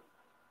listen to you.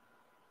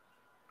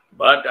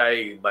 But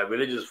my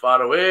village is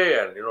far away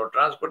and,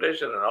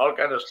 transportation and all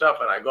kind of stuff.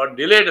 And I got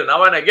delayed. And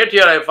now when I get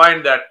here, I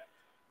find that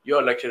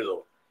your lecture is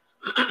over.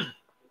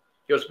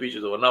 Your speech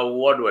is over. Now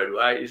what do I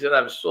do?" He said,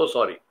 "I'm so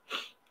sorry.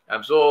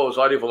 I'm so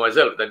sorry for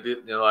myself that,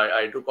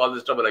 I took all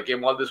this trouble. I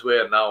came all this way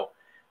and now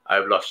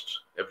I've lost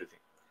everything."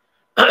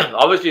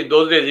 Obviously, in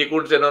those days, he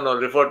couldn't say, no,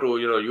 refer to,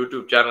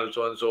 YouTube channel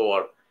so-and-so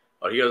or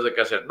here's the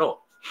cassette. No.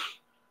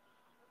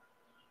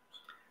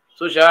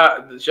 So Shah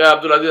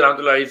Abdul Aziz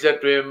Rahmatullah, he said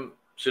to him,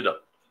 "Sit down."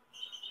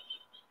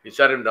 He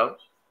sat him down.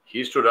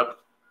 He stood up.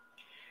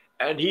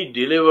 And he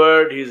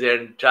delivered his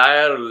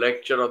entire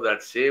lecture of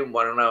that same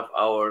 1.5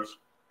 hours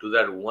to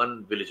that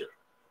one villager.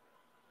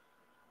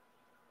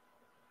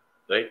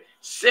 Right?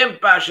 Same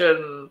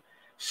passion,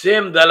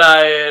 same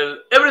dalail,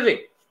 everything.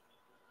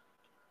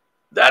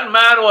 That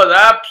man was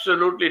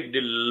absolutely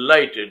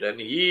delighted, and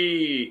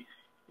he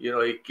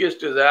kissed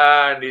his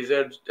hand, he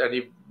said, and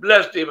he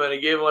blessed him, and he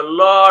gave him a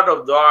lot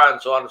of dua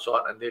and so on,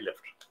 and they left.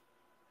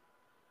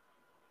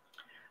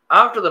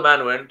 After the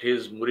man went,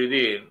 his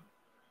murideen,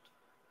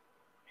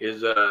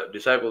 his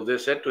disciples, they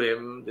said to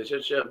him, they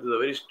said, "Shaykh, this is a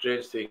very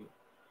strange thing.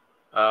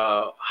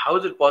 How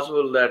is it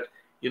possible that,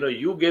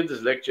 you gave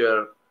this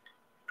lecture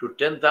to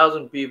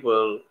 10,000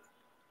 people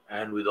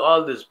and with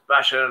all this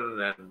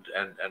passion and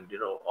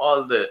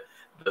all the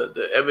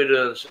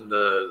evidence and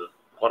the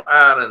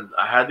Quran and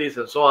Hadith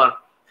and so on.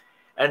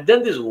 And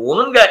then this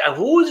one guy,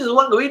 who is this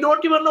one guy? We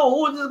don't even know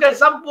who is this guy.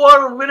 Some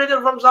poor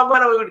villager from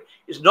somewhere.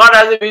 It's not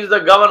as if he's the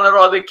governor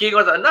or the king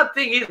or something.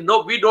 Nothing.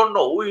 We don't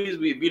know who he is.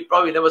 We'll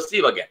probably never see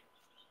him again.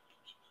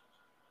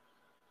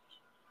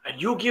 And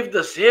you give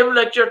the same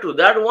lecture to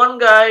that one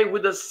guy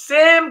with the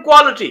same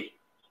quality."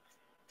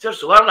 He said,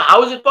 "Subhanallah,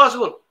 how is it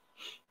possible?"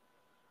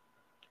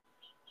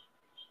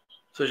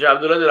 So Shaykh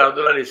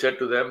Abdullah, he said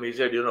to them, he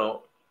said,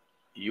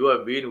 you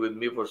have been with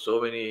me for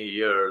so many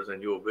years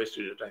and you have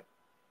wasted your time.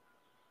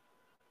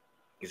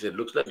 He said,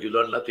 looks like you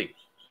learned nothing.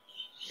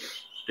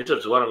 He said,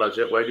 Subhanallah,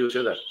 Shaykh, why do you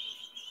say that?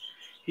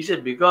 He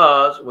said,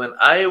 because when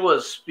I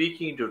was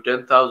speaking to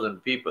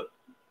 10,000 people,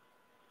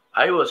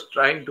 I was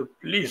trying to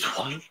please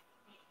one.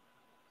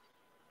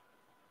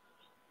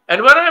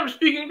 And when I am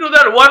speaking to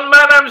that one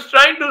man, I am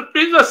trying to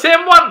please the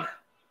same one.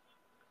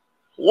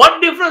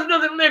 What difference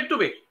does it make to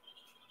me?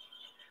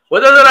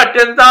 Whether there are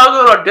 10,000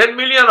 or 10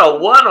 million or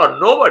one or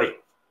nobody.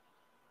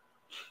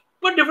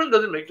 What difference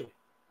does it make to me?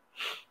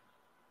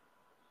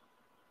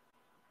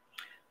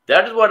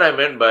 That is what I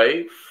meant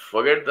by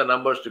forget the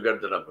numbers to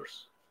get the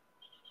numbers.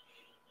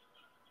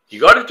 He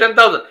got his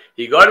 10,000.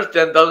 He got his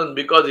 10,000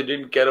 because he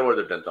didn't care about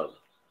the 10,000.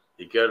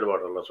 He cared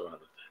about Allah subhanahu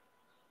wa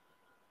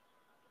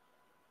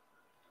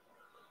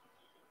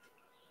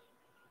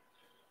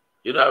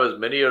ta'ala. I was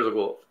many years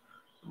ago,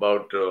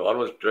 about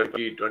almost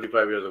 20,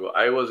 25 years ago,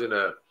 I was in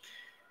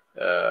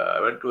I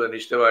went to an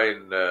Ijtima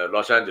in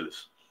Los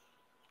Angeles.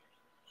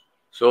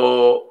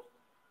 So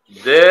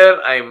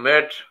there I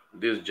met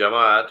this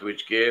Jamaat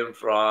which came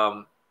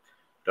from,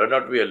 turned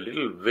out to be a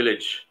little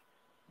village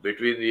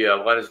between the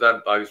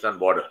Afghanistan-Pakistan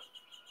border.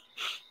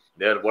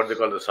 They are what they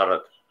call the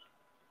Sarhad.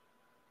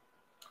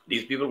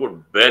 These people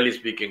could barely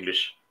speak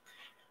English.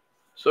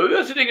 So we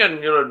were sitting and,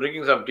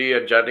 drinking some tea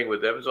and chatting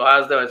with them. So I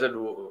asked them, I said,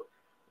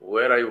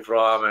 where are you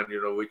from? And,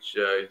 which,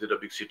 is it a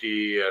big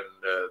city? And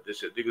they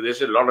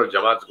said a lot of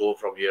Jamaats go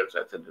from here. So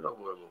I said,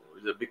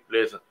 it's a big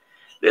place.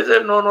 They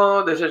said,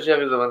 no. They said, Shaykh,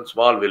 it's one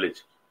small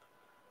village.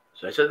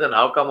 So I said, then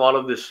how come all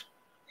of this?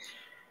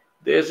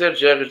 They said,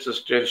 Shaykh, it's a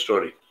strange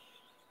story.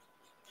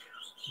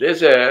 They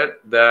said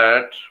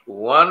that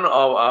one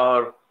of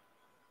our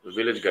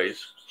village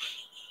guys,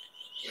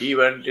 he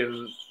went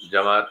in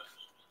Jamaat.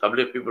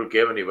 Tabligh people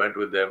came and he went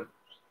with them.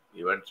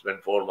 He went,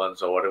 spent 4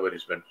 months or whatever he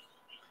spent.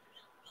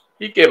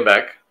 He came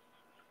back.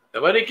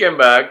 And when he came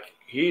back,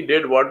 he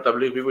did what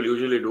Tabligh people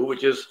usually do,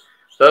 which is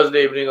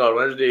Thursday evening or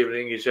Wednesday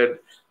evening, he said,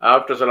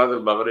 after Salat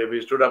al-Maghrib,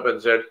 he stood up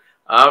and said,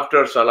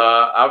 after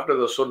Salah, after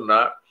the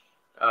Sunnah,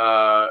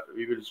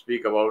 we will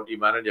speak about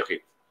Iman and Yaqeen.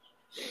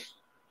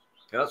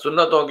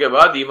 Sunnaton ke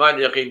baad Iman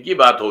Yaqeen ki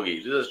baat hogi.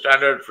 This is a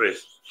standard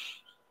phrase.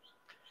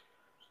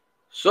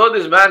 So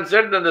this man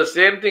said that the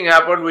same thing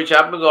happened, which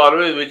happens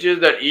always, which is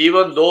that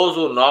even those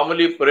who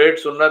normally prayed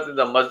Sunnat in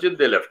the masjid,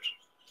 they left.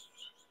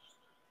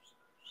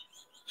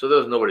 So there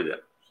was nobody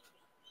there.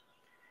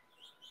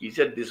 He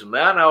said, this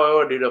man,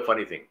 however, did a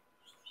funny thing.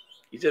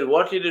 He said,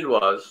 what he did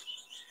was,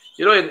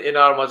 in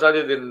our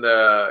masajid in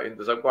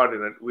the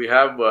subcontinent, we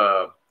have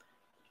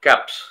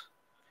caps.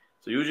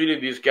 So usually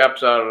these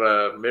caps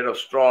are made of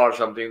straw or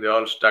something. They're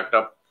all stacked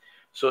up.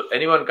 So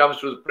anyone comes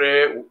to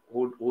pray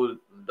who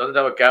doesn't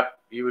have a cap,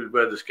 he will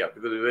wear this cap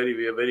because we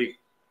are very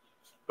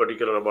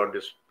particular about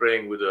this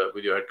praying with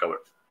your head covered.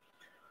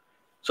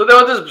 So there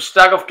was this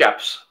stack of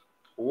caps.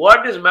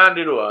 What this man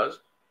did was,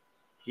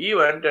 he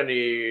went and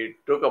he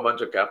took a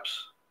bunch of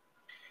caps.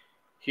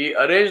 He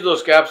arranged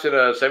those caps in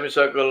a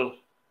semicircle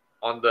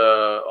on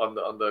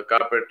the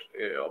carpet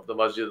of the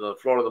masjid, on the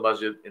floor of the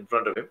masjid in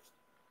front of him.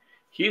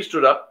 He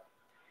stood up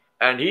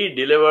and he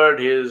delivered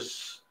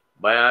his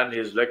bayan,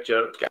 his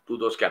lecture to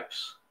those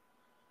caps.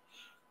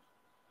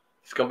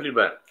 His complete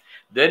bayan.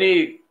 Then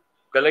he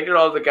collected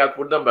all the caps,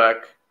 put them back,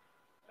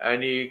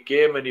 and he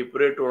came and he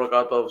prayed 2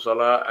 rakat of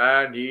salah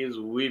and he is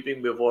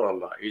weeping before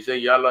Allah. He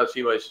said, Ya Allah,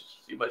 see my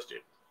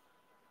state.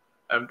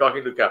 I'm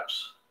talking to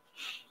caps.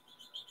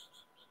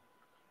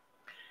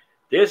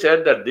 They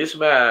said that this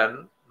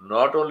man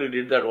not only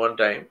did that one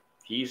time,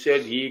 he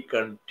said he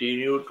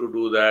continued to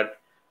do that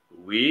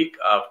week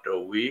after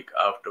week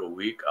after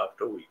week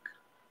after week.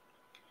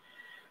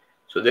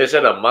 So they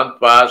said a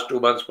month passed, 2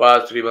 months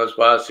passed, 3 months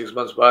passed, 6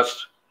 months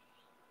passed.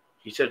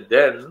 He said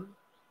then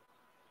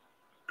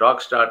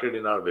talk started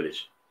in our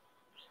village.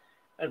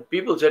 And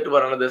people said to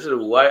one another, they said,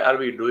 why are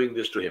we doing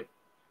this to him?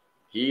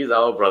 He is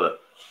our brother.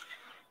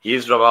 He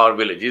is from our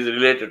village. He is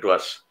related to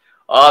us.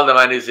 All the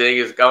man is saying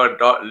is come and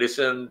talk,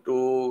 listen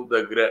to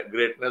the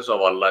greatness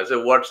of Allah. I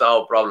said, what's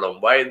our problem?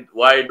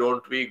 Why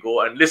don't we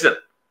go and listen?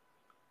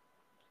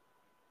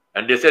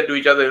 And they said to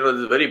each other,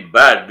 this is very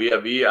bad.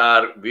 We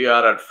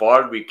are at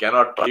fault. We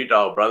cannot treat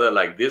our brother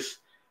like this.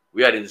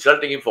 We are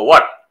insulting him for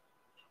what?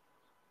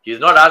 He has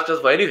not asked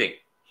us for anything.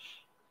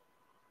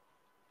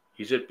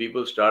 He said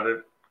people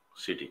started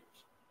sitting.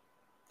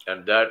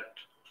 And that,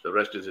 the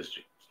rest is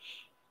history.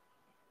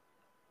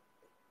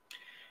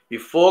 We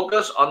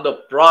focus on the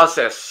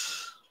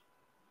process,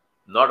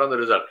 not on the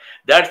result.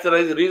 That's the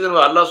reason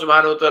why Allah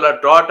subhanahu wa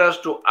ta'ala taught us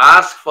to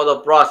ask for the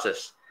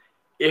process.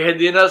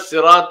 Ihdina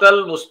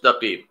siratal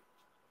mustaqim.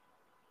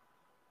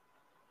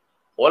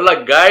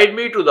 Allah, guide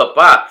me to the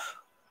path.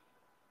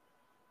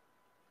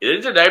 He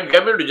didn't say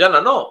guide me to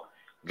Jannah. No.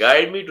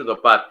 Guide me to the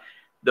path.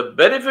 The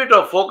benefit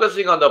of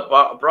focusing on the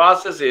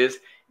process is,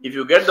 if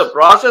you get the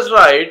process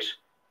right,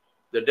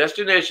 the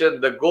destination,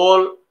 the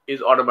goal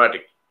is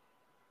automatic.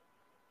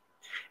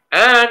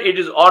 And it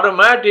is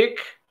automatic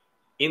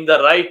in the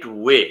right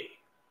way.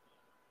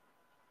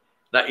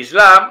 Now,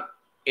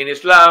 in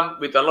Islam,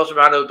 with Allah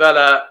subhanahu wa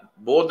ta'ala,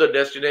 both the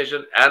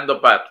destination and the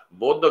path,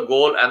 both the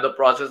goal and the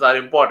process are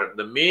important.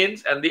 The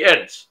means and the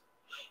ends.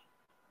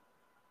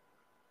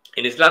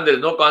 In Islam, there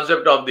is no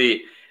concept of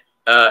the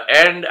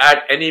end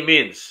at any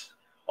means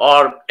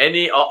or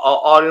any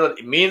or you know,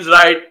 means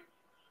right,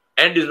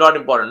 end is not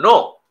important.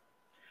 No,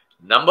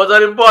 numbers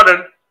are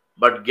important,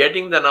 but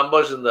getting the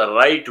numbers in the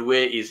right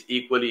way is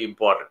equally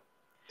important.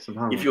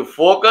 If you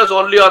focus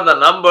only on the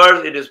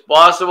numbers, it is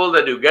possible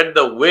that you get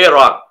the way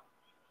wrong.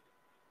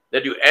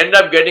 That you end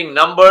up getting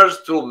numbers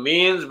through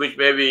means which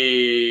may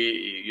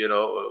be, you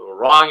know,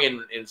 wrong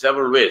in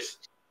several ways.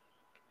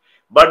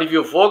 But if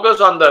you focus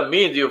on the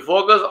means, you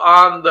focus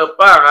on the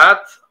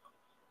path,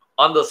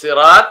 on the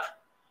sirat,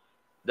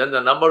 then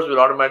the numbers will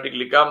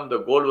automatically come, the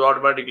goal will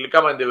automatically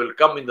come, and they will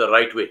come in the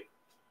right way.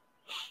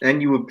 And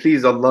you will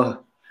please Allah.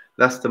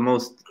 That's the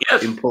most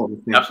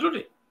important thing.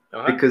 Absolutely.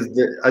 Because,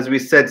 as we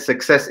said,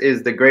 success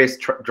is the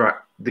greatest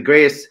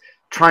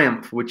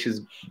triumph, which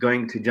is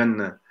going to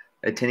Jannah,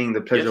 attaining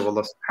the pleasure of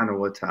Allah subhanahu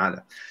wa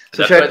ta'ala.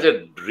 So that's why I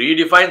said,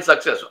 redefine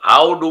success.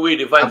 How do we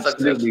define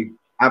success?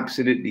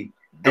 Absolutely.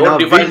 Don't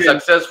define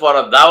success for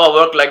a dawah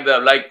work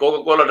like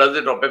Coca-Cola does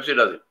it or Pepsi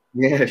does it.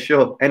 Yeah,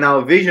 sure. And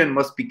our vision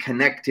must be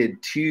connected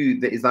to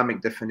the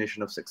Islamic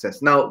definition of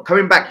success. Now,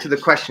 coming back to the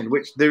question,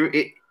 which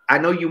I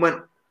know you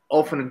went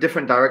off in a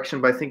different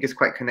direction, but I think it's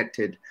quite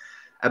connected,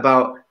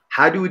 about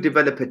how do we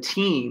develop a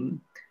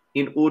team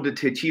in order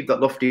to achieve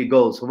that lofty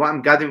goal? So what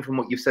I'm gathering from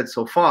what you've said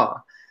so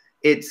far,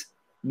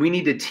 we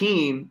need a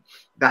team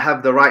that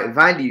have the right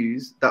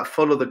values, that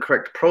follow the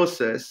correct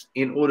process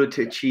in order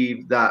to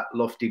achieve that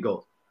lofty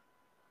goal.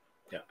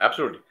 Yeah,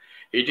 absolutely.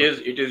 It is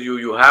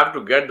you have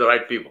to get the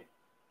right people.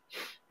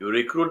 You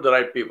recruit the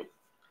right people.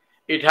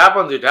 It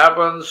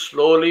happens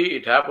slowly,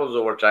 it happens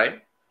over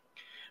time.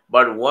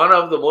 But one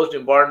of the most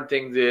important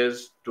things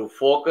is to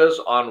focus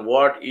on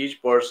what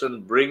each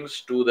person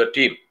brings to the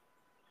team.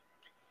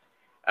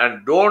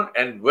 And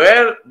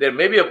where there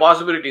may be a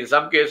possibility in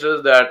some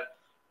cases that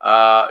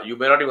you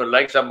may not even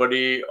like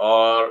somebody,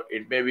 or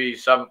it may be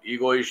some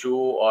ego issue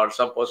or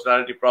some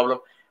personality problem,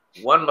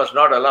 one must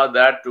not allow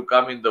that to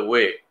come in the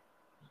way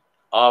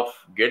of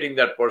getting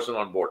that person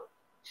on board.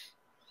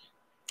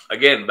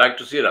 Again, back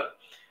to Sirah.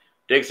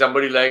 Take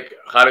somebody like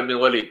Khalid bin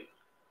Walid,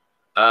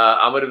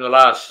 Amr ibn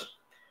al-As,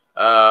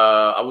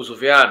 Abu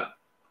Sufyan,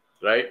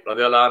 right?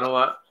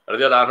 Radiallahu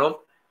anhum.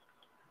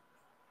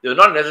 They were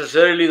not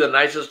necessarily the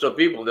nicest of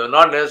people. They were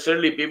not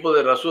necessarily people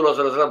that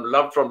Rasulullah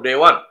loved from day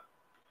one.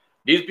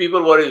 These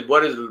people were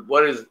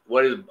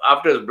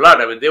after his blood.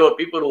 I mean, they were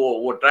people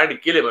who were trying to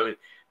kill him. I mean,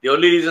 the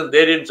only reason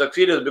they didn't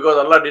succeed is because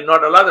Allah did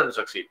not allow them to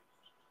succeed.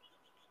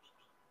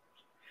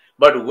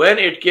 But when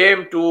it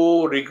came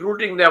to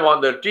recruiting them on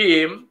the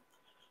team,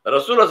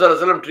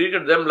 Rasulullah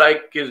treated them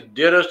like his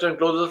dearest and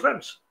closest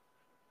friends.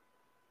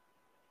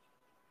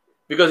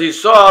 Because he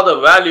saw the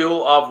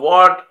value of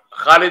what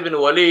Khalid bin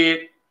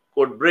Walid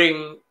could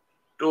bring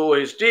to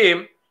his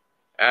team.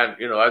 And,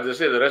 you know, as they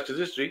say, the rest is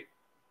history.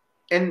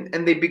 And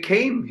they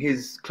became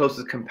his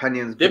closest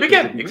companions. They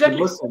became, exactly.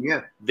 Muslim,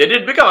 yeah. They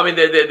did become. I mean,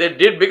 they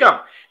did become.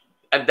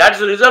 And that's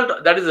the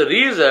result. That is the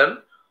reason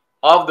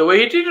of the way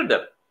he treated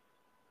them.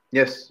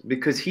 Yes,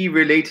 because he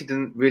related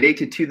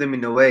to them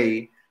in a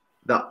way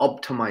that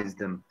optimized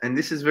them. And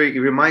this is it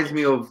reminds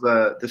me of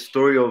the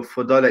story of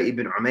Fudala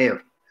ibn Umair.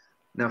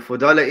 Now,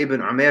 Fudala ibn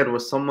Umair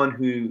was someone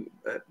who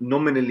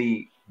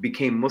nominally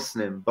became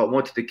Muslim, but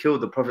wanted to kill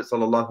the Prophet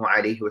sallallahu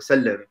alaihi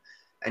wasallam.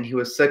 And he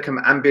was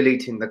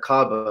circumambulating the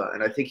Kaaba,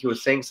 and I think he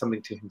was saying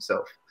something to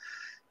himself.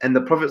 And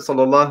the Prophet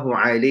sallallahu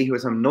alaihi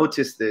wasallam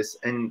noticed this,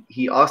 and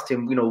he asked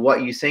him, you know, what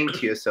are you saying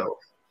to yourself?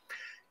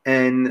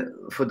 And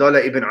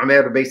Fudala ibn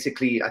Umair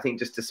basically, I think,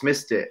 just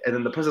dismissed it. And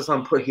then the Prophet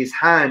ﷺ put his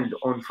hand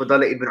on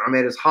Fudala ibn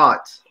Umair's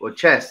heart or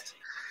chest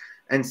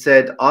and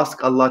said,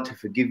 ask Allah to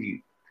forgive you.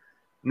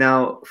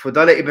 Now,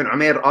 Fudala ibn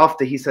Umair,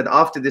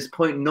 after this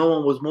point, no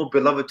one was more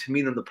beloved to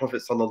me than the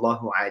Prophet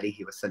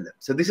ﷺ.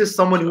 So this is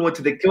someone who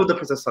wanted to kill the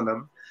Prophet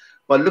ﷺ,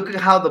 but look at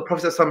how the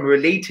Prophet ﷺ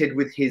related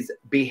with his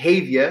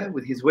behavior,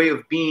 with his way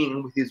of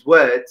being, with his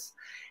words.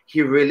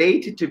 He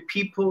related to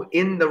people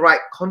in the right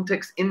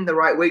context, in the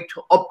right way,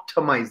 to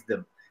optimize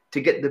them,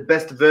 to get the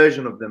best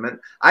version of them. And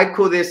I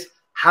call this,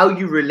 how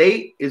you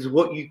relate is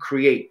what you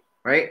create,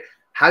 right?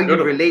 How you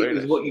relate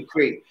is what you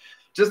create.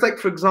 Just like,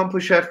 for example,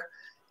 Shaykh,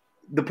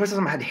 the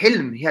Prophet had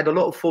hilm, he had a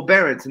lot of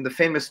forbearance. In the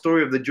famous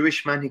story of the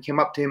Jewish man who came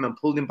up to him and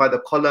pulled him by the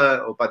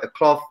collar or by the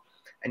cloth,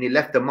 and he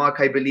left a mark,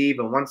 I believe,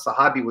 and one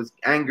Sahabi was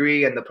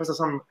angry, and the Prophet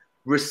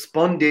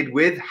responded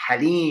with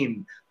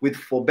halim, with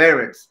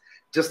forbearance.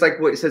 Just like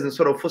what it says in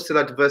Surah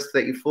Fussilat, verse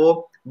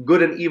 34,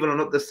 good and evil are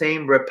not the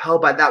same, repel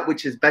by that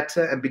which is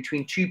better, and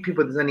between two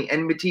people there's any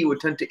enmity, it will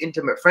turn to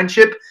intimate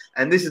friendship,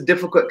 and this is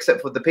difficult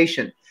except for the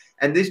patient.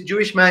 And this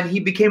Jewish man,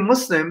 he became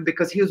Muslim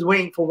because he was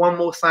waiting for one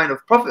more sign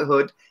of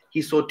prophethood.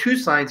 He saw two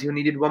signs, he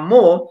needed one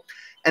more,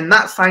 and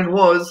that sign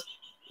was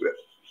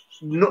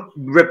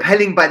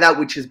repelling by that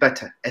which is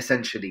better,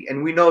 essentially.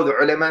 And we know the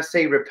ulama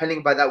say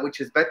repelling by that which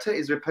is better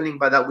is repelling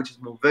by that which is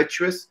more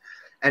virtuous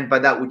and by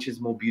that which is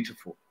more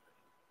beautiful.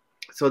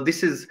 So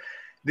this is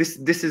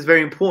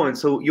very important.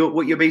 So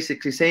what you're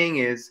basically saying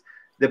is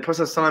the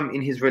Prophet ﷺ,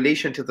 in his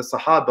relation to the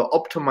Sahaba,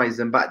 optimized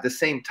them, but at the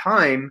same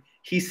time,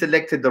 he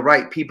selected the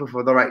right people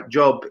for the right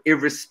job,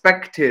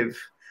 irrespective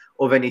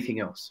of anything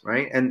else,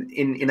 right? And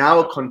in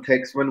our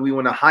context, when we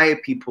want to hire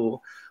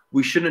people,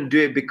 we shouldn't do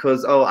it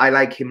because, oh, I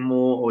like him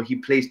more, or he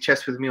plays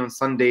chess with me on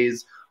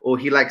Sundays, or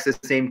he likes the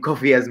same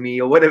coffee as me,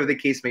 or whatever the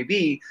case may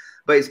be.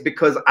 But it's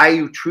because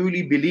I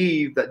truly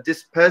believe that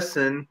this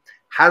person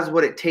has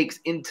what it takes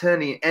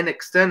internally and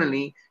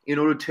externally in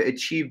order to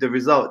achieve the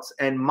results.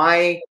 And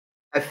my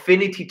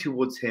affinity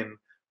towards him,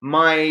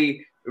 my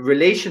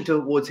relation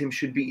towards him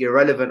should be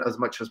irrelevant as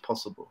much as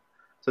possible.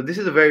 So this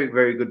is a very,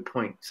 very good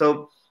point.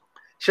 So,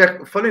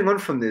 Sheikh, following on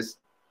from this,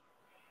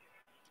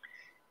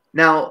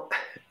 now,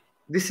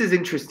 this is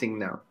interesting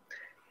now.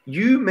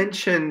 You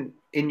mentioned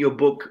in your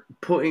book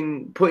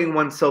putting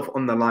oneself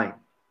on the line.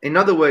 In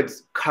other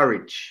words,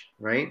 courage,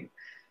 right?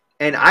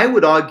 And I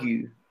would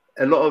argue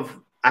a lot of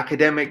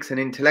academics and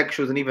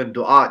intellectuals and even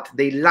du'at,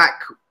 they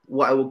lack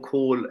what I would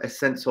call a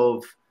sense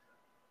of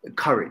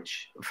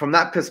courage. From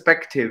that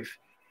perspective,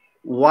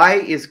 why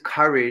is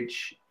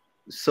courage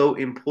so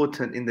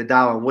important in the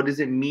dawah? What does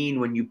it mean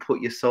when you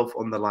put yourself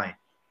on the line?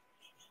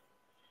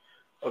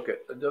 Okay,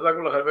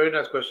 Jazakallah, very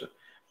nice question.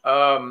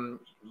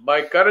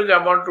 By courage,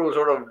 I want to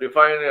sort of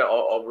define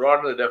or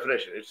broaden the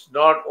definition. It's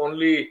not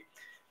only,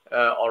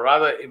 or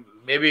rather,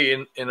 maybe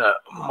in a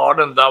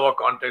modern dawah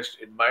context,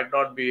 it might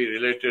not be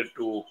related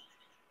to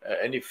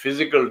any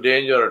physical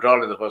danger at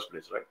all in the first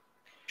place, right?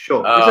 Sure.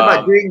 It's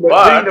about doing the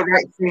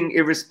right thing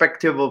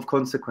irrespective of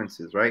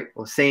consequences, right?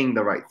 Or saying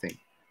the right thing.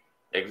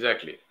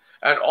 Exactly.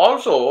 And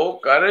also,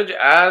 courage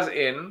as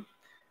in,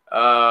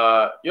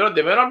 there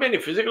may not be any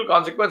physical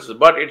consequences,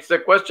 but it's a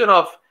question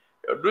of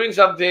doing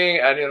something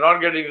and you're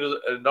not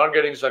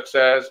getting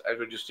success, and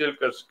but you still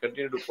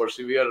continue to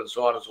persevere and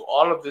so on and so.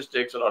 All of this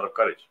takes a lot of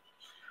courage.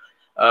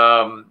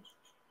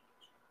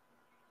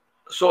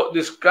 So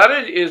this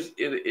courage is,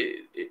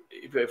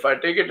 if I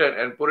take it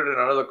and put it in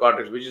another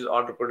context, which is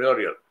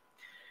entrepreneurial,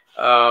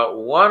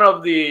 one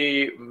of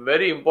the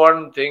very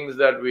important things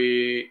that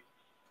we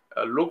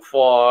look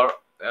for,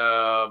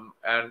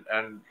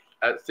 and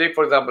say,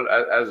 for example,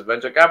 as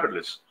venture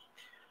capitalists,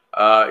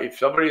 if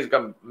somebody is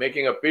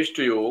making a pitch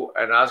to you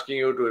and asking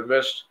you to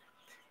invest,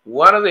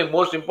 one of the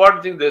most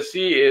important things they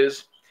see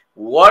is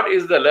what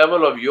is the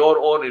level of your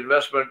own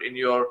investment in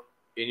your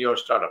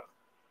startup.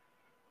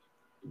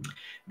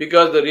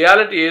 Because the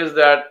reality is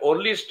that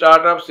only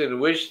startups in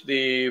which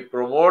the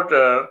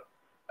promoter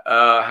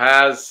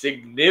has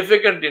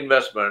significant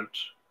investment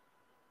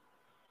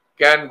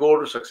can go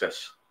to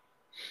success.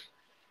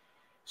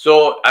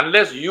 So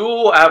unless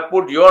you have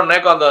put your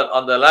neck on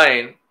the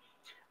line,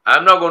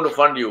 I'm not going to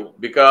fund you,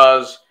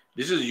 because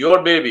this is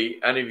your baby,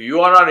 and if you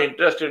are not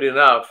interested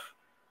enough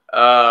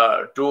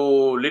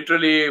to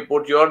literally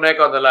put your neck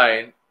on the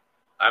line,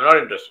 I'm not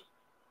interested,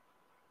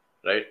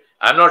 right?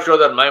 I'm not sure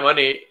that my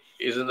money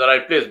is in the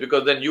right place,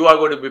 because then you are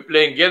going to be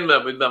playing games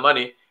with my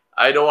money.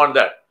 I don't want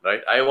that,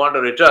 right? I want a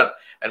return,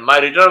 and my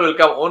return will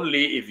come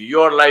only if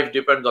your life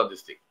depends on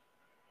this thing.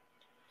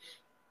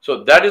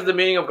 So that is the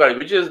meaning of courage,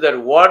 which is that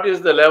what is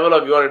the level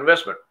of your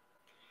investment?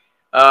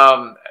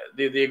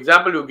 The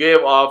example you gave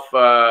of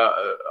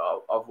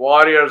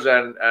warriors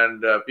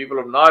and people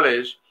of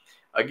knowledge,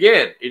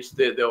 again, it's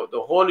the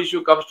whole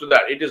issue comes to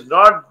that. It is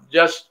not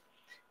just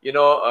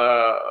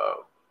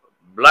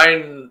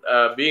blind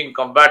being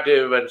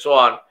combative and so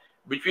on,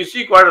 which we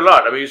see quite a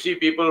lot. I mean, you see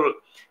people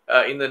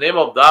in the name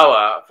of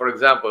dawah, for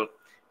example,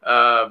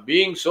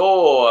 being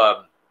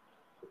so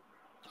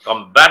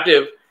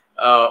combative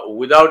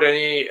without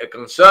any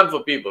concern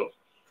for people.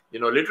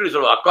 Literally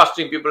sort of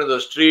accosting people in the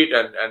street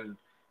and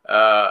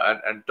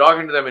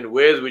talking to them in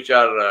ways which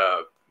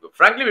are,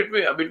 frankly,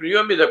 between you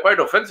and me, they're quite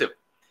offensive.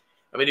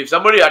 I mean, if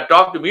somebody had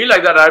talked to me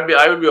like that,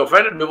 I would be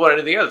offended before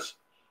anything else.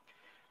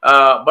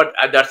 But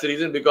that's the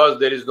reason, because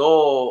there is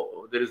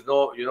no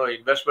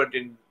investment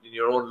in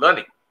your own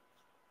learning.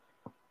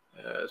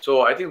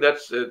 So I think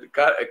that's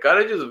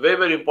courage is very,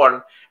 very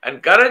important,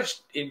 and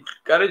courage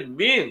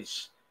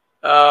means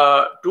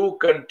to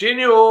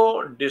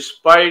continue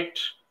despite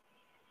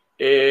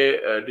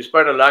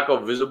a lack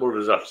of visible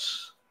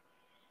results.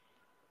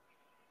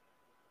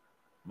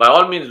 By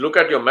all means, look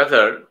at your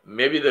method.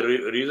 Maybe the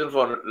reason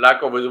for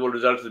lack of visible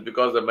results is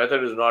because the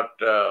method is not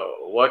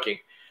working.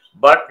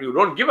 But you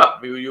don't give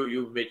up.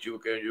 You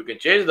can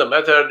change the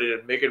method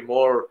and make it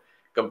more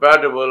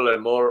compatible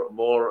and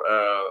more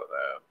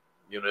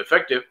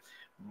effective.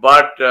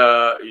 But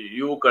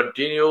you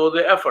continue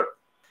the effort,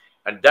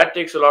 and that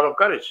takes a lot of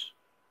courage.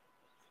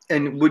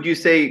 And would you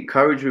say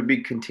courage would be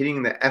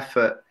continuing the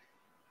effort,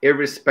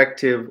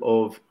 irrespective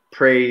of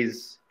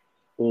praise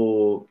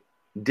or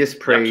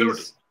dispraise?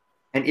 Absolutely.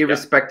 And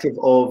irrespective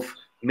of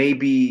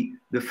maybe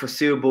the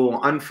foreseeable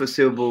or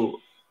unforeseeable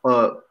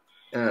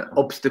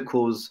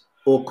obstacles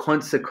or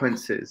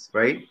consequences,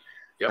 right?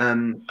 Yep.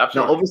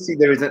 Now, obviously,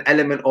 there is an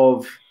element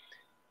of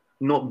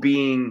not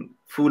being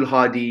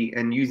foolhardy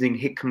and using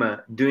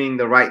hikmah, doing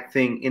the right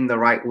thing in the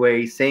right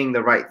way, saying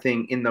the right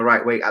thing in the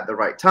right way at the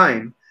right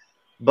time.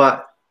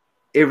 But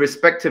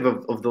irrespective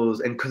of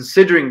those and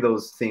considering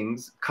those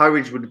things,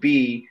 courage would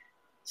be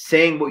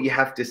saying what you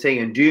have to say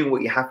and doing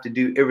what you have to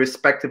do,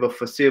 irrespective of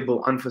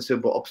foreseeable,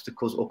 unforeseeable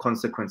obstacles or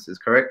consequences,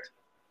 correct?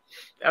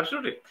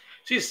 Absolutely.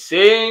 See,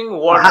 saying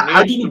what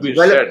How do needs we to be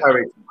develop said.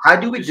 courage? How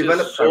do we This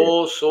develop is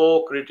courage?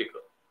 so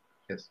critical.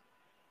 Yes.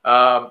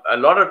 A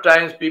lot of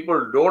times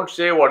people don't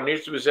say what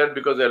needs to be said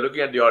because they're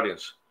looking at the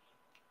audience.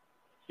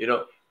 You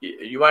know,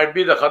 you might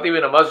be the khatib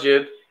in a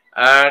masjid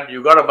and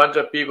you got a bunch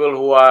of people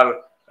who have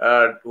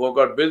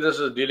got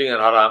businesses dealing in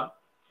haram,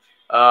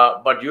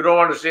 but you don't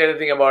want to say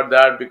anything about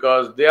that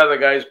because they are the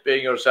guys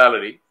paying your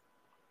salary.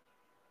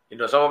 You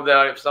know, some of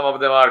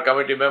them are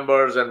committee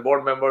members and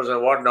board members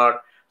and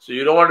whatnot. So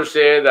you don't want to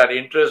say that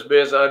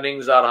interest-based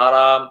earnings are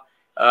haram,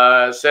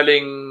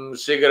 selling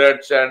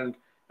cigarettes and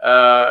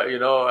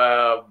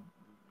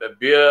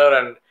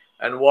beer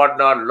and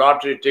whatnot,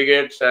 lottery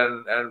tickets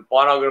and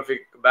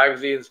pornographic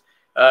magazines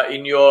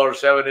in your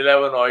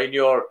 7-Eleven or in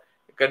your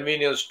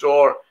convenience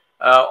store.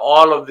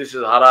 All of this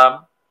is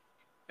haram.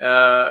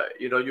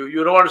 You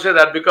don't want to say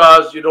that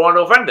because you don't want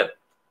to offend them.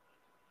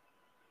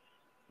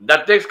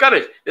 That takes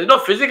courage. There's no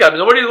physical.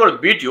 Nobody is going to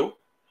beat you.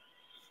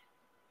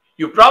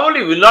 You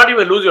probably will not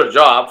even lose your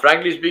job.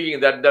 Frankly speaking,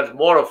 that's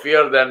more of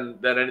fear than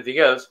anything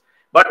else.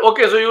 But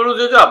okay, so you lose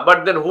your job.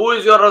 But then who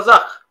is your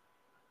razak?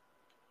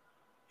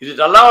 Is it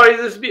Allah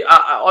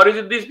or is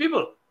it these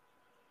people?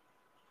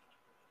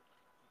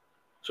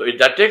 So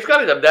that takes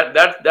courage.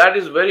 That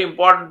is very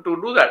important to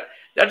do that.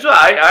 That's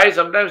why I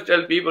sometimes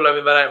tell people. I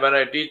mean, when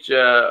I teach,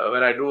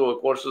 when I do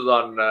courses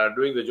on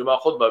doing the Jummah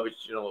khutbah,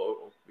 which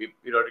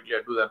periodically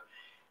I do them.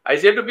 I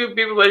say to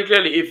people very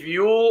clearly, if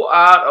you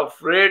are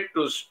afraid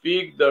to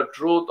speak the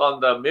truth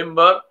on the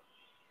mimbar,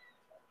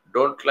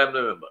 don't climb the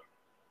mimbar.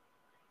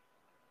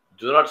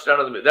 Do not stand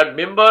on the mimbar. That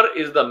mimbar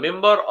is the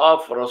mimbar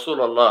of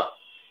Rasulullah.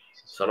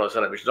 It's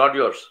not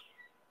yours.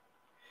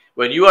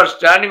 When you are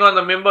standing on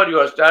the mimbar, you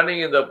are standing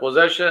in the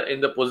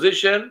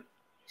position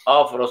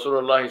of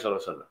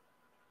Rasulullah.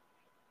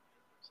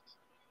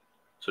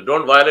 So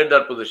don't violate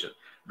that position.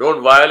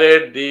 Don't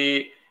violate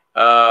the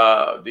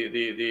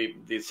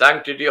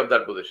sanctity of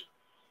that position.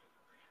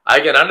 I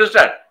can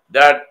understand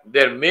that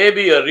there may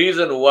be a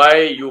reason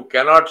why you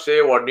cannot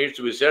say what needs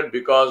to be said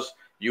because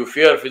you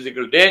fear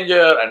physical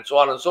danger and so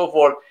on and so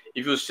forth.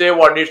 If you say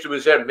what needs to be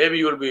said, maybe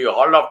you will be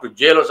hauled off to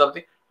jail or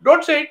something.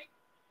 Don't say it.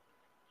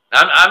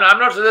 I'm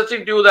not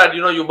suggesting to you that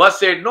you must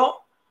say it.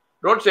 No,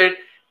 don't say it.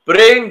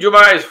 Praying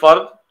Jummah is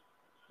fard.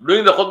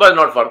 Doing the khutbah is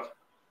not fard.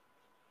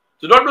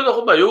 So don't do the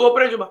khutbah. You go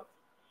pray Jummah.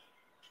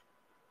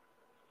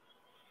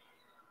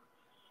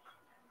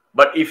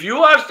 But if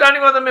you are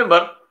standing on the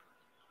mimbar,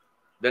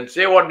 then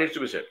say what needs to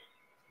be said.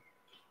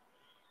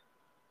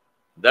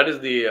 That's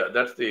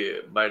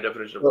my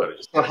definition of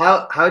courage. So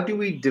how do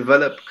we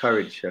develop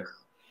courage, Sheikh?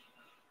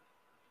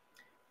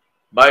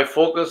 By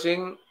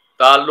focusing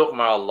ta'alluq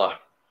ma Allah.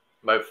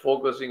 By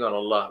focusing on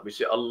Allah. We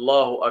say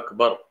Allahu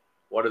Akbar.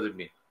 What does it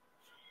mean?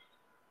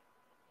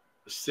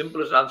 The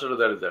simplest answer to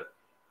that is that.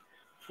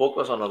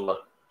 Focus on Allah.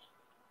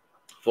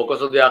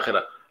 Focus on the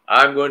akhirah.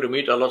 I'm going to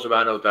meet Allah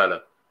subhanahu wa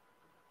ta'ala.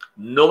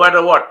 No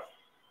matter what.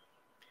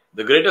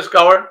 The greatest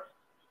coward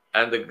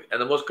and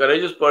the most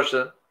courageous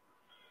person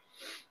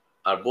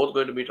are both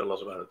going to meet Allah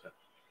subhanahu wa ta'ala.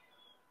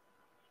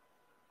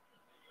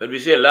 When we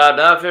say La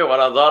nafi wa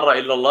la dharra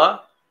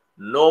illallah,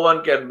 no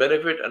one can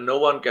benefit and no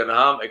one can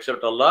harm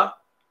except Allah,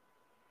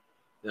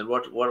 then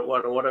what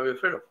are we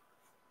afraid of?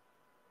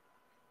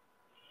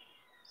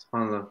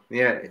 SubhanAllah.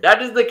 Yeah.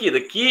 That is the key.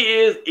 The key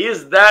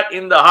is that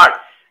in the heart.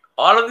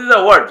 All of these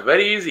are words,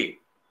 very easy.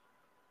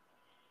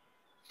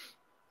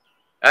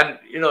 And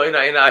in our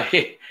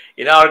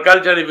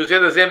culture, if you say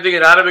the same thing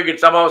in Arabic, it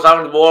somehow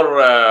sounds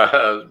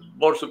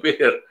more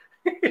superior.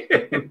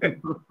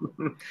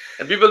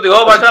 And people think,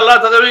 oh, mashallah,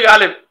 such a big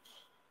alim.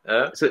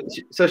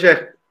 So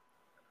Sheikh,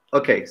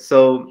 okay,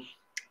 so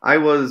I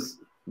was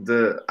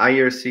the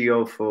IR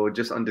CEO for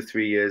just under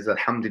 3 years.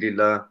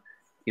 Alhamdulillah,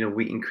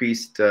 we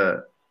increased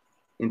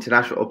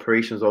international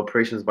operations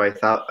by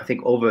I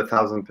think over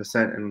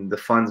 1,000%, and the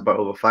funds by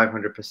over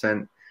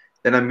 500%.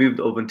 Then I moved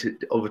over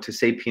to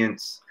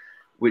Sapience,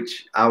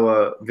 which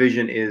our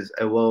vision is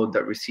a world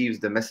that receives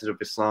the message of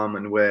Islam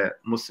and where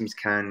Muslims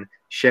can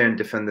share and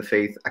defend the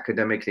faith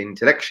academically and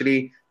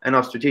intellectually. And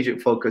our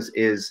strategic focus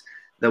is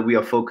that we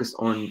are focused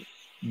on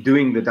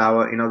doing the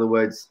dawah, in other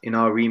words, in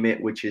our remit,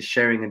 which is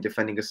sharing and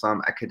defending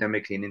Islam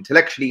academically and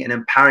intellectually and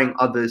empowering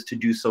others to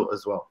do so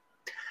as well.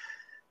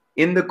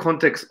 In the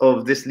context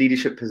of this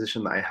leadership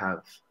position that I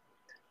have,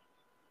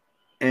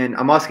 and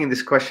I'm asking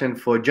this question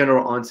for a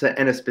general answer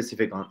and a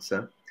specific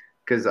answer,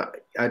 because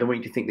I don't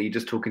want you to think that you're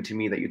just talking to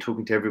me, that you're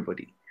talking to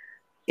everybody.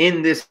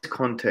 In this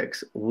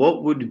context,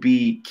 what would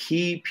be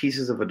key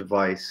pieces of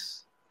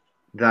advice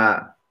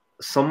that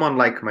someone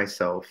like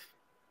myself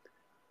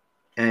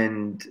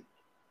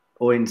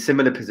or in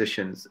similar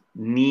positions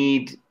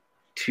need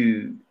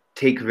to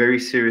take very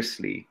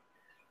seriously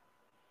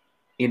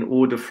in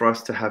order for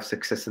us to have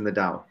success in the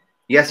dawah.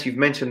 Yes,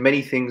 you've mentioned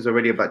many things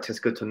already about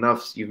tazkiyatun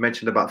nafs. You've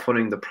mentioned about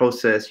following the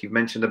process. You've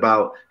mentioned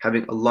about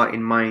having Allah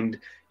in mind.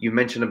 You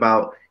mentioned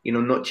about,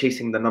 not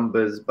chasing the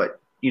numbers, but,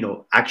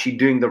 actually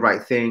doing the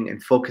right thing and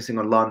focusing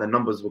on Allah, and the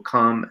numbers will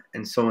come,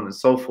 and so on and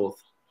so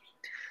forth.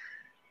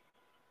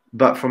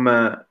 But from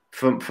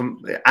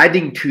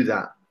adding to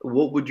that,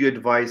 what would you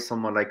advise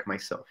someone like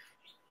myself?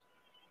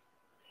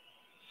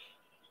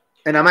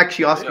 And I'm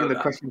actually asking the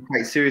question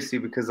quite seriously,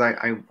 because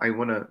I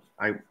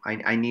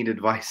need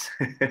advice.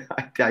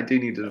 I do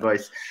need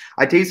advice.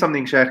 I tell you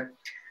something, Shaykh.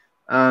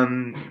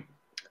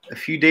 A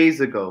few days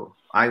ago,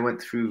 I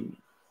went through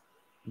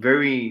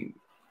very,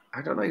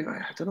 I don't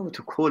know what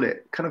to call it,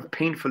 kind of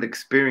painful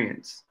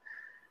experience.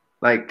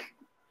 Like,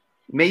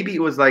 maybe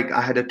it was like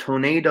I had a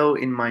tornado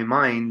in my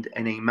mind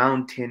and a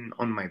mountain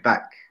on my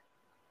back.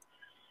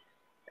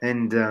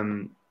 And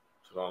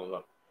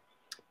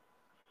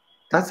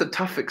that's a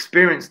tough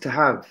experience to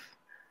have.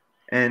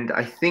 And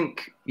I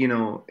think,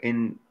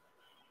 in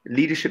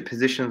leadership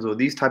positions or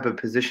these type of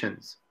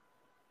positions,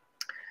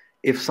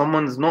 if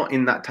someone's not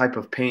in that type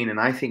of pain, and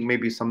I think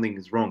maybe something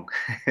is wrong,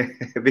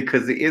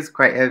 because it is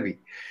quite heavy.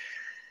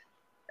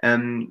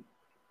 And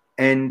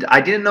I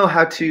didn't know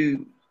how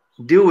to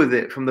deal with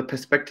it from the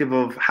perspective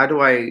of, how do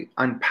I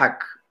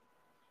unpack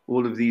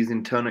all of these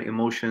internal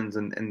emotions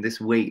and this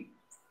weight.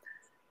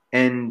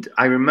 And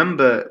I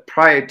remember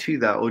prior to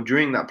that, or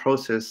during that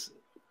process,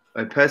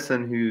 a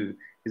person who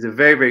is a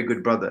very, very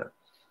good brother,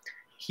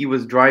 he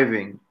was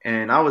driving,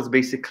 and I was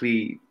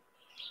basically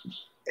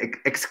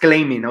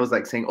exclaiming. I was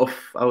like saying,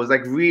 "Off!" I was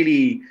like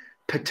really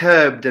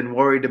perturbed and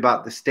worried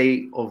about the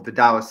state of the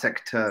dawah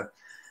sector.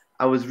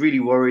 I was really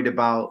worried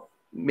about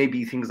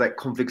maybe things like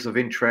conflicts of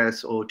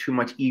interest or too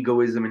much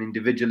egoism and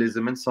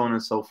individualism and so on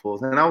and so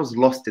forth. And I was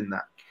lost in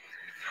that.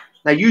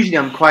 Now, usually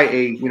I'm quite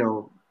a,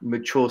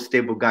 mature,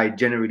 stable guy,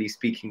 generally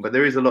speaking, but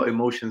there is a lot of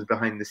emotions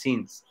behind the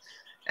scenes.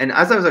 And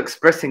as I was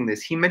expressing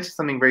this, he mentioned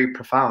something very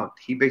profound.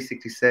 He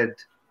basically said,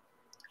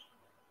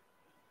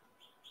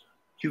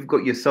 "You've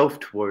got yourself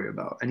to worry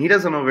about." And he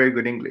doesn't know very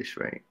good English,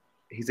 right?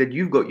 He said,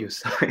 "You've got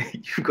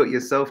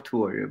yourself to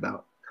worry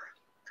about."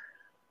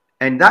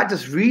 And that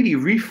just really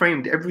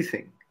reframed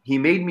everything. He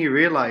made me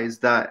realize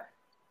that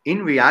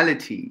in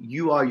reality,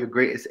 you are your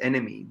greatest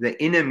enemy.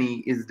 The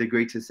enemy is the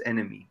greatest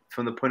enemy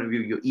from the point of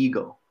view of your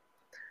ego.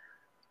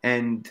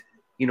 And,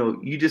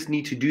 you just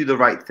need to do the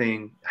right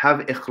thing,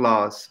 have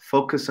ikhlas,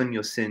 focus on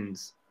your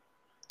sins,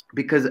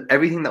 because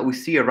everything that we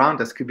see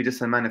around us could be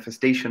just a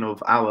manifestation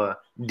of our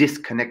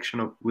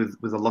disconnection with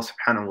Allah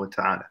subhanahu wa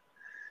ta'ala.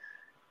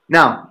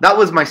 Now, that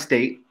was my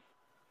state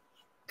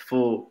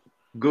for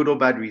good or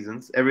bad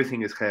reasons.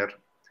 Everything is khair.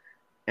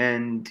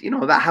 And,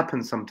 that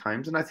happens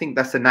sometimes. And I think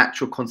that's a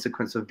natural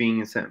consequence of being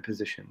in certain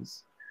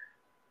positions.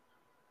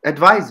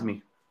 Advise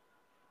me.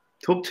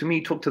 Talk to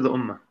me, talk to the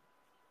ummah.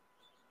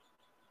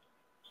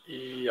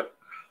 Yep.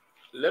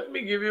 Let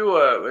me give you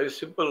a very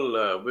simple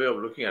way of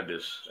looking at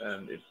this.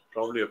 And it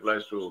probably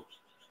applies to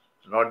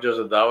not just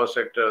the dawah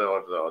sector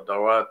or the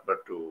dawah,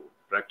 but to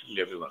practically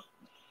everyone.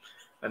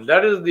 And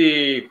that is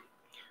the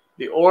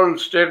old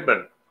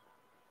statement,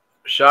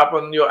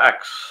 sharpen your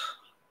axe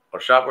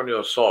or sharpen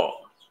your saw.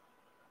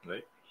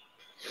 Right?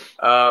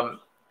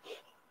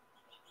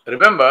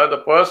 Remember,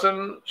 the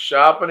person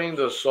sharpening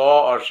the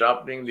saw or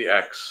sharpening the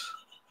axe,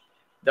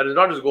 that is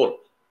not his goal.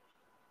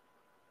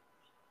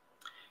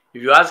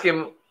 If you ask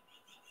him,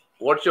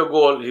 what's your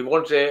goal? He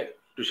won't say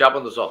to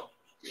sharpen the saw.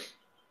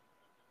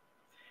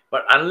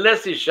 But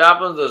unless he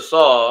sharpens the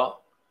saw,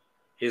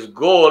 his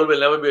goal will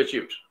never be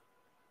achieved.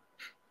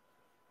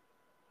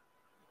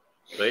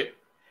 Right?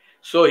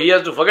 So he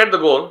has to forget the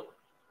goal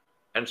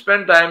and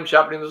spend time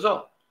sharpening the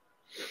saw.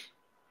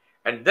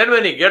 And then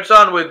when he gets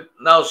on with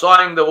now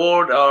sawing the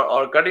wood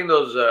or cutting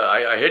those,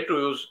 I hate to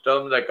use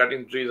terms like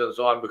cutting trees and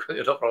so on,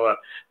 because, from a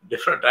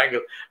different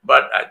angle.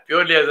 But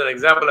purely as an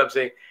example, I'm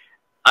saying,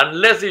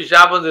 unless he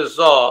sharpens his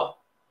saw,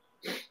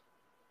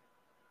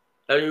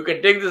 now you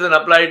can take this and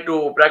apply it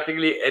to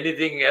practically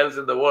anything else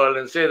in the world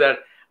and say that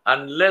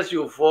unless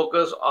you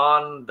focus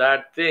on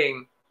that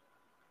thing,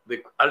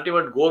 the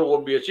ultimate goal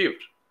won't be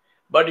achieved.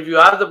 But if you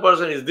ask the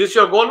person, is this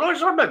your goal? No,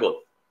 it's not my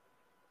goal.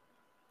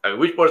 I mean,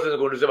 which person is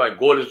going to say, my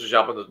goal is to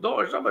sharpen this?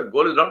 No, it's not. My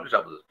goal is not to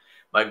sharpen this.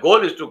 My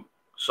goal is to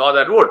saw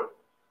that wood.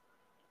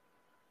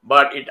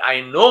 But I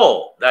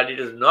know that it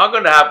is not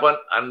going to happen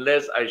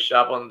unless I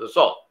sharpen the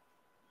saw.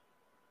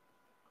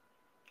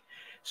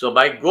 So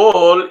my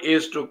goal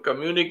is to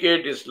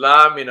communicate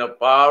Islam in a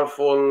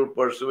powerful,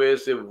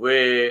 persuasive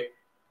way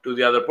to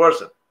the other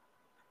person.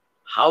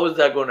 How is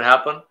that going to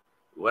happen?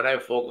 When I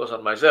focus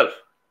on myself.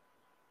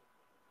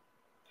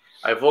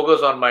 I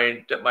focus on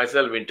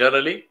myself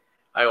internally.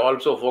 I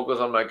also focus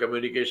on my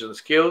communication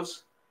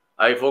skills.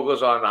 I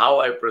focus on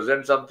how I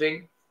present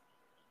something.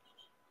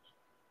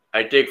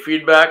 I take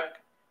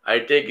feedback. I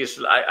take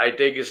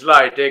islah,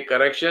 I take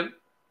correction.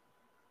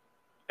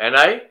 And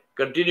I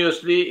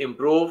continuously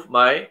improve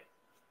my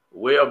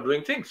way of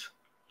doing things.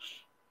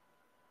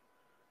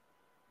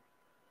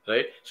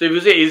 Right? So if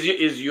you say,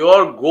 is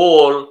your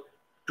goal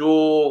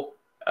to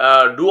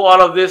do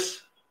all of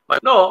this.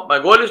 No, my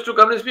goal is to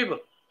convince people.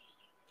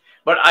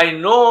 But I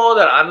know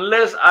that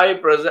unless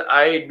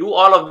I do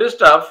all of this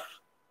stuff,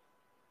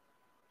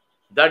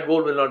 that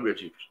goal will not be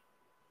achieved.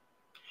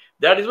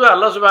 That is why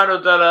Allah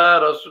subhanahu wa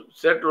ta'ala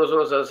said to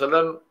Rasulullah sallallahu alaihi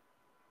wasallam,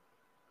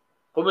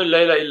 "Qum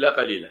al-layla illa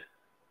qalila."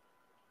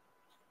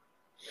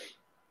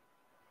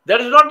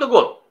 That is not the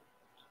goal.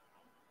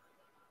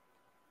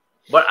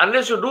 But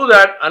unless you do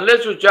that,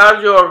 unless you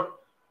charge your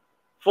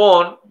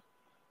phone,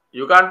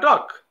 you can't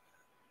talk.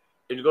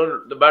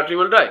 The battery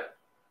will die.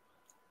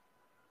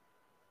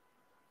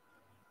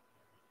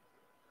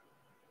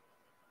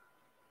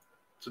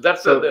 So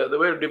that's the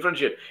way to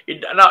differentiate.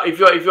 Now, if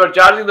you are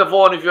charging the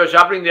phone, if you are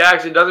sharpening the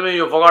axe, it doesn't mean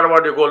you forgot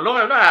about your goal. No,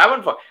 I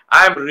haven't.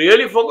 I am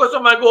really focused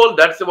on my goal.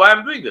 That's why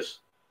I'm doing this.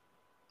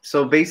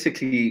 So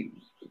basically,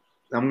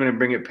 I'm going to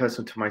bring it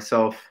personal to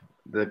myself.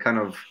 The kind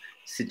of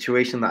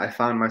situation that I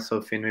found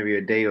myself in maybe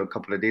a day or a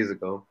couple of days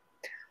ago.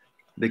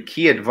 The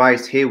key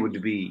advice here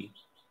would be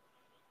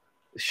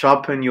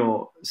sharpen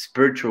your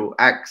spiritual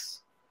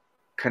axe,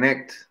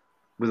 connect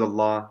with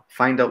Allah,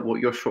 find out what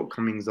your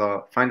shortcomings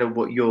are, find out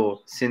what your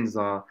sins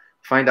are,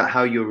 find out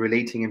how you're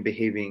relating and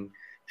behaving,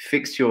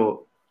 fix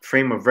your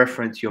frame of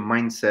reference, your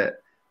mindset.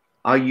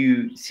 Are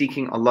you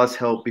seeking Allah's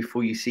help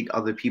before you seek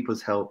other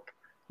people's help?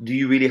 Do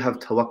you really have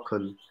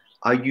tawakkul?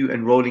 Are you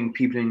enrolling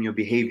people in your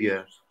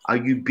behavior? Are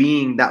you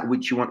being that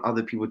which you want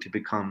other people to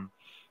become?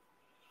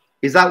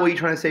 Is that what you're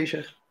trying to say,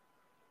 Shaykh?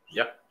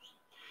 Yeah.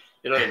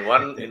 You know,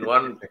 in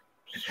one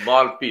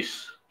small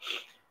piece,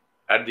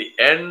 at the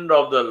end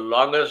of the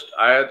longest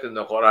ayat in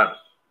the Quran,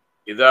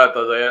 إِذَا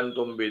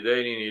تَزَيَنْتُمْ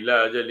بِدَيْنٍ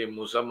إِلَىٰ أَجَلٍ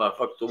مُسَمَّى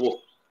فَاكْتُبُوهُ.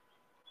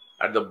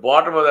 At the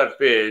bottom of that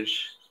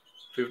page,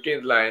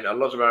 15th line,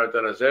 Allah subhanahu wa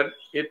ta'ala said,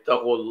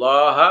 اتَّقُوا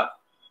اللَّهَ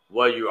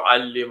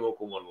وَيُعَلِّمُكُمُ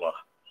اللَّهُ.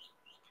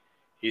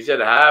 He said,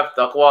 have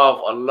taqwa of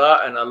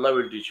Allah and Allah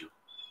will teach you.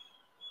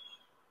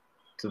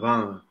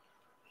 Subhanallah.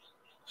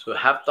 So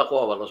have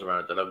taqwa of Allah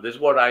subhanahu wa ta'ala. This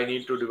is what I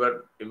need to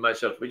develop in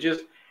myself, which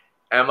is,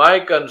 am I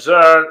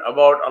concerned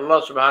about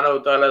Allah subhanahu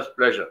wa ta'ala's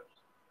pleasure?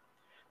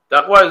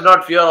 Taqwa is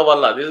not fear of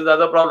Allah. This is the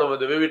other problem with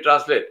the way we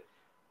translate.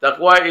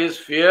 Taqwa is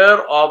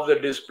fear of the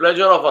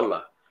displeasure of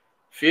Allah.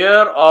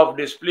 Fear of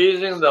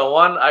displeasing the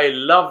one I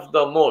love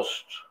the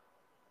most.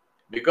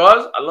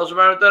 Because Allah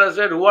subhanahu wa ta'ala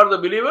said, who are the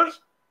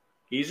believers?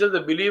 He said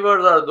the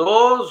believers are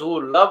those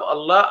who love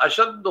Allah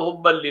ashaddu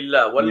hubban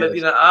lillah.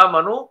 Walladina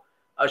amanu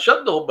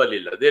ashaddu hubban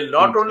lillah. They'll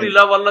not only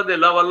love Allah, they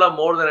love Allah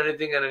more than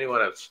anything and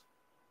anyone else.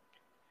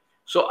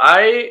 So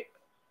I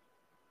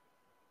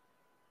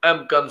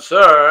am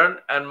concerned,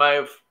 and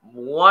my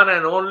one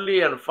and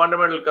only and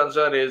fundamental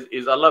concern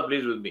is Allah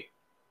pleased with me?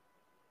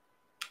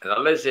 And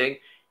Allah is saying,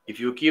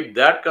 if you keep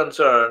that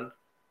concern,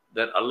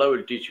 then Allah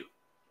will teach you.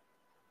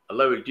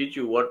 Allah will teach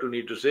you what to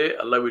need to say.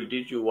 Allah will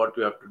teach you what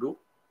you have to do.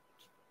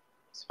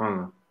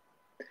 SubhanAllah.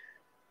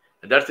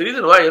 And that's the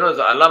reason why,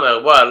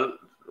 Allah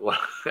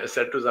Iqbal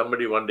said to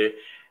somebody one day,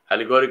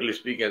 allegorically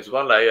speaking,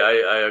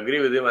 SubhanAllah, I agree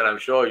with him, and I'm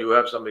sure you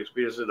have some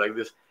experiences like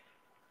this.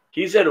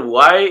 He said,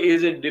 why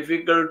is it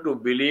difficult to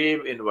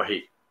believe in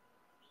Wahi?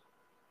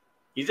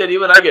 He said,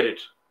 even I get it.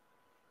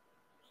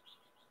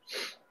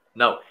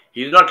 Now,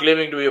 he's not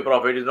claiming to be a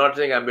prophet. He's not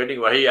saying I'm getting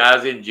Wahi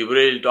as in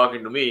Jibreel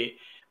talking to me.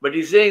 But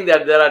he's saying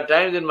that there are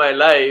times in my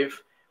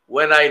life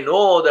when I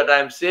know that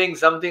I'm saying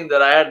something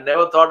that I had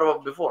never thought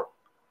of before.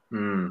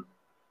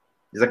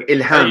 It's like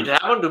ilham. And it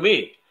happened to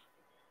me.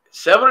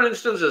 Several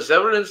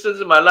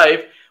instances in my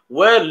life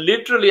where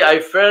literally I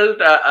felt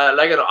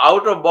like an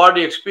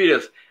out-of-body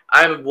experience.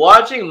 I'm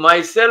watching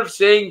myself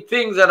saying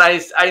things and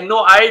I know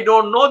I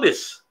don't know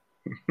this.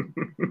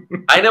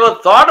 I never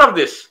thought of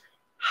this.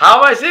 How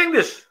am I saying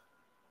this?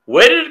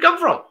 Where did it come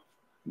from?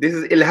 This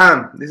is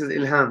ilham. This is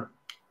ilham.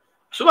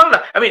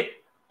 SubhanAllah. I mean,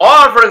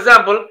 or for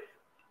example,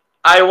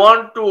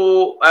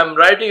 I'm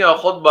writing a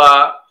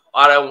khutbah,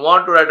 or I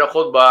want to write a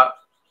khutbah,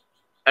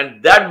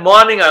 and that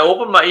morning I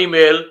open my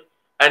email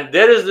and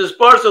there is this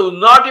person who's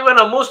not even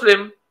a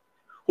Muslim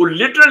who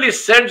literally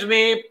sends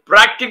me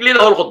practically the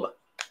whole khutbah.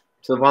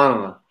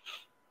 SubhanAllah.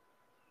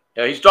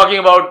 Yeah, he's talking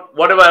about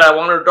whatever I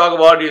wanted to talk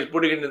about, he's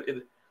putting it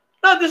in.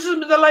 No, this is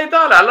min Allah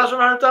ta'ala. Allah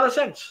subhanahu wa ta'ala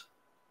sends.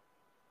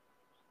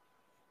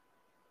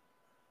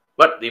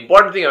 But the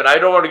important thing, and I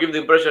don't want to give the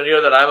impression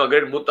here that I'm a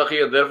great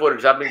muttaqi and therefore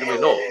it's happening to me.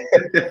 No.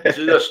 This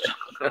is just,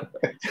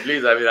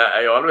 please,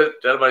 I always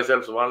tell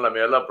myself, subhanAllah,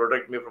 may Allah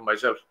protect me from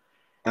myself.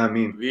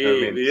 Ameen. We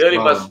really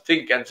must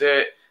think and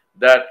say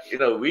that,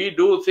 we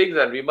do things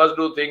and we must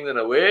do things in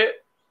a way,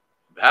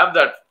 have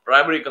that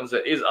primary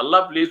concern. Is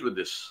Allah pleased with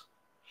this?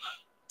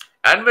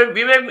 And when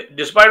we make,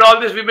 despite all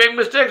this, we make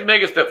mistakes,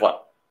 make istighfar.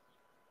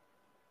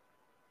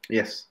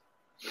 Yes.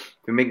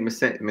 If we make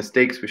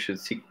mistakes, we should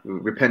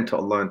repent to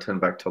Allah and turn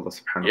back to Allah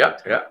subhanahu wa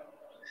ta'ala. Yeah.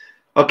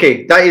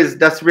 Okay,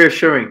 that's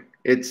reassuring.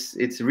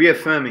 It's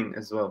reaffirming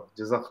as well.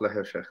 Jazakallah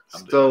khair, Shaykh.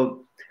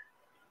 So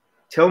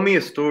tell me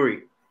a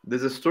story.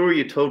 There's a story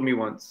you told me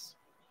once,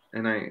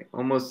 and I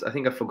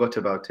think I forgot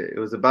about it. It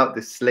was about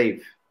this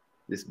slave,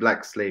 this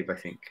black slave, I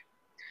think.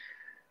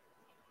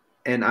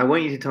 And I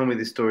want you to tell me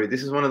this story.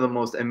 This is one of the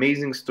most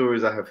amazing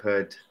stories I have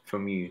heard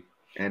from you.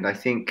 And I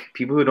think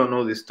people who don't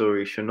know this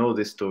story should know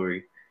this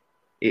story.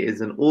 It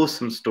is an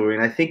awesome story,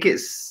 and I think it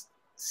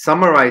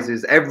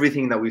summarizes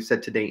everything that we've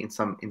said today in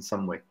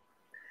some way.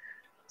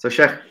 So,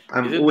 Sheikh,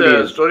 I'm Is it all the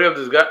ears. story of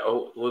this guy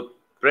who was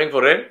praying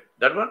for rain?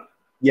 That one?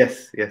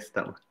 Yes,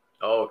 that one.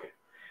 Oh, okay.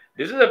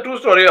 This is a true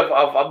story of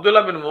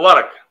Abdullah bin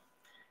Mubarak,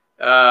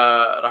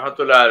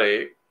 rahmatullah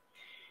alayhi.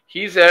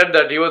 He said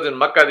that he was in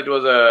Makkah. It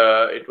was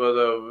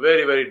a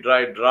very, very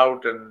dry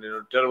drought and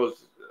terrible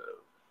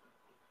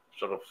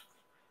sort of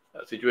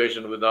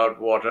situation without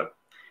water.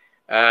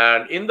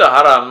 And in the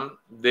Haram,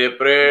 they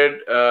prayed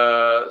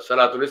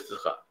Salatul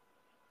Istisqa.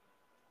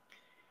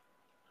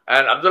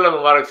 And Abdullah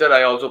Mubarak said,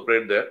 I also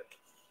prayed there.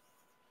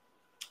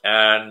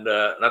 And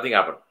nothing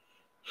happened.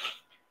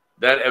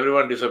 Then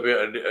everyone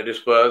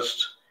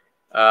dispersed.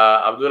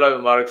 Abdullah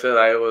Mubarak said,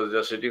 I was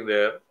just sitting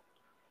there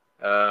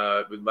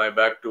with my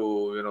back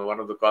to one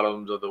of the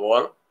columns of the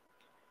wall,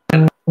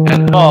 and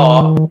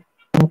saw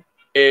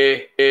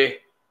a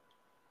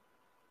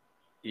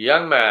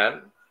young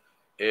man,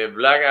 a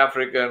black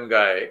African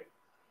guy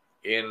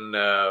in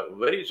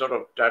very sort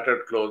of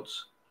tattered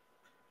clothes,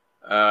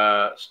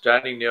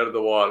 standing near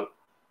the wall,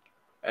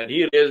 and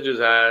he raised his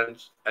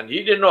hands, and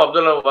he didn't know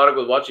Abdullah Mubarak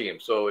was watching him,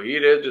 so he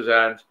raised his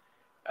hands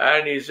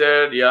and he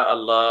said, Ya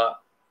Allah,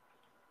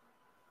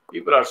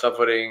 people are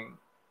suffering,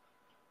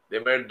 they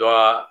made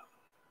dua,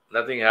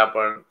 nothing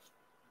happened.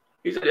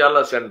 He said, Ya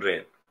Allah, send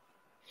rain.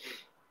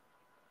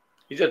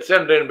 He said,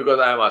 send rain because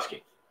I am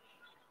asking.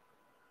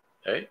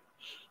 Okay?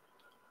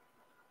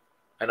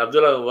 And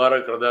Abdullah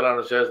Mubarak radhiyallahu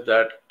anhu says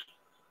that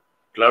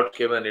cloud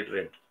came and it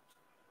rained.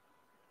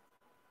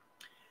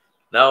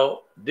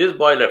 Now, this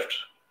boy left.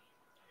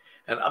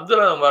 And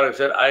Abdullah Mubarak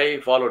said, I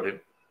followed him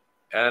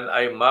and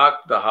I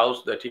marked the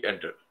house that he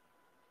entered.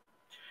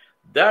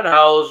 That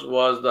house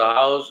was the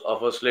house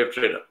of a slave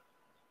trader.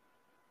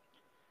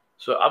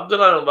 So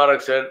Abdullah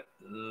Mubarak said,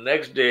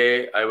 next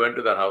day I went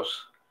to that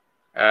house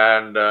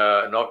and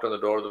knocked on the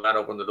door. The man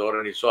opened the door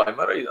and he saw him.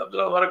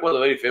 Abdullah Mubarak was a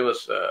very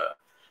famous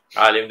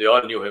alim. They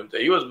all knew him.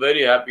 He was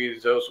very happy. He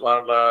said,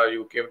 Subhanallah,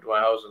 you came to my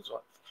house and so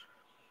on.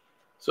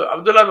 So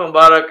Abdullah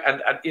Mubarak,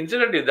 and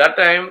incidentally that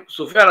time,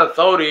 Sufyan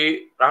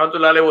al-Thawri,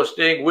 rahmatullahi alayhi, was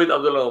staying with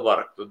Abdullah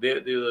Mubarak. So they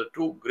were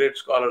two great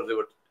scholars. They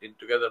were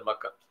together in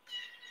Makkah.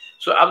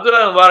 So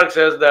Abdullah Mubarak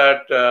says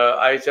that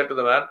I said to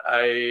the man,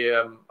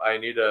 I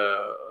need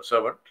a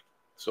servant.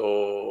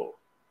 So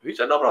he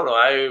said, no problem.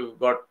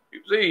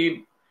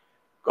 He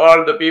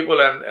called the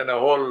people and a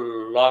whole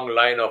long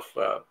line of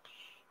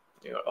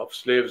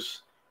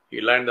slaves.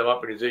 He lined them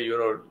up and he said,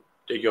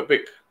 take your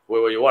pick,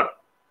 whoever you want.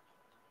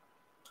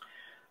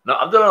 Now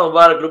Abdullah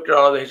Mubarak looked at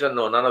all of them. He said,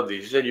 no, none of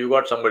these. He said, you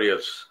got somebody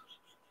else.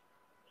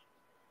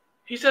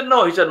 He said,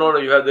 no. He said, no,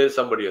 there is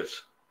somebody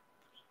else.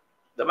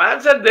 The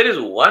man said, there is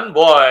one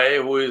boy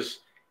who is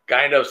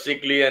kind of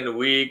sickly and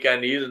weak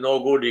and he is no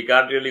good. He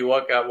can't really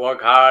work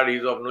hard.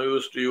 He's of no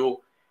use to you.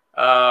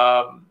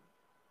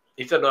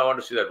 He said, no, I want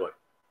to see that boy.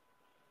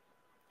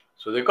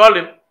 So they called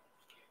him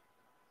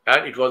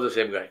and it was the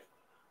same guy.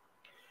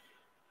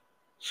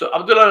 So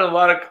Abdullah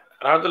Mubarak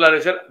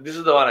rahmatullahi said, this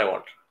is the one I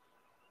want.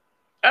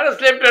 And a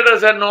slave trader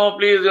said, no,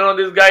 please,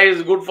 this guy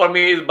is good for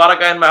me. He's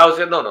barakah in my house.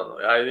 He said, no,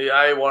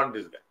 I want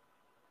this guy.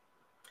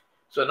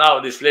 So now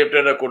the slave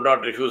trader could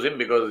not refuse him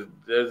because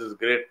there's this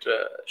great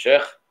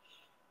sheikh.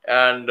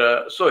 And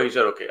so he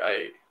said,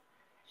 okay,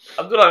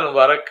 Abdullah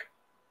Mubarak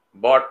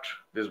bought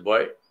this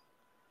boy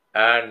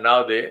and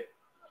now they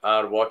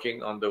are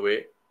walking on the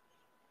way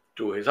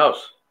to his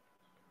house.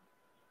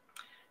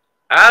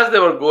 As they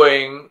were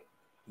going,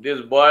 this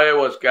boy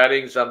was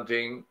carrying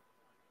something.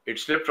 It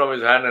slipped from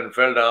his hand and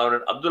fell down.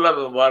 And Abdullah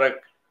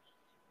Mubarak,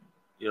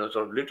 he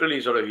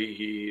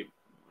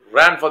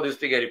ran for this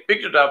thing and he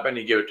picked it up and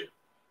he gave it to him.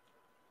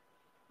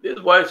 This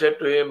boy said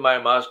to him, my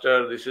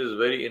master, this is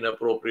very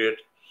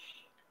inappropriate.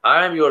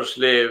 I am your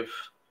slave.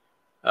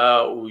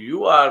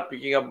 You are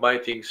picking up my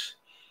things.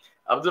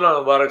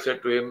 Abdullah Mubarak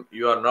said to him,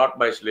 you are not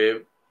my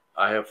slave.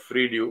 I have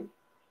freed you.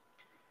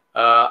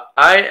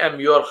 I am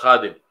your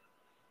khadim.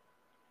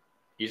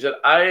 He said,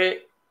 I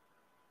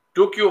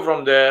took you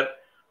from there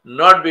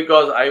not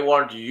because I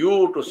want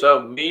you to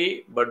serve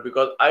me, but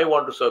because I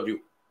want to serve you.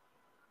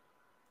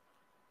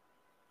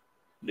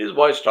 This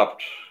boy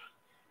stopped.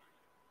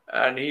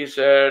 And he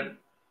said,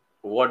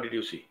 what did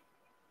you see?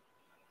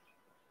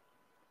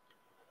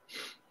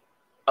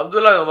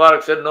 Abdullah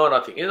Mubarak said, no,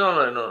 nothing.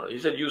 No. He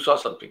said, you saw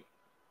something.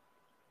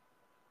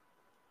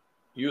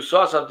 You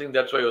saw something,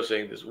 that's why you're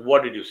saying this.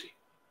 What did you see?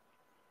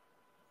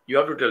 You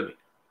have to tell me.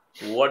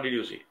 What did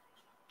you see?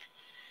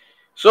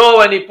 So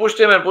when he pushed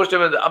him, and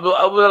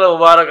Abdullah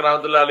Mubarak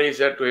rahmatullahi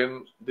said to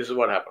him, this is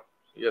what happened.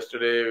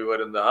 Yesterday we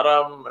were in the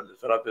Haram and the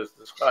Salat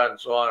Istisqa and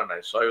so on, and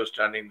I saw you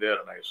standing there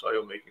and I saw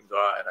you making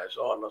dua and I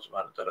saw Allah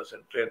subhanahu wa ta'ala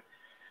send rain.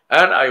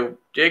 And I'm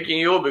taking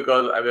you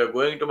because we are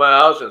going to my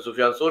house and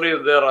Sufyan Suri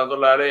is there,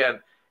 and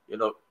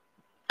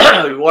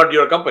we want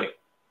your company.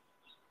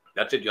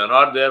 That's it. You're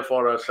not there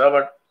for a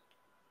servant.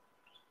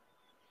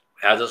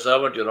 As a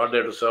servant, you're not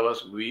there to serve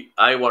us.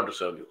 I want to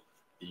serve you.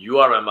 You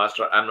are my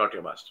master. I'm not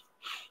your master.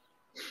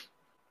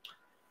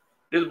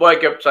 This boy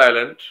kept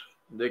silent.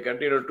 They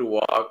continued to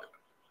walk.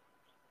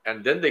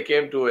 And then they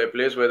came to a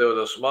place where there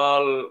was a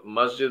small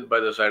masjid by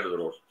the side of the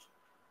road.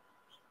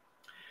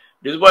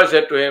 This boy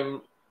said to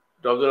him,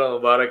 to Abdullah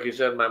Mubarak, he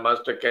said, my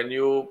master, can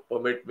you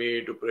permit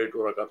me to pray 2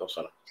 rakat of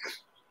salah?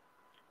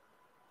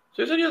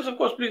 So he said, yes, of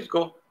course, please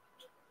go.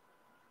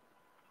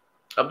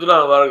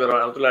 Abdullah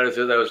Mubarak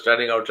says, I was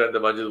standing outside the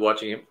masjid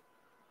watching him.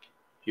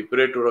 He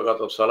prayed 2 rakat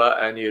of salah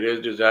and he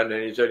raised his hand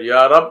and he said,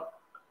 Ya Rab,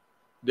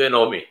 they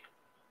know me.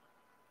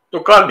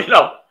 So call me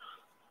now.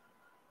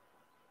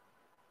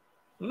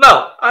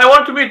 Now, I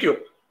want to meet you.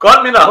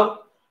 Call me now.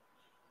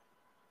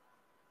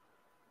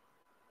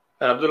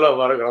 And Abdullah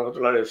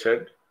Mubarak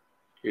said,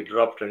 he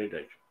dropped and he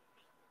died.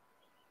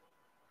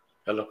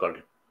 Allah called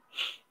him.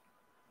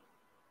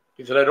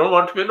 He said, I don't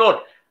want to be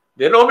known.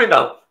 They know me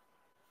now.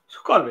 So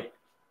call me.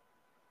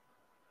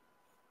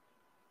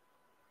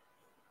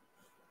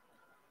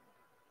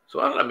 So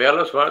may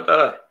Allah subhanahu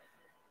wa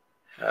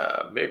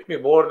ta'ala make me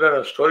more than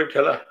a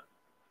storyteller.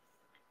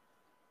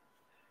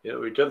 You know,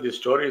 we tell these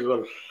stories,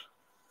 well,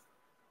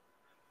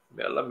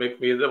 may Allah make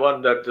me the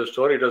one that the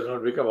story does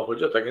not become a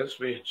hujjat against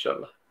me,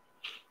 inshallah.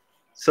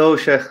 So,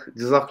 Sheikh,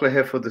 Jazakallah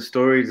khair for the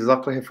story,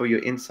 Jazakallah khair for your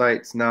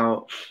insights.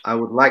 Now, I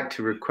would like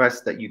to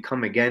request that you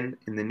come again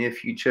in the near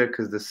future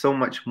because there's so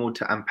much more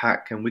to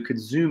unpack and we could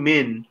zoom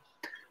in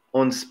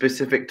on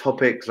specific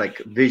topics like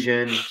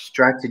vision,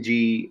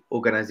 strategy,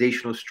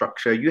 organizational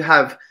structure. You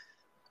have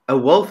a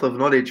wealth of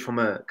knowledge from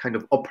a kind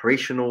of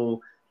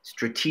operational,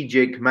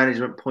 strategic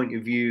management point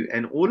of view,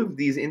 and all of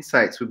these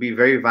insights would be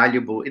very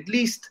valuable, at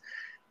least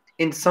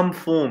in some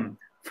form,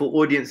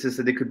 for audiences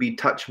so they could be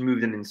touched,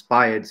 moved, and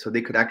inspired, so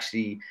they could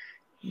actually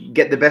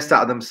get the best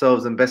out of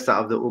themselves and best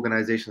out of their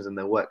organizations and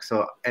their work.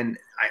 So, and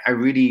I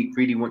really,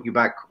 really want you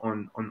back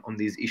on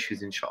these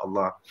issues,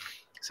 inshallah.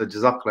 So,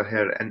 Jazakallah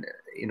khair, and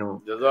you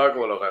know,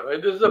 Jazakallah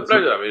khair. This is a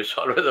pleasure. I mean, it's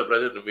always a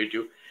pleasure to meet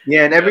you.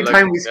 Yeah, and every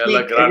time we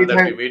speak, every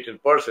time we meet in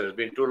person, it's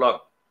been too long.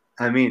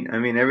 I mean,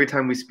 every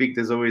time we speak,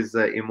 there's always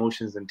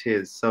emotions and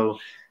tears. So,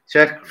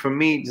 Sheikh, from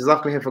me,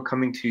 Jazakallah khair for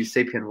coming to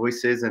Sapient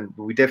Voices, and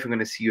we're definitely going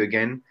to see you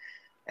again.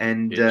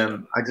 And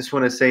I just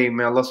want to say,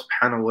 may Allah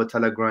subhanahu wa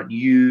ta'ala grant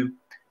you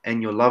and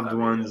your loved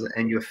ones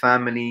and your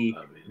family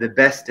the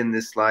best in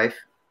this life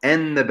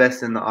and the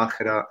best in the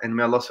akhirah. And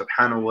may Allah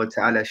subhanahu wa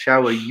ta'ala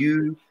shower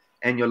you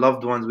and your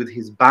loved ones with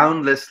his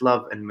boundless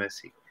love and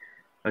mercy.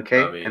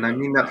 Okay? And I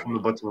mean that from the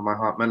bottom of my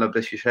heart. May Allah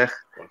bless you, Sheikh.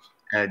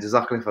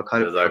 Jazakallah for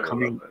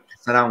coming.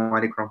 Assalamu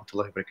alaikum wa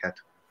rahmatullahi wa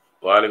barakatuh.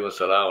 Wa alaikum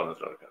assalam wa rahmatullahi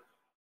wa barakatuh.